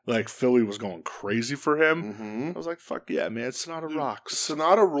 yeah. Like Philly was going crazy for him. Mm-hmm. I was like, fuck yeah, man, Sonata rocks.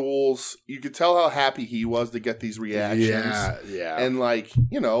 Sonata rules. You could tell how happy he was to get these reactions. Yeah. And like,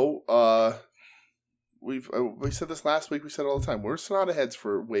 we said this last week. We said it all the time. We're Sonata heads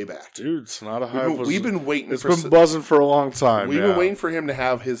for way back. Dude, Sonata Hive We've been waiting. It's for been buzzing for a long time. We've been waiting for him to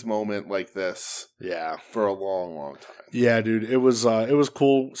have his moment like this. Yeah. For a long, long time. Yeah, dude. It was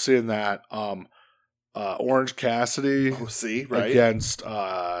cool seeing that. Orange Cassidy see, right? against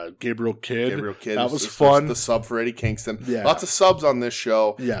Gabriel Kidd. Gabriel Kidd. That was this fun. The sub for Eddie Kingston. Yeah. Lots of subs on this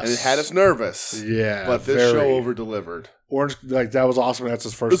show. Yes. And it had us nervous. Yeah. But this very. show over-delivered. Orange, like that was awesome. That's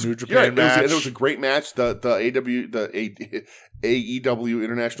his first New Japan yeah, match. It was a great match. The AEW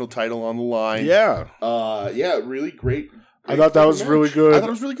International title on the line. Yeah. Really great. I thought that was match. really good. I thought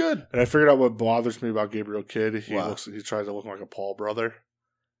it was really good. And I figured out what bothers me about Gabriel Kidd. He Wow. tries to look like a Paul brother.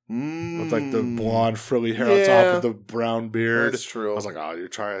 Mm. With like the blonde frilly hair on top of the brown beard. That's true. I was like, oh, you're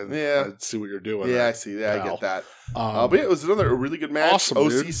trying Yeah. to see what you're doing. Yeah, there, I see. Yeah, I pal. get that. Um, But yeah, it was a really good match. Awesome, OC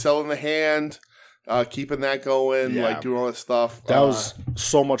dude. selling the hand, keeping that going, Yeah. like doing all that stuff. that was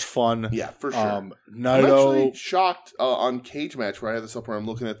so much fun. yeah, for sure. I'm Naito. actually shocked on Cage Match where I had this up where I'm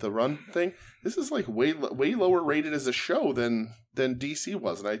looking at the run thing. This is like way lower rated as a show than DC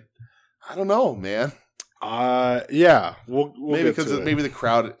was, and I don't know, man. Yeah, we'll Maybe get because to it. maybe the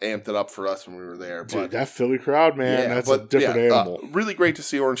crowd amped it up for us when we were there. Dude, But that Philly crowd, man, that's a different animal. Really great to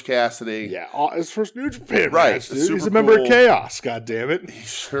see Orange Cassidy. Yeah, his first New Japan Right, match, dude. it's He's a super member cool. of Chaos. God damn it, He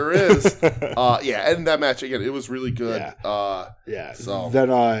sure is. And that match again, it was really good. Yeah. yeah. So- Then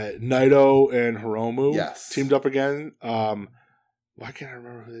Naito and Hiromu Yes. teamed up again. Why can't I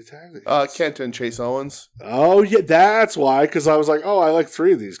remember who they tagged? Kenta and Chase Owens. Oh yeah, that's why. Because I was like, oh, I like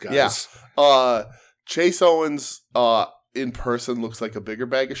three of these guys. Yeah. Chase Owens in person looks like a bigger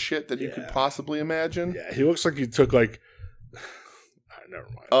bag of shit than you could Yeah. possibly imagine. Yeah, he looks like he took like never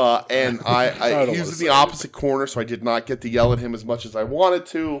mind. And he was in the opposite corner, so I did not get to yell at him as much as I wanted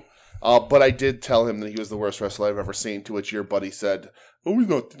to. But I did tell him that he was the worst wrestler I've ever seen, to which your buddy said, "Oh, he's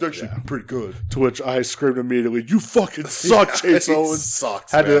not. He's actually pretty good." To which I screamed immediately, "You fucking suck, Chase Owens!"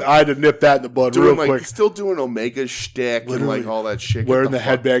 Sucks. I had to nip that in the bud real quick. He's still doing Omega shtick and like all that shit. Wearing the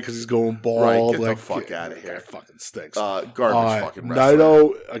headband because he's going bald. Right, get like, the fuck out of here. That fucking stinks. Garbage fucking wrestler.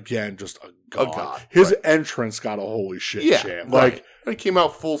 Naito, again, just a god. God, His entrance got a holy shit jam. Like, he came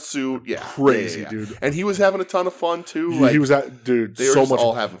out full suit. Yeah. Crazy, dude. And he was having a ton of fun, too. He was dude, they were so just much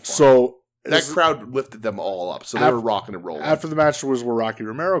all having fun. So that crowd lifted them all up, so they were rocking and rolling. After the match was where Rocky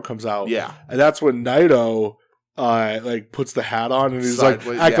Romero comes out. Yeah. And that's when Naito like puts the hat on and he's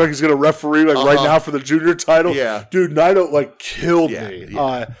Sideways, like like he's gonna referee right now for the junior title. Yeah. Dude, Naito like killed me.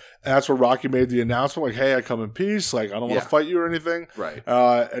 Yeah. And that's where Rocky made the announcement, like, "Hey, I come in peace. Like, I don't want to fight you or anything." Right.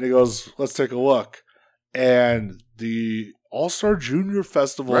 And he goes, "Let's take a look." And the All-Star Junior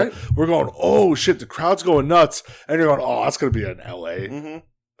Festival, we're going, "Oh shit!" The crowd's going nuts, and you're going, "Oh, that's gonna be in LA." Mm-hmm.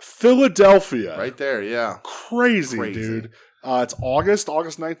 Philadelphia. Right there, yeah. Crazy, dude. It's August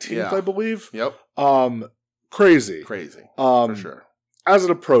 19th, I believe. Yep. Crazy. For sure. As it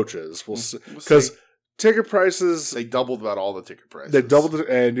approaches, we'll see. Because ticket prices... They doubled about all the ticket prices. They doubled it,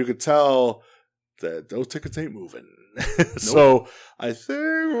 and you could tell that those tickets ain't moving. So, I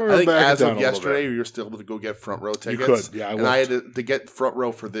think as of yesterday, you were still able to go get front row tickets. You could, yeah. I had to get front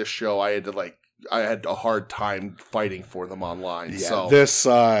row for this show. I had a hard time fighting for them online. Yeah,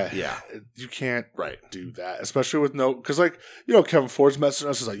 so you can't do that, especially with because Kevin Ford's messaging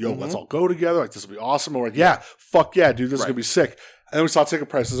us is like, "Yo, let's all go together. Like, this will be awesome." And we're like, fuck yeah, dude, this is gonna be sick. And then we saw ticket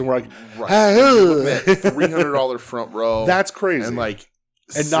prices, and we're like, $300 front row. That's crazy.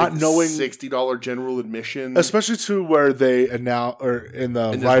 And not knowing $60 general admission, especially to where they announce or in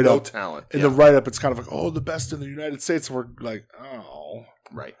the write up, the write up, it's kind of like, "Oh, the best in the United States." And we're like, "Oh,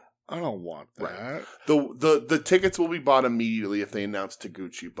 right." I don't want that. Right. The tickets will be bought immediately if they announce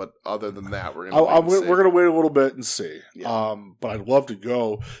Taguchi, but other than that, we're gonna wait a little bit and see. Yeah. But I'd love to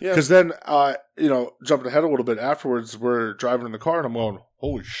go because then jumping ahead a little bit afterwards, we're driving in the car and I'm going,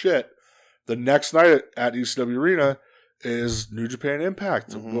 holy shit! The next night at ECW Arena is New Japan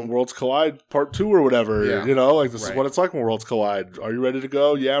Impact when Worlds Collide Part 2 or whatever. Yeah. This is what it's like when Worlds collide. Are you ready to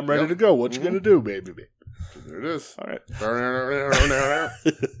go? Yeah, I'm ready to go. What you gonna do, baby? There it is. All right.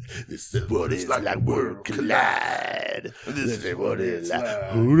 This is what it's like World Collide. This is what it's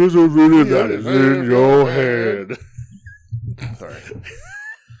like. Who does it really that is in your head? Sorry.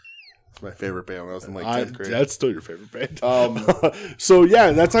 It's my favorite band when I was in 10th grade. That's still your favorite band. So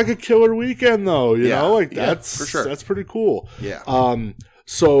yeah, that's like a killer weekend though. You know, that's for sure. That's pretty cool. Yeah.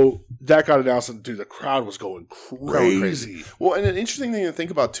 So that got announced, and dude, the crowd was going crazy. Well, and an interesting thing to think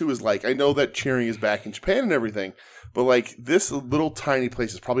about too is I know that cheering is back in Japan and everything, but this little tiny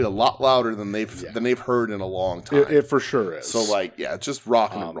place is probably a lot louder than they've heard in a long time. It for sure is. So it's just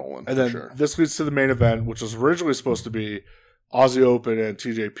rocking and rolling. And then this leads to the main event, which was originally supposed to be Aussie Open and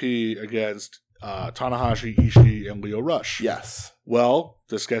TJP against Tanahashi, Ishii, and Lio Rush. Yes. Well,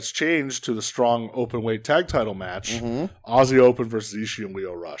 this gets changed to the strong open weight tag title match. Aussie Open versus Ishii and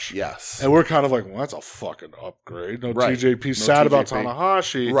Lio Rush. Yes. And we're kind of like, well, that's a fucking upgrade. No TJP sad about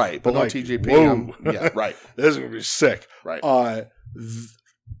Tanahashi. Right. But no TJP. Right. This is going to be sick. Right. I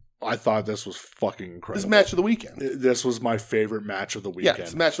thought this was fucking incredible. This match of the weekend. This was my favorite match of the weekend. Yeah,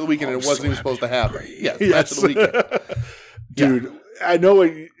 it's match of the weekend, and it wasn't even supposed to happen. Yeah, match of the weekend. Dude, I know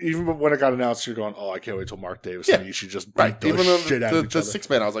even when it got announced, you're going, oh, I can't wait till Mark Davis and Ishii just beat those shit out of each other. The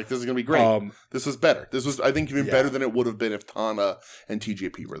 6-man, I was like, this is going to be great. This was better. This was, I think, even better than it would have been if Tana and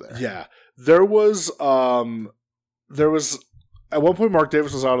TJP were there. Yeah. There was, at one point, Mark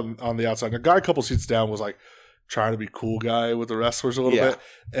Davis was out on the outside. And a guy a couple seats down was trying to be cool guy with the wrestlers a little bit.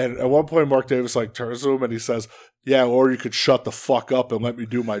 And at one point, Mark Davis turns to him and he says, yeah, or you could shut the fuck up and let me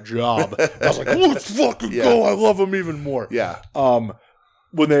do my job. I was like, let's fucking go. I love him even more. Yeah.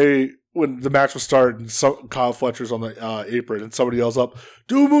 When the match was started, Kyle Fletcher's on the apron and somebody yells up,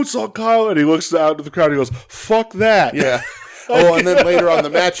 do a moonsault, Kyle. And he looks out to the crowd and he goes, fuck that. Yeah. And then later on the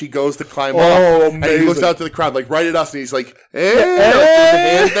match, he goes to climb up. Amazing. And he looks out to the crowd, right at us, and he's like, hey! The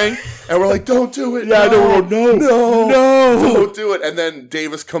hand thing. And we're like, don't do it. Yeah, no, don't do it. And then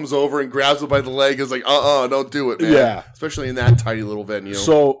Davis comes over and grabs him by the leg and is like, don't do it, man. Yeah. Especially in that tiny little venue.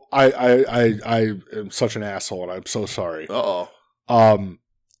 So I am such an asshole, and I'm so sorry.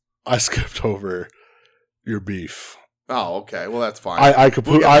 I skipped over your beef. Oh, okay. Well, that's fine. I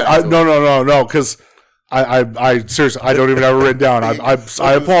completely. No, because I seriously, I don't even have it written down. I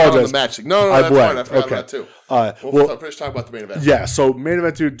apologize. The match. No, that's fine. I forgot about that too. We'll finish talking about the main event. Yeah, so main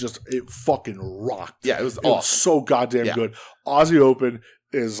event, dude, it fucking rocked. Yeah, it was awesome. So goddamn good. Aussie Open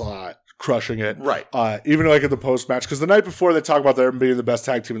is crushing it. Right. Even like at the post match, because the night before they talk about them being the best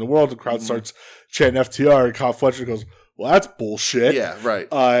tag team in the world, the crowd starts chanting FTR, and Kyle Fletcher goes, well, that's bullshit. Yeah, right.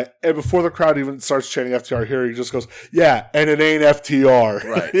 And before the crowd even starts chanting FTR here, he just goes, yeah, and it ain't FTR.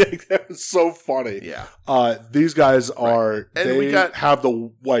 Right. That was so funny. Yeah. These guys are, and have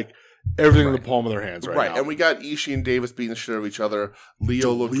the, everything in the palm of their hands right now. And we got Ishii and Davis beating the shit out of each other.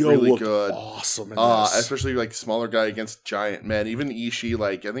 Leo looked really good. Awesome in this. Especially smaller guy against giant men. Even Ishii,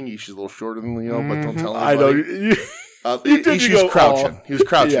 I think Ishii's a little shorter than Leo, but don't tell anybody. I know. Ishii was crouching. He was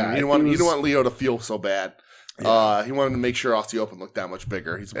crouching. Yeah, you don't want Leo to feel so bad. Yeah. He wanted to make sure Aussie Open looked that much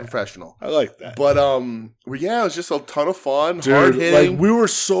bigger. He's a professional. I like that. But it was just a ton of fun. Dude, hard hitting. We were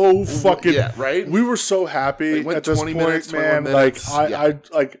so fucking right. We were so happy at this 20 point, minutes, man. It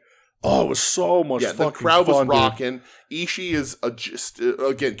was so much fucking fun. The crowd was dude. rocking. Ishii is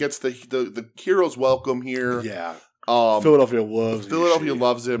gets the hero's welcome here. Yeah. Philadelphia loves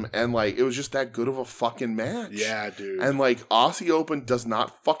him, and it was just that good of a fucking match. Yeah, dude. And Aussie Open does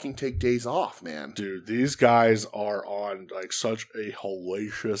not fucking take days off, man. Dude, these guys are on such a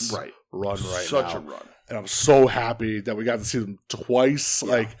hellacious run now. Such a run. And I'm so happy that we got to see them twice.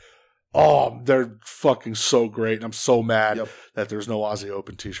 Yeah. They're fucking so great, and I'm so mad that there's no Aussie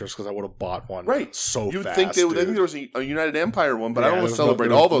Open t-shirts because I would have bought one so fast. You would think I think there was a United Empire one, but I don't want to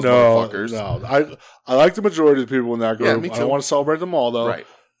celebrate all those motherfuckers. No, I like the majority of the people in that group. Yeah, me too. I don't want to celebrate them all, though. Right.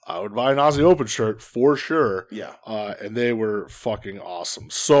 I would buy an Aussie Open shirt for sure. Yeah. And they were fucking awesome.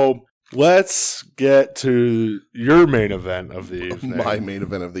 So let's get to your main event of the evening. My main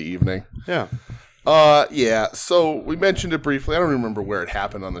event of the evening. Yeah. So we mentioned it briefly. I don't remember where it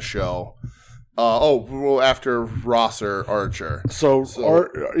happened on the show. After Rosser Archer.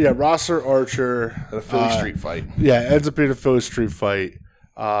 Rosser Archer at a Philly street fight. Yeah, it ends up being a Philly street fight.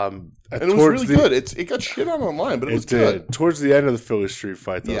 And it was really good. It got shit on online, but it was good. Towards the end of the Philly street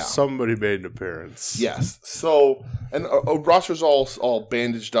fight, though, somebody made an appearance. Yes. So, and Rosser's all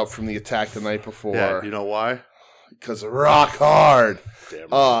bandaged up from the attack the night before. Yeah, you know why? Because of Rock Hard. Damn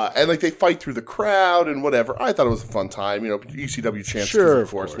right. And they fight through the crowd and whatever. I thought it was a fun time. ECW champs, sure, of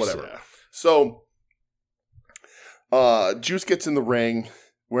course, whatever. Yeah. So, Juice gets in the ring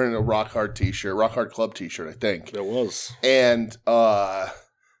wearing a Rock Hard t-shirt, Rock Hard Club t-shirt, I think. It was. And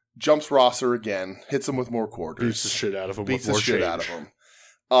jumps Rosser again, hits him with more quarters. Beats the shit out of him.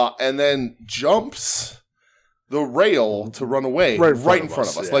 And then jumps the rail to run away right in front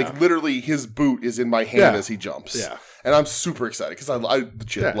of us. Yeah. Literally, his boot is in my hand as he jumps. Yeah. And I'm super excited because I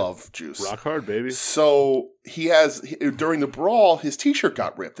legit love Juice. Rock Hard, baby. So during the brawl, his t-shirt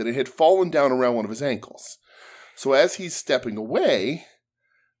got ripped and it had fallen down around one of his ankles. So as he's stepping away,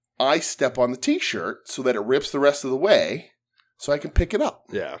 I step on the t-shirt so that it rips the rest of the way so I can pick it up.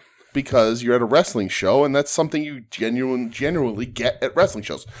 Yeah. Because you're at a wrestling show, and that's something you genuinely get at wrestling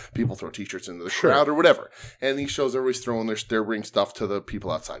shows. People throw t-shirts into the crowd or whatever. And these shows, everybody's throwing their ring stuff to the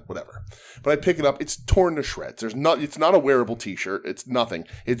people outside, whatever. But I pick it up. It's torn to shreds. It's not a wearable t-shirt. It's nothing.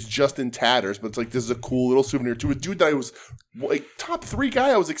 It's just in tatters. But it's this is a cool little souvenir to a dude that I was top 3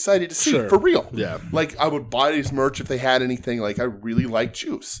 guy I was excited to see for real. Yeah. I would buy his merch if they had anything. I really like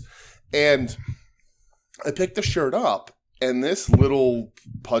Juice. And I picked the shirt up. And this little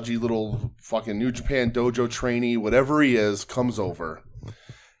pudgy little fucking New Japan dojo trainee, whatever he is, comes over.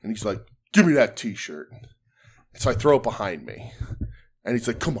 And he's like, give me that t-shirt. So I throw it behind me. And he's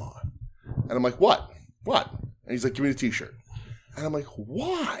like, come on. And I'm like, what? And he's like, give me the t-shirt. And I'm like,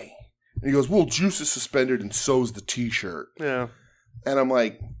 why? And he goes, well, Juice is suspended and so's the t-shirt. Yeah. And I'm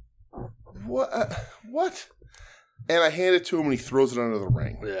like, what? And I hand it to him and he throws it under the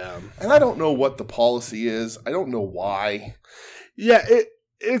ring. Yeah. And I don't know what the policy is. I don't know why. Yeah,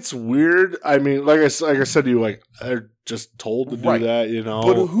 it's weird. I mean, like I said to you, they're just told to do that,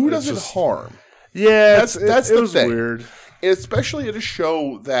 But who does it harm? Yeah, that's the thing. Weird. And especially at a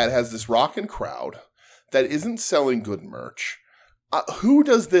show that has this rockin' crowd that isn't selling good merch. Who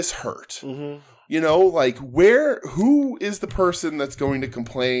does this hurt? Mm-hmm. Who is the person that's going to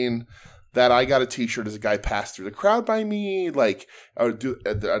complain that I got a t-shirt as a guy passed through the crowd by me? Is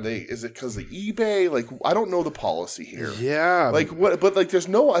it because of eBay? I don't know the policy here. Yeah. But there's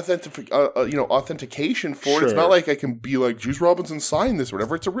no authentication for it. It's not like I can be like, Juice Robinson signed this or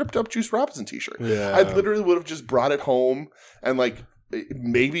whatever. It's a ripped up Juice Robinson t-shirt. Yeah. I literally would have just brought it home and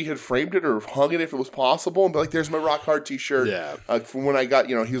maybe had framed it or hung it if it was possible and be like, there's my Rock Hard t-shirt. Yeah. From when I got,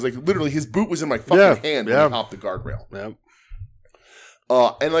 he was literally his boot was in my fucking hand when he hopped the guardrail. Yeah.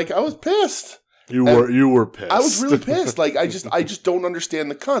 And I was pissed. You were pissed. I was really pissed. Like, I just don't understand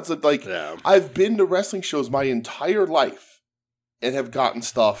the concept. Like, I've been to wrestling shows my entire life and have gotten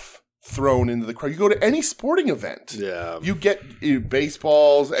stuff thrown into the crowd. You go to any sporting event. Yeah. You get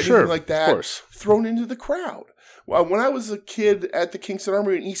baseballs, anything like that, of course, thrown into the crowd. When I was a kid at the Kingston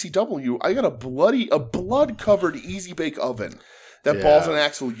Armory in ECW, I got a blood-covered Easy Bake Oven that Balls and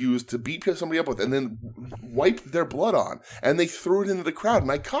Axel used to beat somebody up with and then wiped their blood on. And they threw it into the crowd,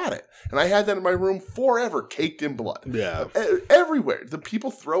 and I caught it. And I had that in my room forever, caked in blood. Yeah. Everywhere. The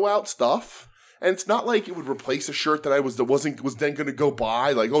people throw out stuff, and it's not like it would replace a shirt that was then going to go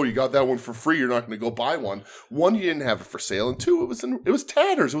buy. Like, oh, you got that one for free, you're not going to go buy one. One, you didn't have it for sale, and two, it was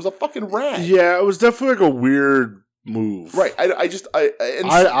tatters. It was a fucking rag. Yeah, it was definitely like a weird move. Right. I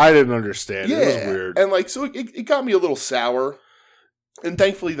didn't understand. Yeah. It was weird. And like, so it got me a little sour. And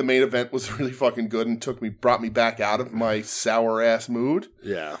thankfully, the main event was really fucking good and brought me back out of my sour ass mood.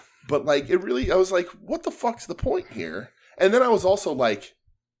 Yeah. But like, I was like, what the fuck's the point here? And then I was also like,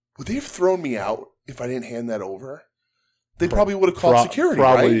 would they have thrown me out if I didn't hand that over? They probably would have called security,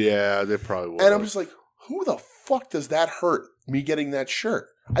 right? Yeah, they probably would. And I'm just like, who the fuck does that hurt, me getting that shirt?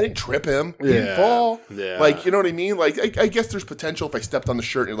 I didn't trip him. He didn't fall. Yeah. Like, you know what I mean? Like, I guess there's potential if I stepped on the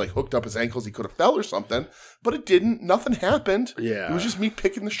shirt and like hooked up his ankles, he could have fell or something. But it didn't. Nothing happened. Yeah. It was just me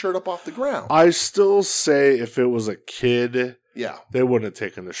picking the shirt up off the ground. I still say if it was a kid, they wouldn't have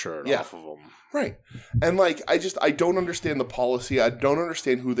taken the shirt off of him. Right. And like, I don't understand the policy. I don't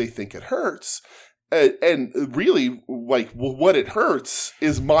understand who they think it hurts. And really, like, what it hurts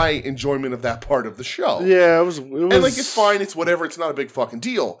is my enjoyment of that part of the show. Yeah, it was. And, like, it's fine. It's whatever. It's not a big fucking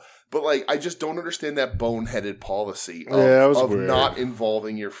deal. But, like, I just don't understand that boneheaded policy of not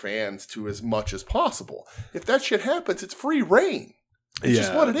involving your fans to as much as possible. If that shit happens, it's free reign. It's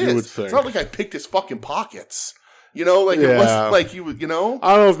just what it is. It's not like I picked his fucking pockets. You know, like, it wasn't like you know?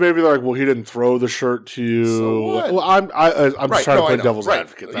 I don't know if maybe they're like, well, he didn't throw the shirt to you. So what? Well, I'm just trying to play devil's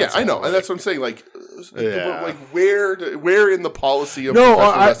advocate. That's I know. Like, and that's what I'm saying. Like, like where in the policy of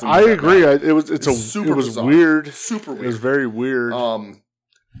I agree. It was weird. Super weird. It was very weird. And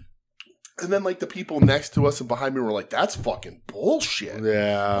then, like, the people next to us and behind me were like, that's fucking bullshit.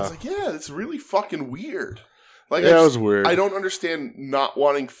 Yeah. I was like, yeah, it's really fucking weird. Like, it was weird. I don't understand not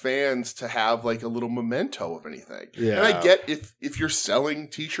wanting fans to have, like, a little memento of anything. Yeah. And I get if you're selling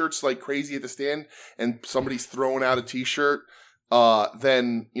T-shirts like crazy at the stand and somebody's throwing out a T-shirt,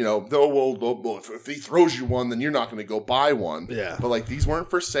 then, you know, if he throws you one, then you're not going to go buy one. Yeah. But, like, these weren't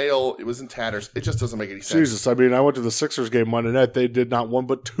for sale. It was in tatters. It just doesn't make any sense. Jesus. I mean, I went to the Sixers game Monday night. They did not one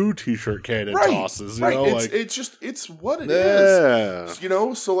but two T-shirt cannon tosses. You know? It's what it is. You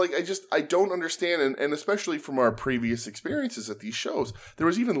know? So, like, I don't understand. And especially from our previous experiences at these shows, there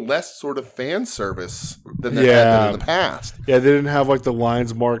was even less sort of fan service than there had been in the past. Yeah, they didn't have, like, the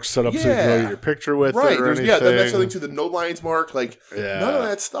lines marks set up so you can go get your picture with it or anything. Yeah, that's something to the no lines mark. Like, none of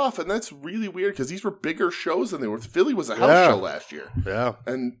that stuff. And that's really weird because these were bigger shows than they were. Philly was a house show last year. Yeah.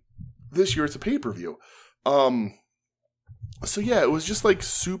 And this year it's a pay-per-view. So yeah, it was just like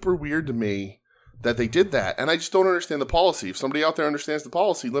super weird to me that they did that. And I just don't understand the policy. If somebody out there understands the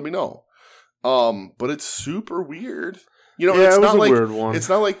policy, let me know. But it's super weird. You know, it's not like, weird one. It's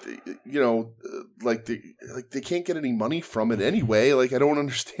not like, you know, like they can't get any money from it anyway. Like, I don't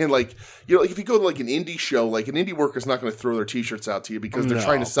understand. Like, you know, like if you go to like an indie show, like an indie worker's not going to throw their T-shirts out to you because they're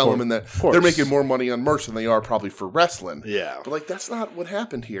trying to sell them, and that they're making more money on merch than they are probably for wrestling. Yeah, but like that's not what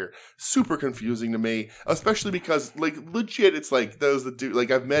happened here. Super confusing to me, especially because like legit, it's like that was the dude. Like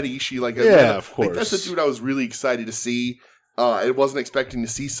I've met Ishii. Like of course, like, that's the dude I was really excited to see. I wasn't expecting to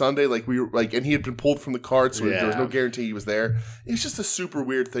see Sunday, like we were like, and he had been pulled from the card, so there was no guarantee he was there. It's just a super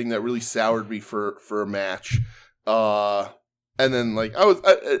weird thing that really soured me for a match. And then like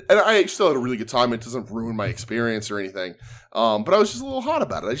I still had a really good time. It doesn't ruin my experience or anything. But I was just a little hot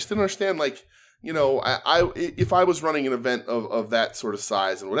about it. I just didn't understand, like, you know, if I was running an event of that sort of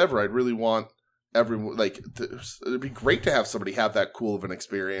size and whatever, I'd really want everyone, like, it'd be great to have somebody have that cool of an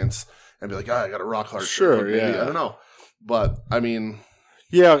experience and be like, I got a rock hard. Sure, maybe, I don't know. But, I mean...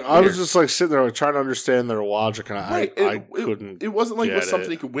 Yeah, I was just, like, sitting there trying to understand their logic, and I couldn't It wasn't like it was something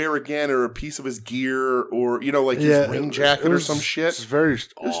he could wear again, or a piece of his gear, or, you know, like his ring jacket or some shit. It's very odd.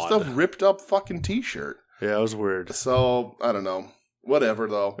 It was just a ripped-up fucking T-shirt. Yeah, it was weird. So, I don't know. Whatever,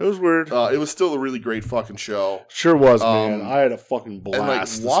 though. It was weird. It was still a really great fucking show. Sure was, man. I had a fucking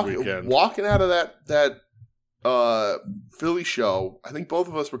blast and, like, this weekend. Walking out of that Philly show, I think both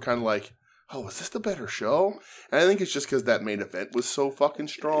of us were kind of like, oh, is this the better show? And I think it's just because that main event was so fucking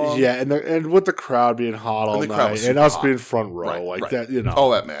strong. Yeah, and with the crowd being hot all night and us being front row, that, you know.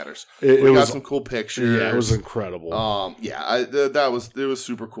 All that matters. We got some cool pictures. Yeah, it was incredible. It was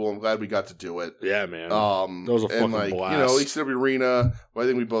super cool. I'm glad we got to do it. Yeah, man. That was a fucking blast. You know, ECW Arena, I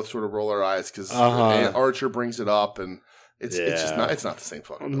think we both sort of roll our eyes because Archer brings it up, and it's just not the same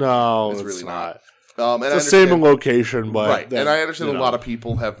fucking building. No, it's really not. It's the same in location, but... Right, and I understand a lot of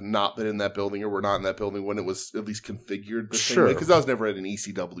people have not been in that building or were not in that building when it was at least configured the same way, because I was never at an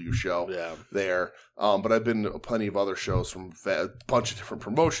ECW show there. But I've been to plenty of other shows from a bunch of different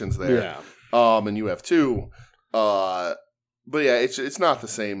promotions there. Yeah. And you have too. But yeah, it's not the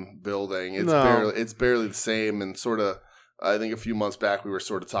same building. It's barely the same, and sort of, I think a few months back we were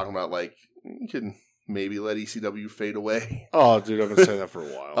sort of talking about, like, you can maybe let ECW fade away. Oh, dude, I've been saying that for a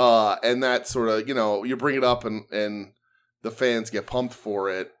while. And that sort of, you know, you bring it up and the fans get pumped for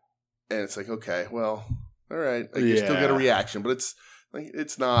it, and it's like, okay, well, all right, you still get a reaction, but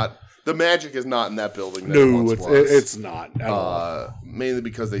it's not, the magic is not in that building. No, it's not at all. Mainly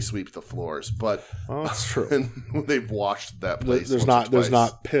because they sweep the floors, but that's true. And they've washed that place. There's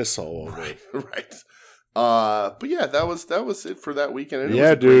not piss all over it. Right. But yeah, that was it for that weekend.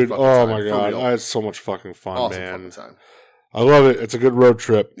 Yeah, dude. Oh my god, I had so much fucking fun, man. Fucking time. I love it. It's a good road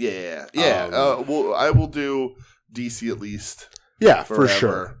trip. Yeah. I will do DC at least. Yeah, forever. For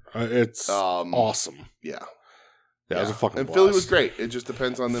sure. It's awesome. Yeah. Yeah, it was a fucking and blast. Philly was great. It just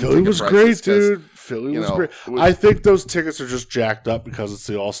depends on them. Philly was great, dude. Philly was great. I think those tickets are just jacked up because it's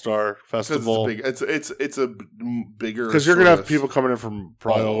the All-Star Festival. It's a bigger, because you're gonna have people coming in from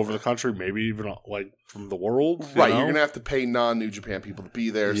probably all over the country, maybe even like from the world. Right, you're gonna have to pay non-New Japan people to be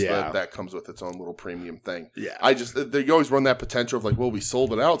there, so that comes with its own little premium thing. Yeah, they always run that potential of like, well, we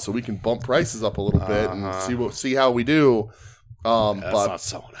sold it out, so we can bump prices up a little bit and see how we do. But not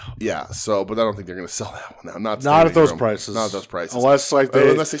selling out. Yeah, but I don't think they're going to sell that one now. Not at those prices. Not at those prices. Unless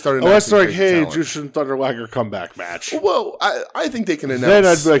they started. Unless like, hey, Jushin Thunder Liger comeback match. Well, I think they can announce. Then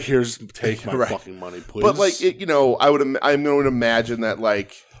I'd be like, take my fucking money, please. But like, I'm going to imagine that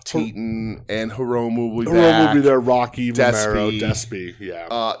like Teton and Hiromu will be back. Hiromu will be there. Rocky, Romero, Despy.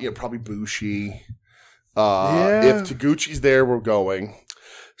 Yeah. Probably Bushi. If Taguchi's there, we're going.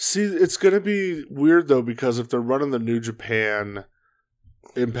 See, it's going to be weird, though, because if they're running the New Japan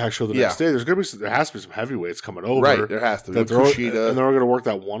Impact show the next day, there has to be some heavyweights coming over. Right, there has to be. Kushida. And they're going to work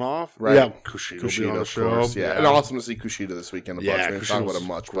that one off? Right. Yeah, Kushida will be on the show. Course, yeah. And awesome to see Kushida this weekend a bunch. Yeah, we didn't talk about it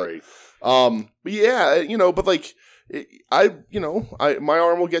much. Great. But yeah, but like, my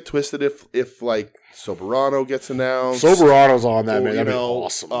arm will get twisted if like Soberano gets announced. Soberano's on that, man. That'd be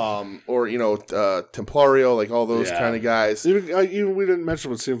awesome. Or Templario, like all those kind of guys. Even we didn't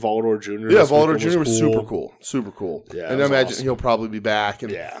mention seeing Volador Jr. Yeah, Volador Jr. was super cool. Yeah, and I imagine he'll probably be back.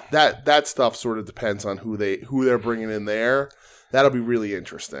 And that stuff sort of depends on who they're bringing in there. That'll be really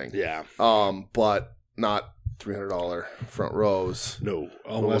interesting. Yeah. But not $300 front rows. No,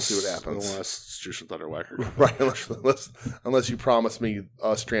 we'll see what happens. Unless it's Jushin Thunder Liger. Right, unless you promise me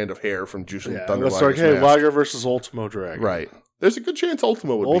a strand of hair from Jushin Thunder Liger. Like, hey, Liger versus Ultimo Dragon. Right. There's a good chance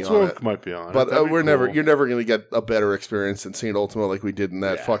Ultimo would be on it. Might be on it. But you're never going to get a better experience than seeing Ultimo like we did in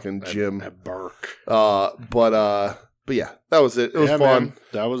that fucking gym. At Burke. But yeah, that was it. It was fun. Man.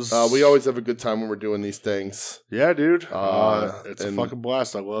 That was. We always have a good time when we're doing these things. Yeah, dude. It's a fucking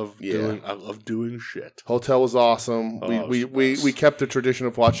blast. I love doing shit. Hotel was awesome. We kept the tradition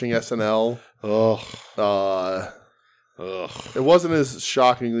of watching SNL. It wasn't as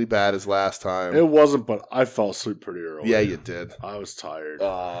shockingly bad as last time. It wasn't, but I fell asleep pretty early. Yeah, you did. I was tired.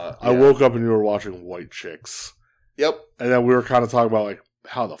 I woke up and you were watching White Chicks. Yep. And then we were kind of talking about like,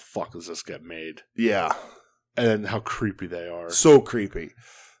 how the fuck does this get made? Yeah. And then how creepy they are. So creepy.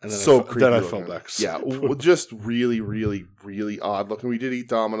 And then then I fell back. Yeah, just really, really, really odd looking. We did eat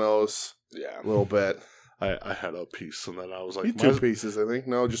Domino's. Yeah. A little bit. I had a piece, and then I was like... 2 pieces, I think.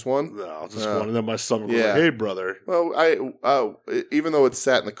 No, just one? No, just one. And then my stomach was like, hey, brother. Well, even though it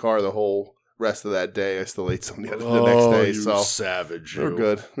sat in the car the whole rest of that day, I still ate some the next day. You savage. We're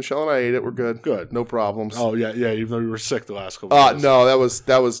good. Michelle and I ate it. We're good. Good. No problems. Oh, yeah, even though you were sick the last couple of days. No, that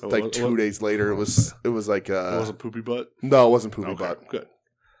was like 2 days later. It was like... It wasn't poopy butt? No, it wasn't poopy butt. Good.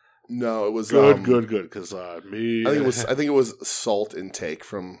 No, it was... Good, because I think it was salt intake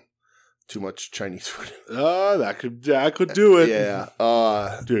from... too much Chinese food. I could do it.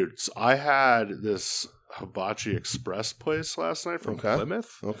 Yeah. Dude, so I had this Hibachi Express place last night from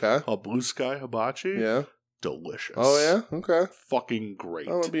Plymouth. Okay. Called Blue Sky Hibachi. Yeah. Delicious. Oh, yeah? Okay. Fucking great.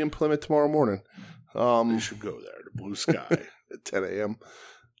 I'm going to be in Plymouth tomorrow morning. You should go there to Blue Sky. At 10 a.m.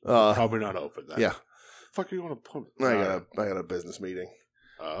 Probably not open then. Yeah. The fuck are you going to Plymouth? I got a business meeting.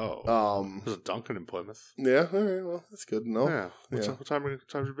 Oh. There's a Dunkin' in Plymouth. Yeah, all right, well, that's good. No. Yeah. What time's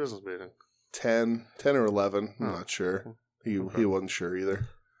your business meeting? 10 or 11. I'm not sure. He wasn't sure either.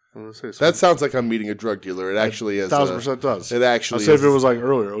 So that sounds like I'm meeting a drug dealer. It actually is. 1,000% does. It actually. I'll say if it was like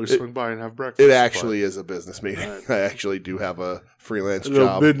earlier, we swing by and have breakfast. It actually is a business meeting. Right. I actually do have a freelance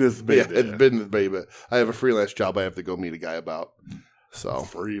job. Business baby. Yeah, business baby. I have a freelance job. I have to go meet a guy about. So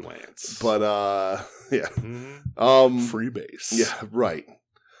freelance. But yeah. Mm-hmm. Freebase. Yeah. Right.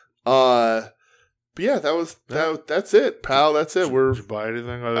 But yeah, that's it, pal. That's it. Did you buy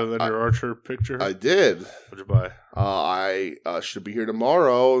anything other than your Archer picture? I did. What'd you buy? I should be here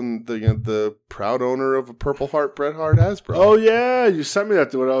tomorrow, and the proud owner of a Purple Heart, Bret Hart Hasbro. Oh yeah, you sent me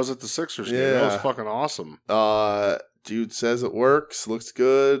that when I was at the Sixers game. That was fucking awesome. Dude says it works. Looks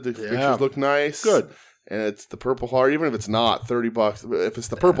good. The pictures look nice. Good. And it's the Purple Heart, even if it's not $30. If it's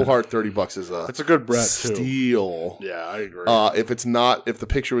the Purple Heart, $30 is it's a good Bret steal. Too. Yeah, I agree. If the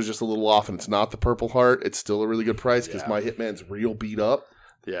picture was just a little off and it's not the Purple Heart, it's still a really good price because my Hitman's real beat up.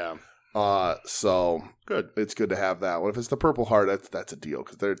 Yeah. So good. It's good to have that one. If it's the Purple Heart, that's a deal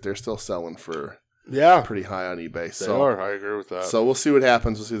because they're still selling for pretty high on eBay. They are. I agree with that. So we'll see what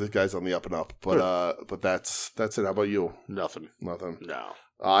happens. We'll see if the guy's on the up and up. But that's it. How about you? Nothing. No.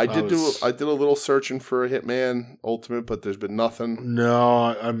 I did a little searching for a Hitman Ultimate, but there's been nothing.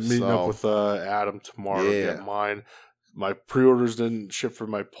 No, I'm meeting up with Adam tomorrow to get mine. My pre-orders didn't ship for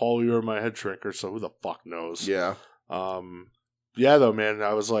my Paulie or my Head Shrinker, so who the fuck knows? Yeah. Yeah, though, man,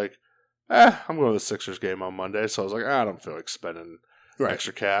 I was like, I'm going to the Sixers game on Monday, so I was like, I don't feel like spending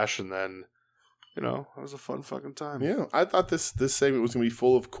extra cash, and then, it was a fun fucking time. Yeah, I thought this segment was going to be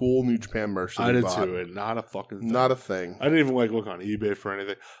full of cool New Japan merch. I did too, and not a fucking thing. Not a thing. I didn't even look on eBay for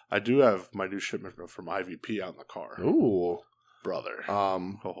anything. I do have my new shipment from IVP out in the car. Ooh. Brother.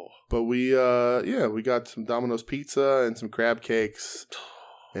 But we got some Domino's pizza and some crab cakes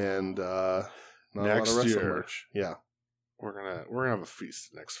and not next a lot of wrestling year, merch. Yeah. We're gonna have a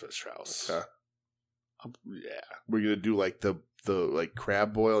feast at Next Fish House. Okay. Yeah. We're gonna do like the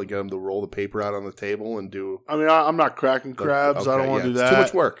crab boil and get them to roll the paper out on the table and do. I mean, I'm not cracking crabs. I don't want to do that. Too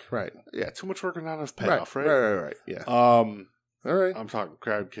much work, right? Yeah, too much work and not enough payoff, right? Right. Yeah. All right. I'm talking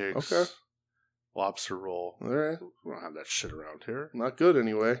crab cakes. Okay. Lobster roll. All right. We don't have that shit around here. Not good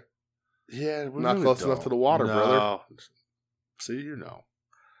anyway. Yeah, we not really close don't. enough to the water, brother. See, I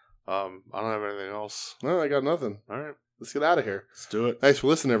don't have anything else. No, I got nothing. All right. Let's get out of here. Let's do it. Thanks for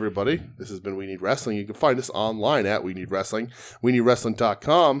listening, everybody. This has been We Need Wrestling. You can find us online at We Need Wrestling,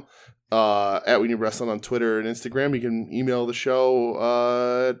 WeNeedWrestling.com, at We Need Wrestling on Twitter and Instagram. You can email the show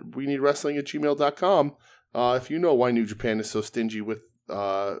at WeNeedWrestling@gmail.com. If you know why New Japan is so stingy with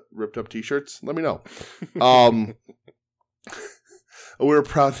ripped up t-shirts, let me know. We're a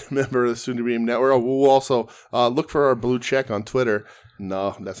proud member of the Soon to Be Network. We'll also look for our blue check on Twitter.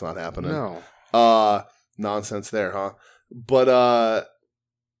 No, that's not happening. No. Nonsense there, huh? But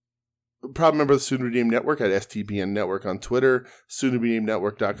proud member of the Soon to Be Named Network at STBN Network on Twitter,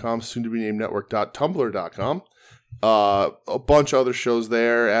 soon-to-be-named-network.com, soon-to-be-named-network.tumblr.com. A bunch of other shows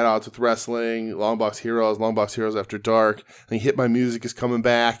there, At Odds with Wrestling, Longbox Heroes After Dark. I think Hit My Music is coming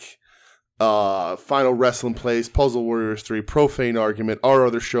back. Final Wrestling Place, Puzzle Warriors 3, Profane Argument, our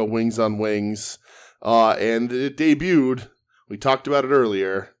other show, Wings on Wings. And it debuted, we talked about it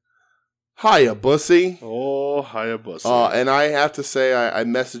earlier, Hiya Bussy. Oh, Hiya Bussy. And I have to say, I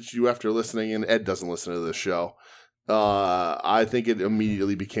messaged you after listening, and Ed doesn't listen to this show. I think it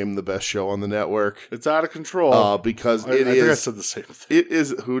immediately became the best show on the network. It's out of control. Because I think I said the same thing. It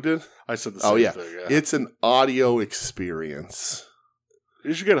is, who did? I said the same thing, yeah. It's an audio experience.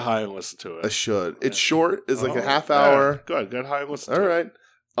 You should get high and listen to it. I should. It's short. It's like a half hour. Yeah. Good. Get high and listen to it. All right.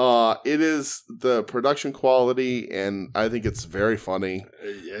 It is the production quality, and I think it's very funny.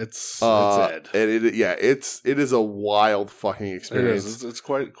 It's Ed. And it is a wild fucking experience. It is. It's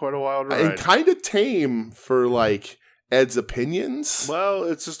quite a wild ride. And kind of tame for like Ed's opinions. Well,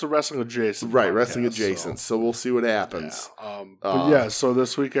 it's just a wrestling adjacent. Right, wrestling adjacent. So we'll see what happens. Yeah. So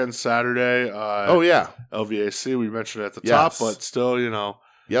this weekend, Saturday. LVAC, we mentioned it at the top, but still,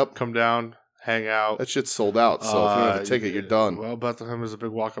 come down, hang out. That shit's sold out, so if you don't have a ticket, you're done. Well, Bethlehem is a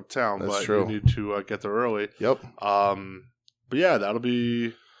big walk-up town, That's true. You need to get there early. Yep. But yeah, that'll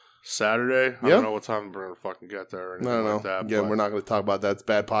be Saturday. I don't know what time we're going to fucking get there or anything like that. Again, we're not going to talk about that. It's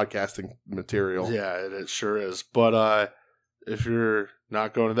bad podcasting material. Yeah, it sure is. But if you're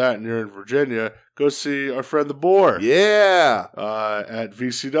not going to that and you're in Virginia, go see our friend the Boar. Yeah. At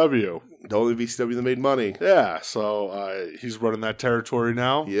VCW. The only VCW that made money. Yeah, so he's running that territory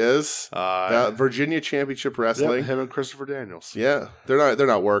now. He is. Virginia Championship Wrestling. Yep, him and Christopher Daniels. Yeah, they're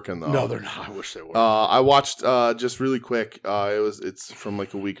not working though. No, they're not. I wish they were. I watched just really quick. It's from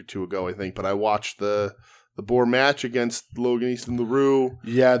like a week or two ago, I think. But I watched the Boar match against Logan Easton LaRue.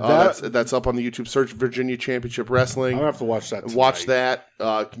 Yeah, that's up on the YouTube. Search Virginia Championship Wrestling. I'm gonna have to watch that tonight. Watch that.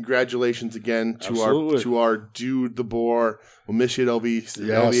 Congratulations again to our dude, the Boar. We'll miss you at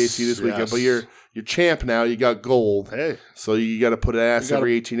LVAC this weekend, but you're champ now. You got gold. Hey, so you got to put an ass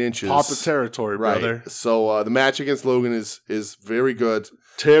every 18 inches. Pop the territory, brother. Right. So the match against Logan is very good.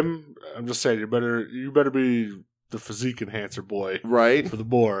 Tim, I'm just saying, you better be the physique enhancer boy, right, for the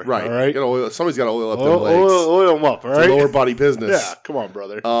Boar, right? All right, somebody's got to oil up them legs, oil them up, all right. It's a lower body business. Yeah, come on,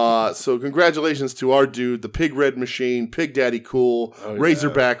 brother. So congratulations to our dude, the Pig Red Machine, Pig Daddy Cool,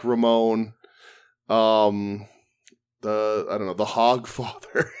 Razorback Ramon, the Hog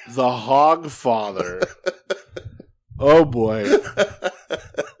Father, the Hog Father. Oh boy.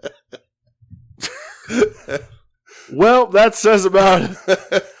 Well, that's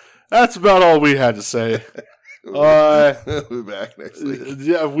about all we had to say. We'll be back next week.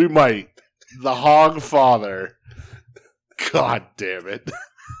 Yeah, we might. The Hog Father. God damn it.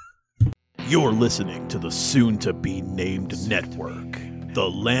 You're listening to the soon-to-be-named network,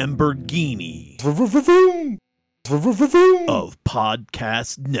 the Lamborghini of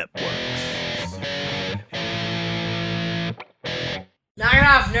podcast networks. Knock it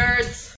off, nerds!